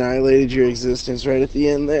fucking annihilated your existence right at the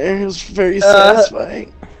end there. It was very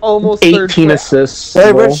satisfying. Almost 18 assists.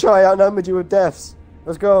 Hey, Red Shot, I outnumbered you with deaths.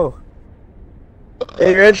 Let's go.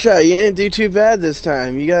 Hey, Red Shot, you didn't do too bad this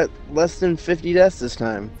time. You got less than 50 deaths this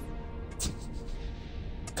time.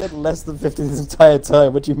 Got less than 50 this entire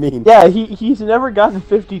time. What do you mean? Yeah, he's never gotten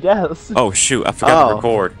 50 deaths. Oh shoot, I forgot to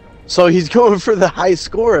record. So he's going for the high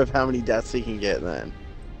score of how many deaths he can get then.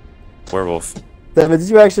 Werewolf. David, did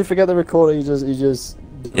you actually forget the record, or you just?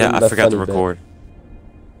 Yeah, I forgot to record.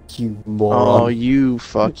 You moron. Oh, you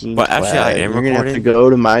fucking. But actually, I am You're gonna have to recording. go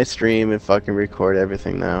to my stream and fucking record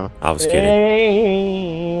everything now. I was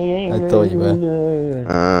kidding. I thought you were.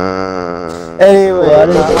 Anyway,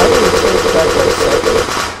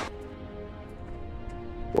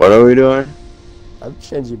 what are we doing? I'm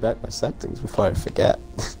changing back my settings before I forget.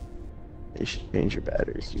 You should change your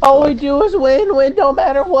batteries. All we do is win no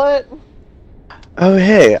matter what. Oh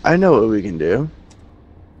hey, I know what we can do.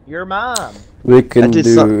 Your mom. We can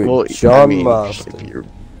do well, John Marston. If you're,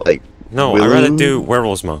 like, No, willing... I'd rather do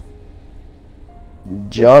Werewolves Mo.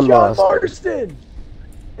 John Marston. Marston!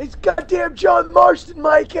 It's goddamn John Marston,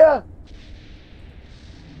 Micah!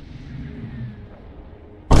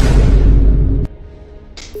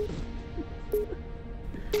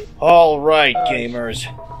 Alright, gamers.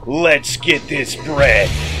 Let's get this bread.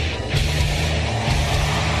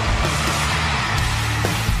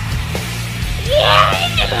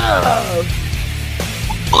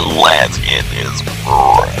 Let's get this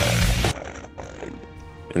bread.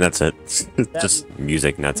 And that's it. Just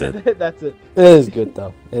music, and that's it. That's it. It is good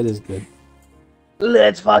though. It is good.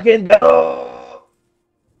 Let's fucking go!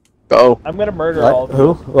 Go. I'm gonna murder What? all of you.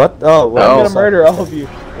 Who? What? Oh, I'm well, gonna murder all of you.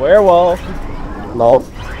 Werewolf. No.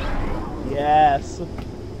 Yes.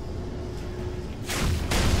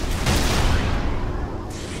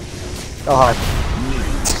 Oh.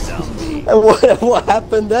 What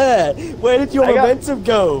happened there? Where did your momentum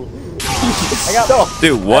go?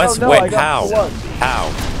 Dude, what? Wait, how?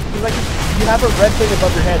 How? Like, you have a red thing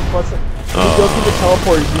above your head, plus you go through the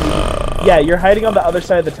teleport. Yeah, you're hiding on the other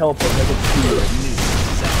side of the teleport. Like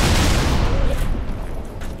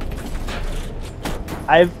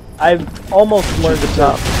it's I've almost learned the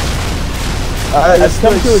top. I've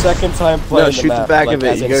come to a second time playing. No, shoot the back of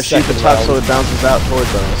it. You go shoot the top so it bounces out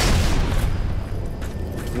towards us.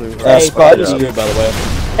 Hey, Spiders good, by the way.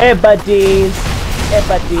 Hey, buddies. Hey,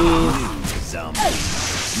 buddies.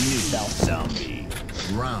 Zombie.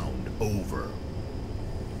 Round over.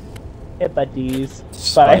 Hey, buddies.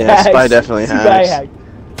 Spy definitely hacks.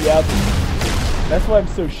 Yep. That's why I'm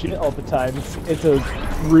so shit all the time. It's a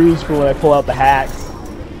ruse for when I pull out the hacks.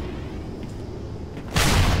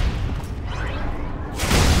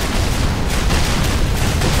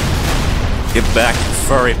 Get back, you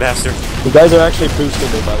furry bastard. You guys are actually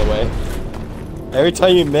boosting me, by the way. Every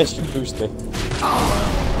time you miss, you boost me.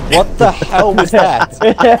 What the hell was that?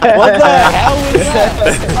 What the hell was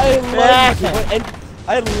that?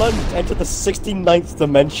 I lunged into the 69th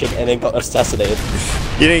dimension and then got assassinated.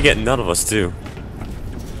 You didn't get none of us, too.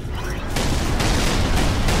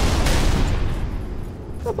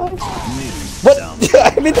 What?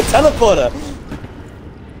 I'm in the teleporter!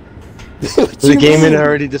 The game had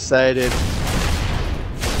already decided.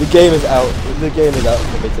 The game is out. The game is out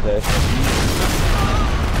for me today.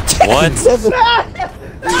 What?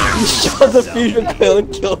 He shot the fusion pill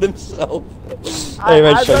and killed himself. Hey,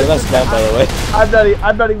 Red Sugar, that's bad, by the way.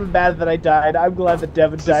 I'm not even mad that I died. I'm glad that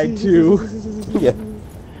Devin died too. Yeah.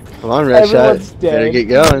 Come on, Red Shot. Everyone's Better dead. get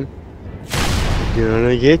going.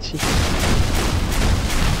 Gonna get you.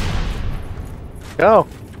 Go.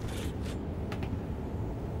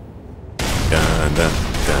 Dun, dun,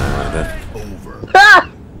 dun, dun.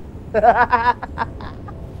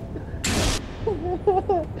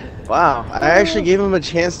 Wow, I actually gave him a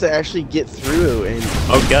chance to actually get through and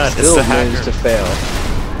oh god, still it's the managed hacker. to fail.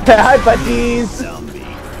 Hi, buddies.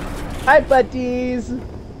 Hi, buddies.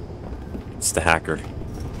 It's the hacker.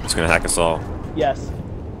 It's gonna hack us all. Yes.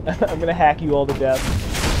 I'm gonna hack you all to death.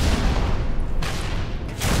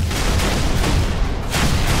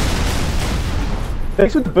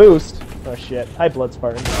 Thanks for the boost. Oh shit. Hi, Blood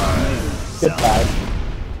Spartan. Goodbye.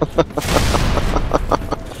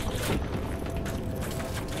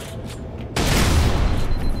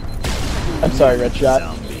 I'm sorry, Red Shot.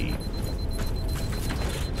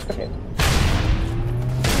 Okay.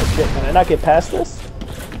 Oh shit, can I not get past this?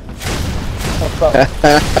 Oh fuck.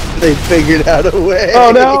 They figured out a way.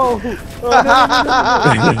 Oh no! Oh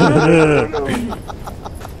no!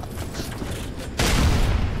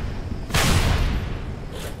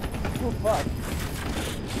 Oh fuck.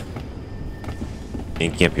 You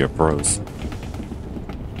can't be a pros.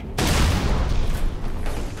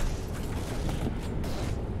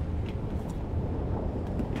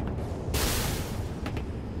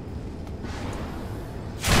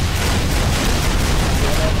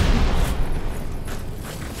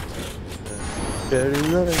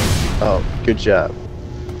 Oh, good job.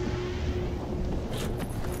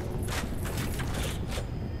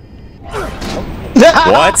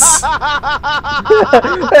 What?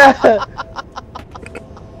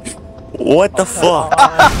 What the fuck?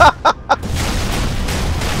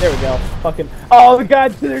 There we go. Fucking. Oh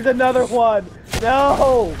god, there's another one!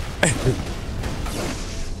 No!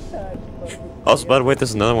 Also, by the way,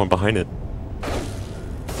 there's another one behind it.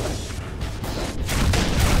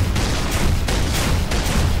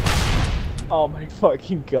 Oh my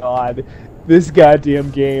fucking god. This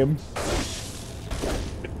goddamn game.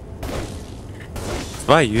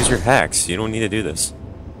 Why use your hacks? You don't need to do this.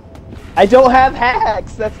 I don't have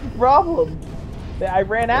hacks. That's the problem. I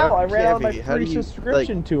ran out. I ran out of my How do free you,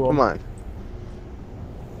 subscription like, to them. Come on.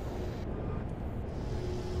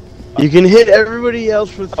 You can hit everybody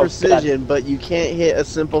else with precision, but you can't hit a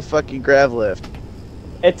simple fucking grav lift.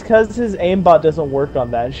 It's because his aimbot doesn't work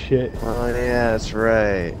on that shit. Oh yeah, that's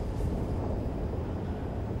right.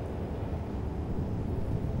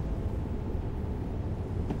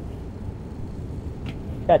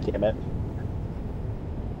 God damn it.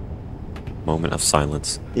 Moment of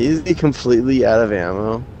silence. Is he completely out of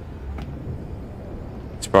ammo?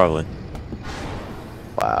 It's probably.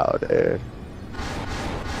 Wow, dude.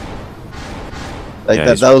 Like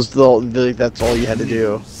Yeah, that was that's all you had to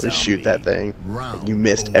do was shoot that thing. You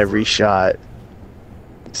missed every shot.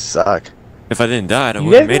 You suck. If I didn't die, I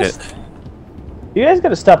would have made it. You guys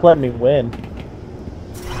gotta stop letting me win.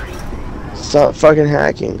 Stop fucking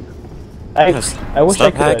hacking. I wish I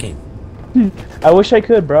Stop could. hacking. I wish I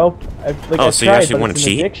could, bro. Oh, so you actually want to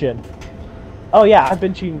cheat? Addiction. Oh yeah, I've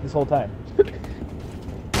been cheating this whole time.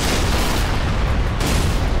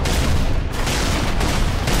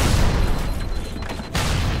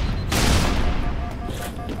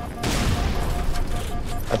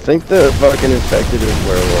 I think the fucking infected is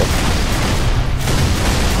werewolf.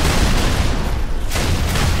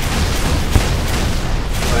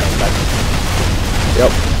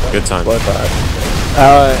 Yep. Good time.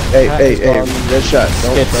 Hey, red shot.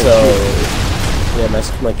 Don't Schizo. Yeah,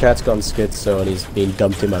 my cat's gone schizo and he's being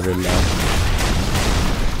dumped in my room now.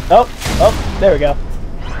 Oh, there we go.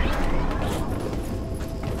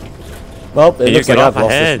 Well, it You looks get like off I've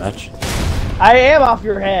lost ahead. this match. I am off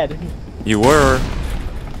your head. You were.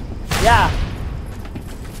 Yeah.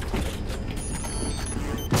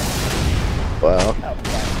 Wow.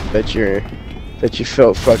 Bet you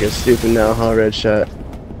felt fucking stupid now, huh, red shot?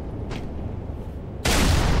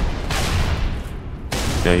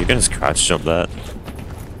 Yeah, you're gonna scratch jump that.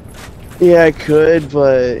 Yeah, I could,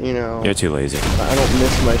 but you know. You're too lazy. I don't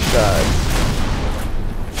miss my shots.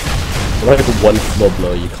 I'm like one floor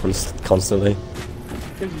blow you constantly.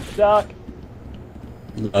 Because you suck.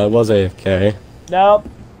 I was AFK. Nope.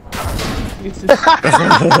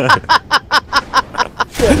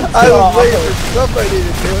 I was waiting for somebody to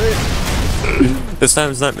do it. This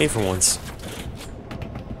time it's not me for once.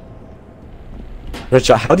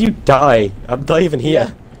 Richard, how do you die? I'm not even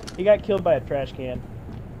here. He got killed by a trash can.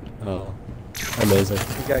 Oh, amazing.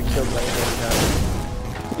 He got killed by a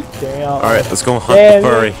Damn. Alright, let's go hunt Damn, the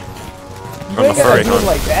furry. You On the ain't gotta furry do it hunt.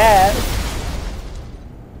 like that.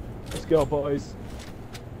 Let's go, boys.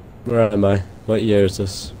 Where am I? What year is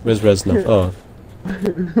this? Where's Reznov? Oh.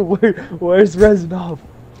 Where's Reznov?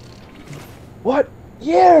 What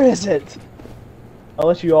year is it? I'll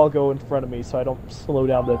let you all go in front of me so I don't slow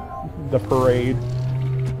down the parade.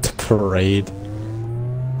 The parade.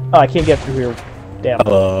 Oh, I can't get through here. Damn.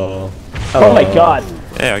 Hello. Oh my god.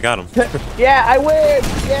 Hey, I got him. Yeah, I win!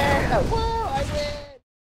 Yeah! Woo! I win!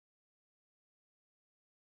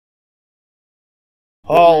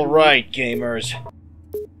 All right, gamers.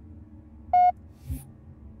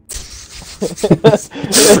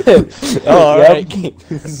 Alright.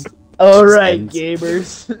 Alright,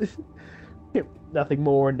 gamers. Nothing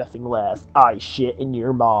more, nothing less. I shit in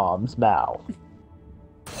your mom's mouth.